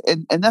 Like,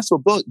 and that's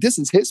what this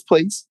is his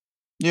place.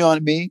 You know what I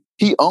mean?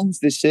 He owns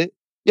this shit.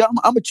 Yeah, I'm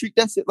gonna treat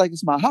that shit like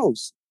it's my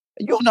house.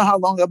 You don't know how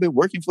long I've been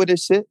working for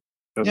this shit.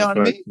 You know what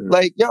I mean? Yeah.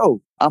 Like,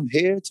 yo, I'm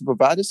here to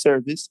provide a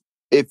service.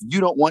 If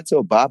you don't want to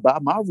abide by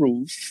my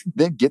rules,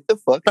 then get the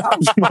fuck out.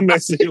 It's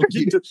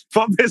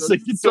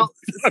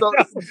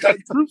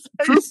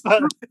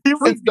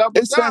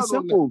that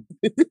simple.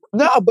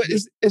 No, but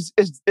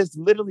it's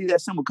literally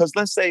that simple. Because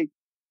let's say,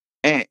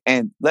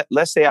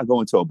 let's say I go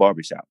into a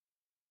barbershop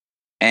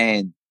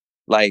and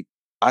like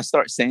I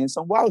start saying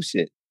some wild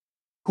shit.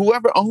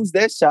 Whoever owns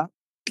that shop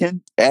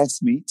can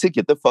ask me to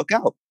get the fuck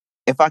out.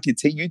 If I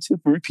continue to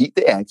repeat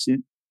the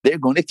action, they're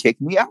going to kick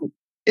me out.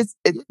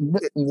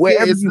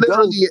 Wherever you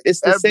go,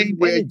 it's the same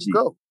energy.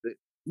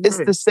 It's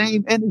the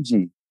same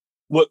energy.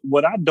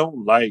 What I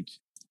don't like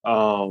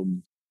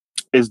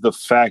is the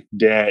fact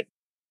that,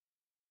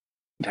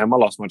 damn, I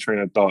lost my train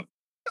of thought.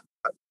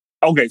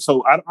 Okay,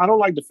 so I don't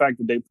like the fact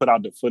that they put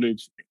out the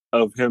footage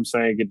of him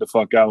saying get the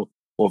fuck out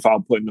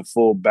without putting the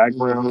full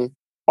background. Mm-hmm.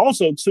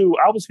 Also, too,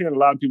 I was hearing a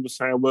lot of people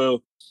saying,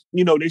 well,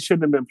 you know, they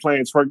shouldn't have been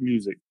playing twerk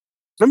music.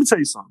 Let me tell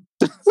you something.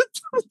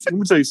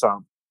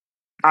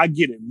 I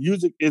get it.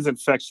 Music is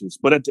infectious.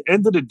 But at the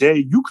end of the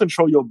day, you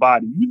control your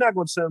body. You're not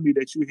going to tell me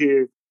that you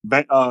hear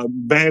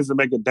bands that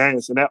make a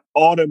dance and that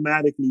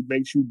automatically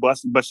makes you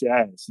bust your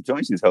ass.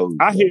 Joints is hoes.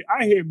 I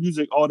hear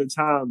music all the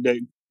time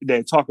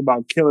that talk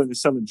about killing and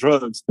selling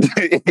drugs.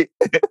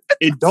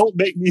 It don't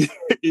make me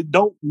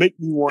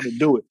want to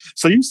do it.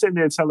 So you sitting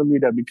there telling me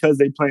that because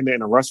they playing that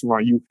in a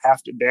restaurant, you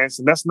have to dance,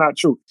 and that's not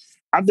true.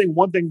 I think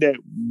one thing that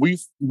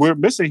we're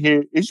missing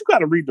here is you got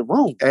to read the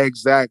room.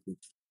 Exactly.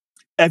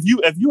 If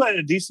you had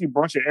a DC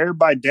brunch and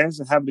everybody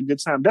dancing, having a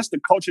good time, that's the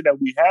culture that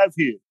we have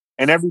here,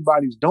 and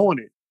everybody's doing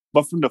it.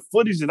 But from the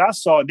footage that I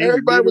saw,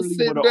 everybody was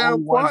sitting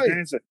down quiet,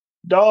 dancing,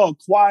 dog,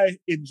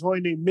 quiet,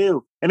 enjoying their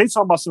meal. And they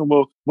talking about something.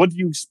 Well, what do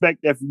you expect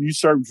if you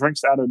serve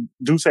drinks out of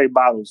Douce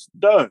bottles?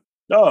 Dog,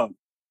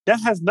 that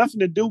has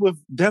nothing to do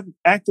with them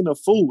acting a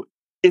fool.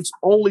 It's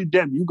only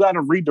them. You got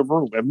to read the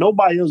room. If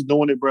nobody else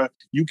doing it, bro,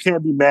 you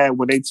can't be mad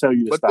when they tell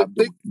you to stop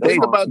doing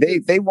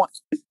it. They want.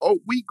 Oh,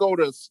 we go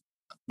to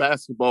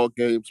basketball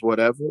games,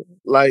 whatever.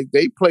 Like,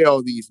 they play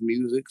all these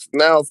musics.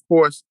 Now, of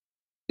course,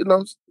 you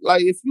know,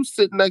 like if you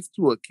sit next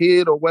to a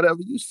kid or whatever,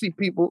 you see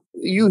people,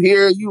 you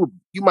hear, you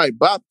might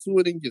bop to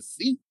it in your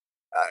seat.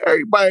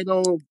 Everybody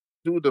don't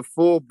do the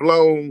full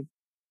blown,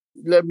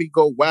 let me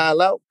go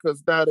wild out,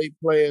 because now they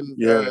playing,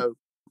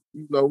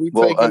 you know, we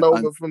taking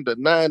over from the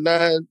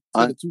 99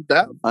 to the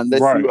 2000.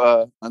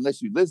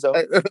 Unless you Lizzo.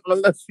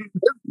 unless you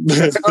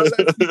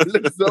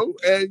Lizzo.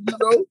 And, you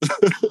know,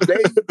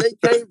 they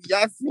came,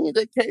 y'all seen,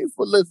 they came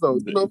for Lizzo.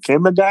 You know?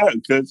 Came and got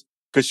it,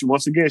 because she,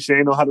 once again, she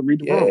ain't know how to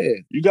read the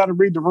room. You got to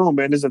read the room,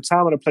 man. There's a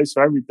time and a place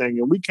for everything.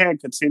 And we can't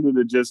continue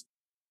to just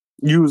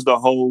use the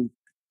whole,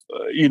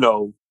 you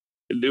know,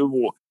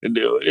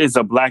 it's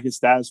a black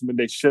establishment.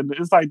 They shouldn't.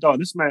 It's like, dog,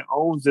 this man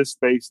owns this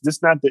space. This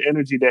is not the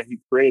energy that he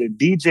created,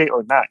 DJ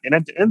or not. And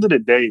at the end of the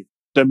day,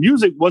 the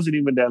music wasn't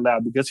even that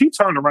loud because he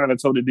turned around and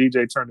told the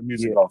DJ turn the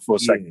music off for a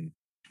second.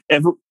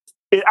 And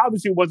it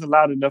obviously wasn't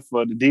loud enough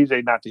for the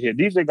DJ not to hear.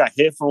 DJ got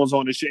headphones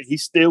on and shit. He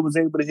still was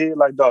able to hear.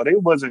 Like, dog, they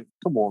wasn't.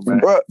 Come on, man.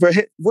 Bro,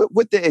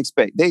 what they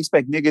expect? They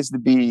expect niggas to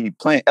be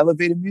playing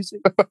elevator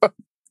music.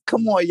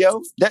 Come on,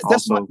 yo.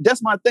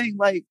 That's my thing.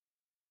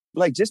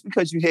 Like just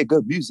because you hear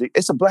good music,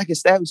 it's a black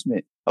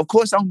establishment. Of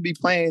course, I'm gonna be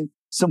playing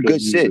some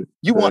good shit.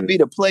 You want me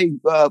to play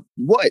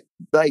what?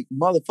 Like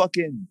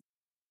motherfucking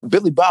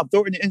Billy Bob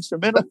Thornton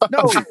instrumental?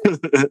 No.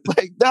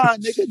 Like, nah,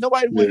 nigga,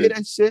 nobody want to hear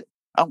that shit.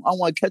 I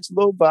want to catch a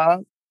little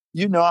vibe.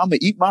 You know, I'm going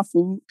to eat my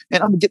food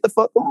and I'm going to get the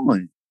fuck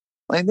on.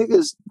 Like,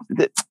 niggas,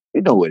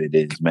 you know what it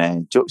is,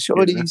 man.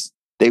 Shorties,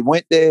 they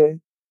went there.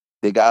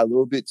 They got a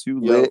little bit too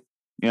lit.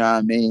 You know what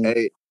I mean?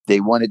 Hey. They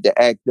wanted to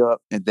act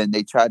up and then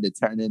they tried to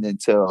turn it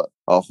into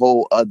a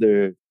whole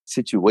other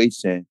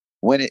situation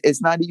when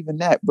it's not even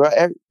that, bro.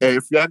 Hey,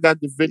 if y'all got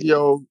the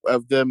video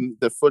of them,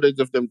 the footage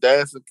of them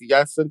dancing, can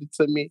y'all send it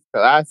to me?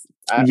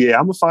 Yeah,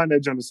 I'm gonna find that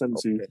joint and send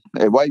it to you.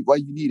 Hey, why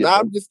you need it? Nah,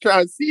 I'm just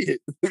trying to see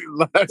it.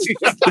 Nah,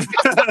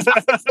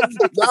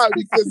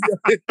 because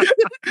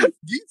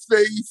you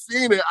say you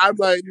seen it. I'm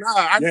like, nah,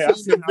 I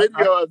seen the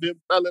video of him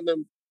telling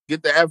them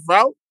get the F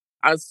out.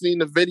 I seen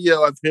the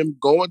video of him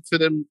going to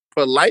them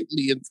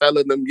politely and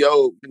telling them,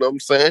 yo, you know what I'm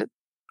saying?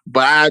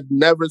 But I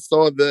never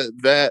saw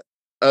that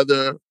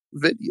other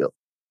video.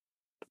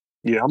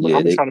 Yeah, I'm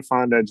gonna try to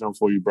find that jump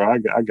for you, bro. I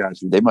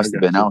got you. They must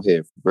have been out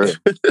here, bro.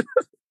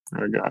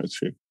 I got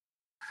you.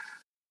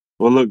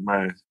 Well, look,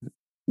 man,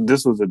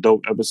 this was a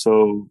dope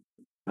episode.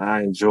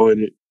 I enjoyed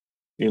it.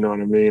 You know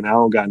what I mean? I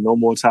don't got no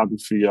more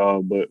topics for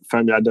y'all, but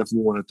family, I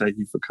definitely want to thank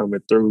you for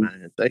coming through.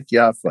 Man, thank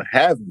y'all for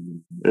having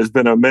me. It's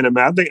been a minute,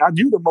 man. I think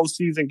you the most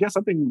seasoned guest.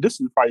 I think this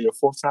is probably your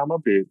fourth time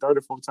up here, third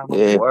or fourth time up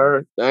here.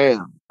 Word,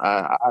 damn.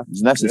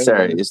 It's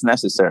necessary. It's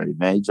necessary,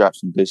 man. You dropped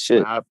some good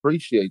shit. I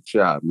appreciate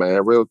y'all,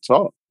 man. Real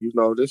talk. You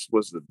know, this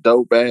was a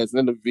dope-ass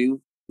interview.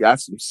 Y'all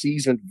some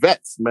seasoned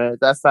vets, man.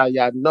 That's how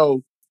y'all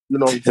know, you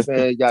know what I'm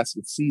saying? Y'all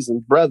some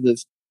seasoned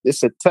brothers.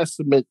 It's a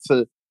testament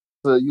to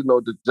you know,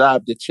 the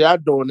job that y'all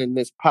doing in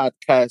this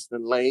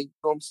podcasting lane. You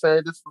know what I'm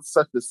saying? This was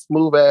such a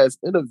smooth ass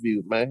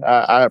interview, man.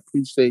 I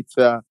appreciate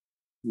y'all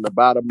from the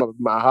bottom of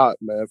my heart,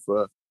 man,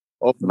 for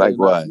opening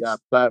up y'all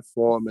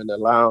platform and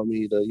allowing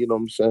me to, you know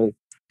what I'm saying,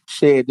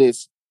 share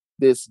this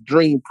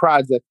dream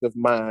project of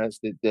mine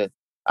that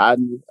I,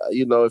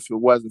 you know, if it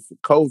wasn't for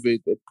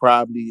COVID, it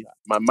probably,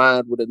 my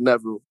mind would have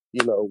never,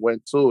 you know,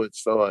 went to it.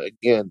 So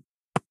again,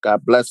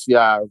 God bless y'all.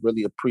 I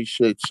really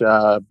appreciate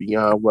y'all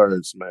beyond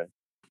words, man.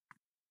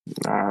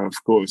 Of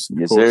course.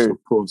 Of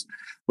course.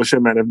 Well,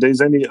 sure, man. If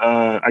there's any,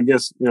 I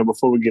guess, you know,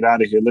 before we get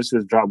out of here, let's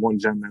just drop one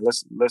gem, man.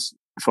 Let's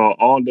for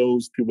all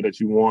those people that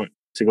you want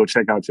to go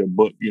check out your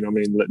book, you know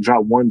what I mean?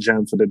 Drop one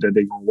gem for that they're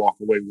gonna walk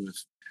away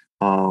with,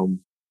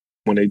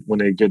 when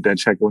they get that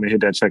check, when they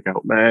hit that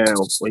checkout. Man,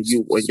 when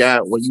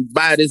you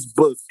buy this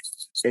book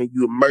and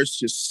you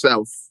immerse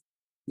yourself,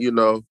 you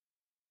know,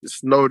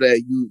 just know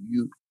that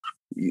you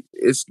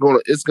it's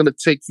gonna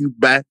take you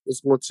back.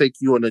 It's gonna take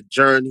you on a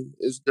journey.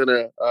 It's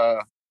gonna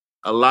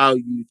allow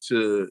you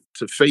to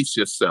face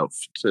yourself,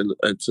 to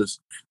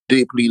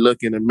deeply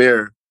look in the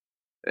mirror.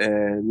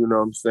 And you know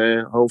what I'm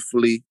saying?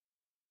 Hopefully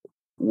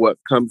what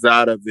comes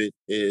out of it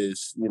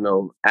is, you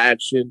know,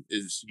 action,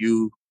 is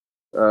you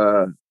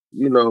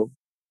you know,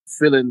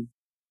 feeling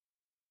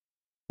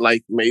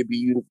like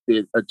maybe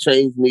a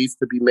change needs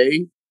to be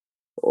made,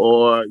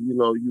 or, you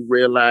know, you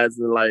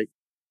realizing like,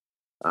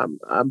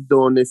 I'm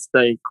doing this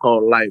thing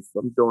called life.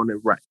 I'm doing it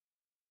right.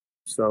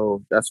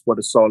 So that's what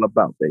it's all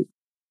about, baby.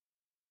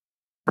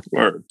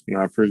 Word. No,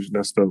 I appreciate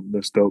that's dope.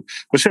 That's dope.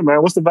 But shit,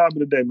 man, what's the vibe of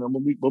the day, man?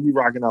 What we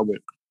rocking out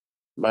with?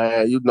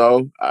 Man, you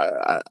know,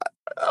 I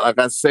like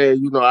I said,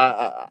 you know,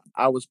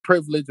 I was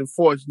privileged and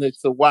fortunate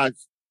to watch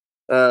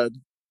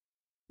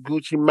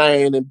Gucci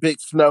Mane and Big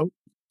Snow.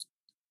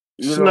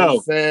 You know what I'm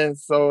saying?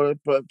 So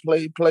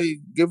play,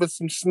 give us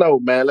some Snow,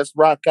 man. Let's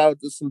rock out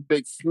to some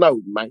Big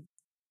Snow, man.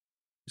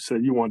 So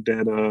you want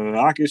that?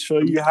 I can show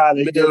you how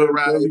to get it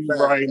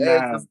right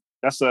now.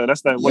 That's what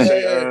they want.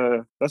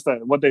 That's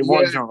that what they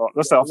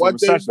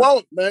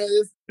want, man.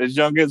 As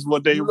young as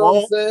what they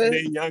want,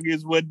 they young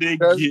as what they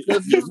get. You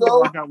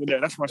know, rock out with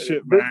that. That's my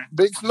shit, man.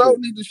 Big Snow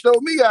need to show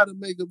me how to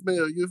make a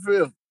meal. You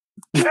feel?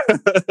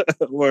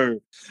 Word.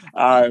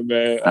 All right,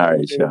 man. All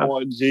right,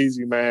 y'all.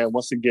 Jeezy, man.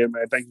 Once again,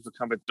 man, thank you for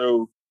coming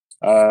through.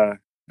 And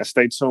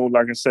stay tuned.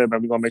 Like I said,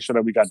 man, we're gonna make sure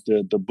that we got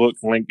the book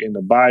link in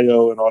the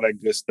bio and all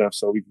that good stuff,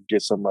 so we can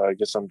get some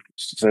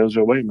sales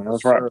your way, man.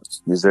 That's right.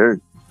 Yes, sir.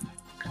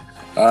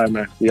 All right,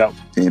 man. We out.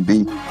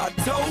 TNB. I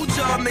told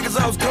y'all niggas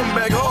I was coming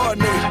back hard,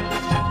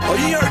 nigga. Oh,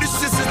 you heard this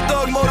shit since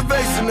Thug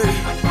Motivation,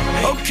 nigga.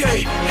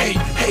 Okay,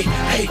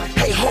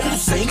 hey,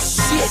 hoes ain't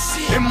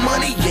shit, and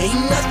money ain't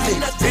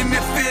nothing. And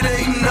if it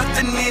ain't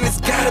nothing, then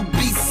it's gotta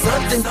be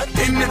something.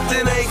 And if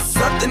it ain't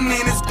something,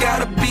 then it's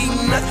gotta be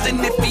nothing.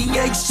 If he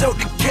ain't showed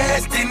the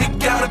cash, then it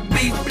gotta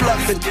be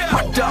bluffing.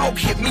 My dog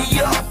hit me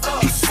up.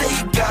 He say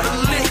he got a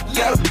lick,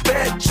 got a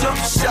bad jump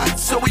shot,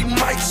 so he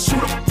might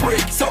shoot a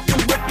brick.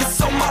 Talking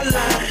reckless on my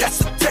line,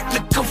 that's a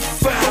technical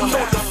foul. Don't know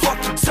what the fuck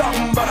you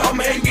talking about. I'm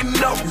hanging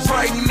up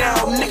right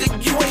now,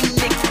 nigga. You ain't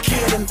Nick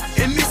Cannon,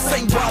 and this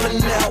ain't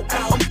wildin' out.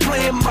 I'm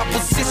playing my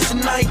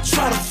position, I ain't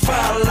tryna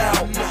foul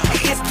out.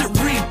 It's the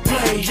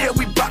replay, yeah,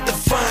 we bout to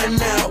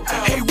find out.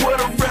 Hey, what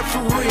a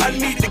referee, I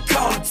need to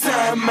call a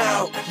timeout.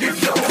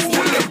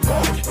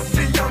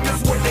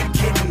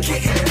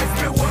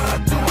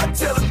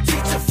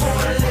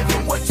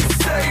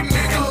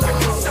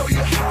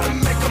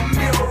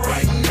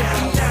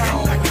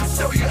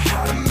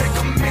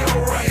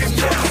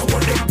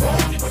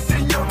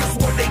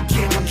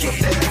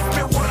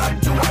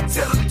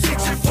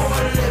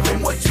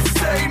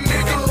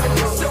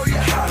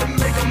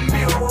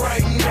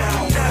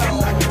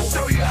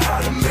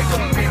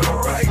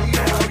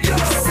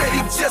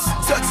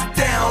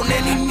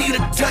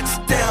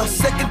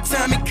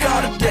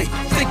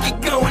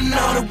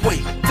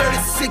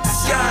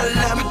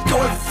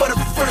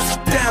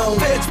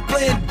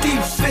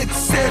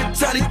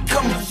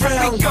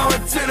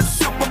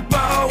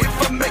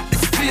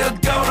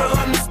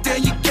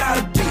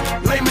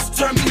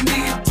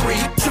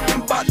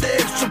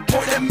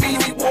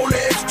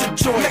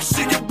 joint. Make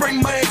sure you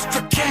bring my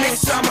extra cash.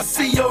 Next time I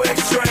see your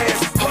extra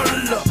ass.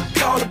 Hold up,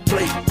 call the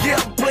play. Yeah,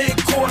 I'm playing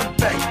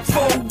quarterback.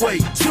 4-way,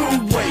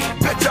 2-way.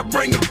 Bet I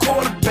bring a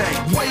quarterback.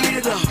 Weigh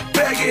it up,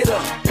 bag it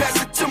up.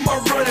 Pass it to my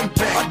running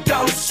back.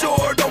 $1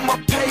 short on my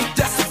pay.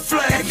 That's a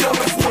flag. Young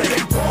is what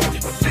they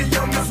want. The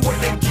young is what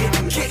they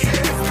getting.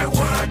 Getting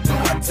what I do.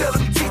 I tell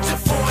them teach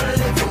it for a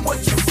living. What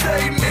you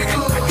say, nigga?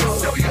 I can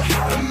show you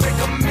how to make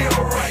a meal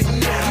right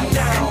now.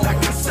 And I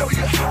can show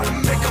you how to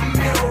make a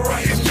meal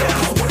right now.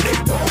 What they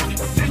want.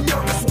 The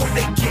young is what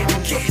they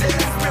getting. Getting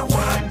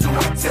what I do.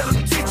 I tell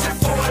them teach it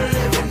for a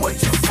living. What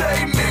you say,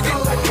 nigga?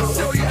 I can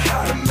show you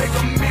how to make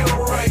a meal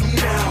right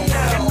now.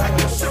 And I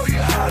can show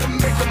you how to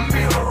make a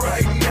meal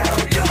right now.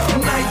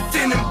 Ninth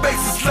inning,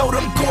 bases load.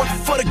 I'm going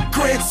for the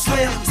grand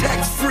slam.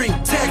 Tax free,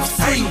 tax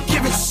free.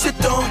 Giving shit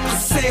to Uncle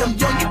Sam.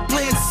 Young, you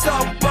playing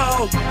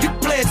softball. You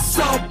playing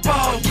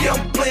softball. Yeah,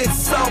 I'm playing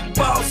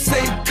softball.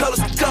 Same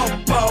colors, golf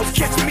balls.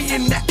 Catch me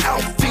in the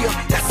outfield.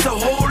 That's a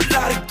whole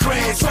lot of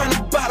grass. Trying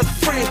to buy the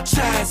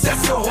franchise.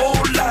 That's a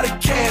whole lot of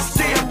cash.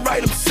 Damn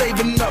right, I'm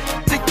saving up.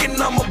 Thinking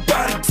I'm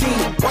about a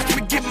team. Watch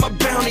me get my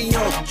bounty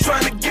on.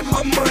 Trying to get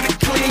my money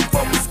clean.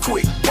 Focus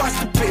quick. Watch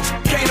the pitch.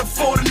 Can't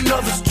afford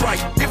another strike.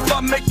 If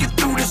I make it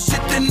through this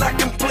shit, then I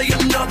can play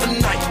another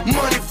night.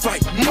 Money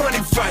fight, money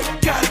fight.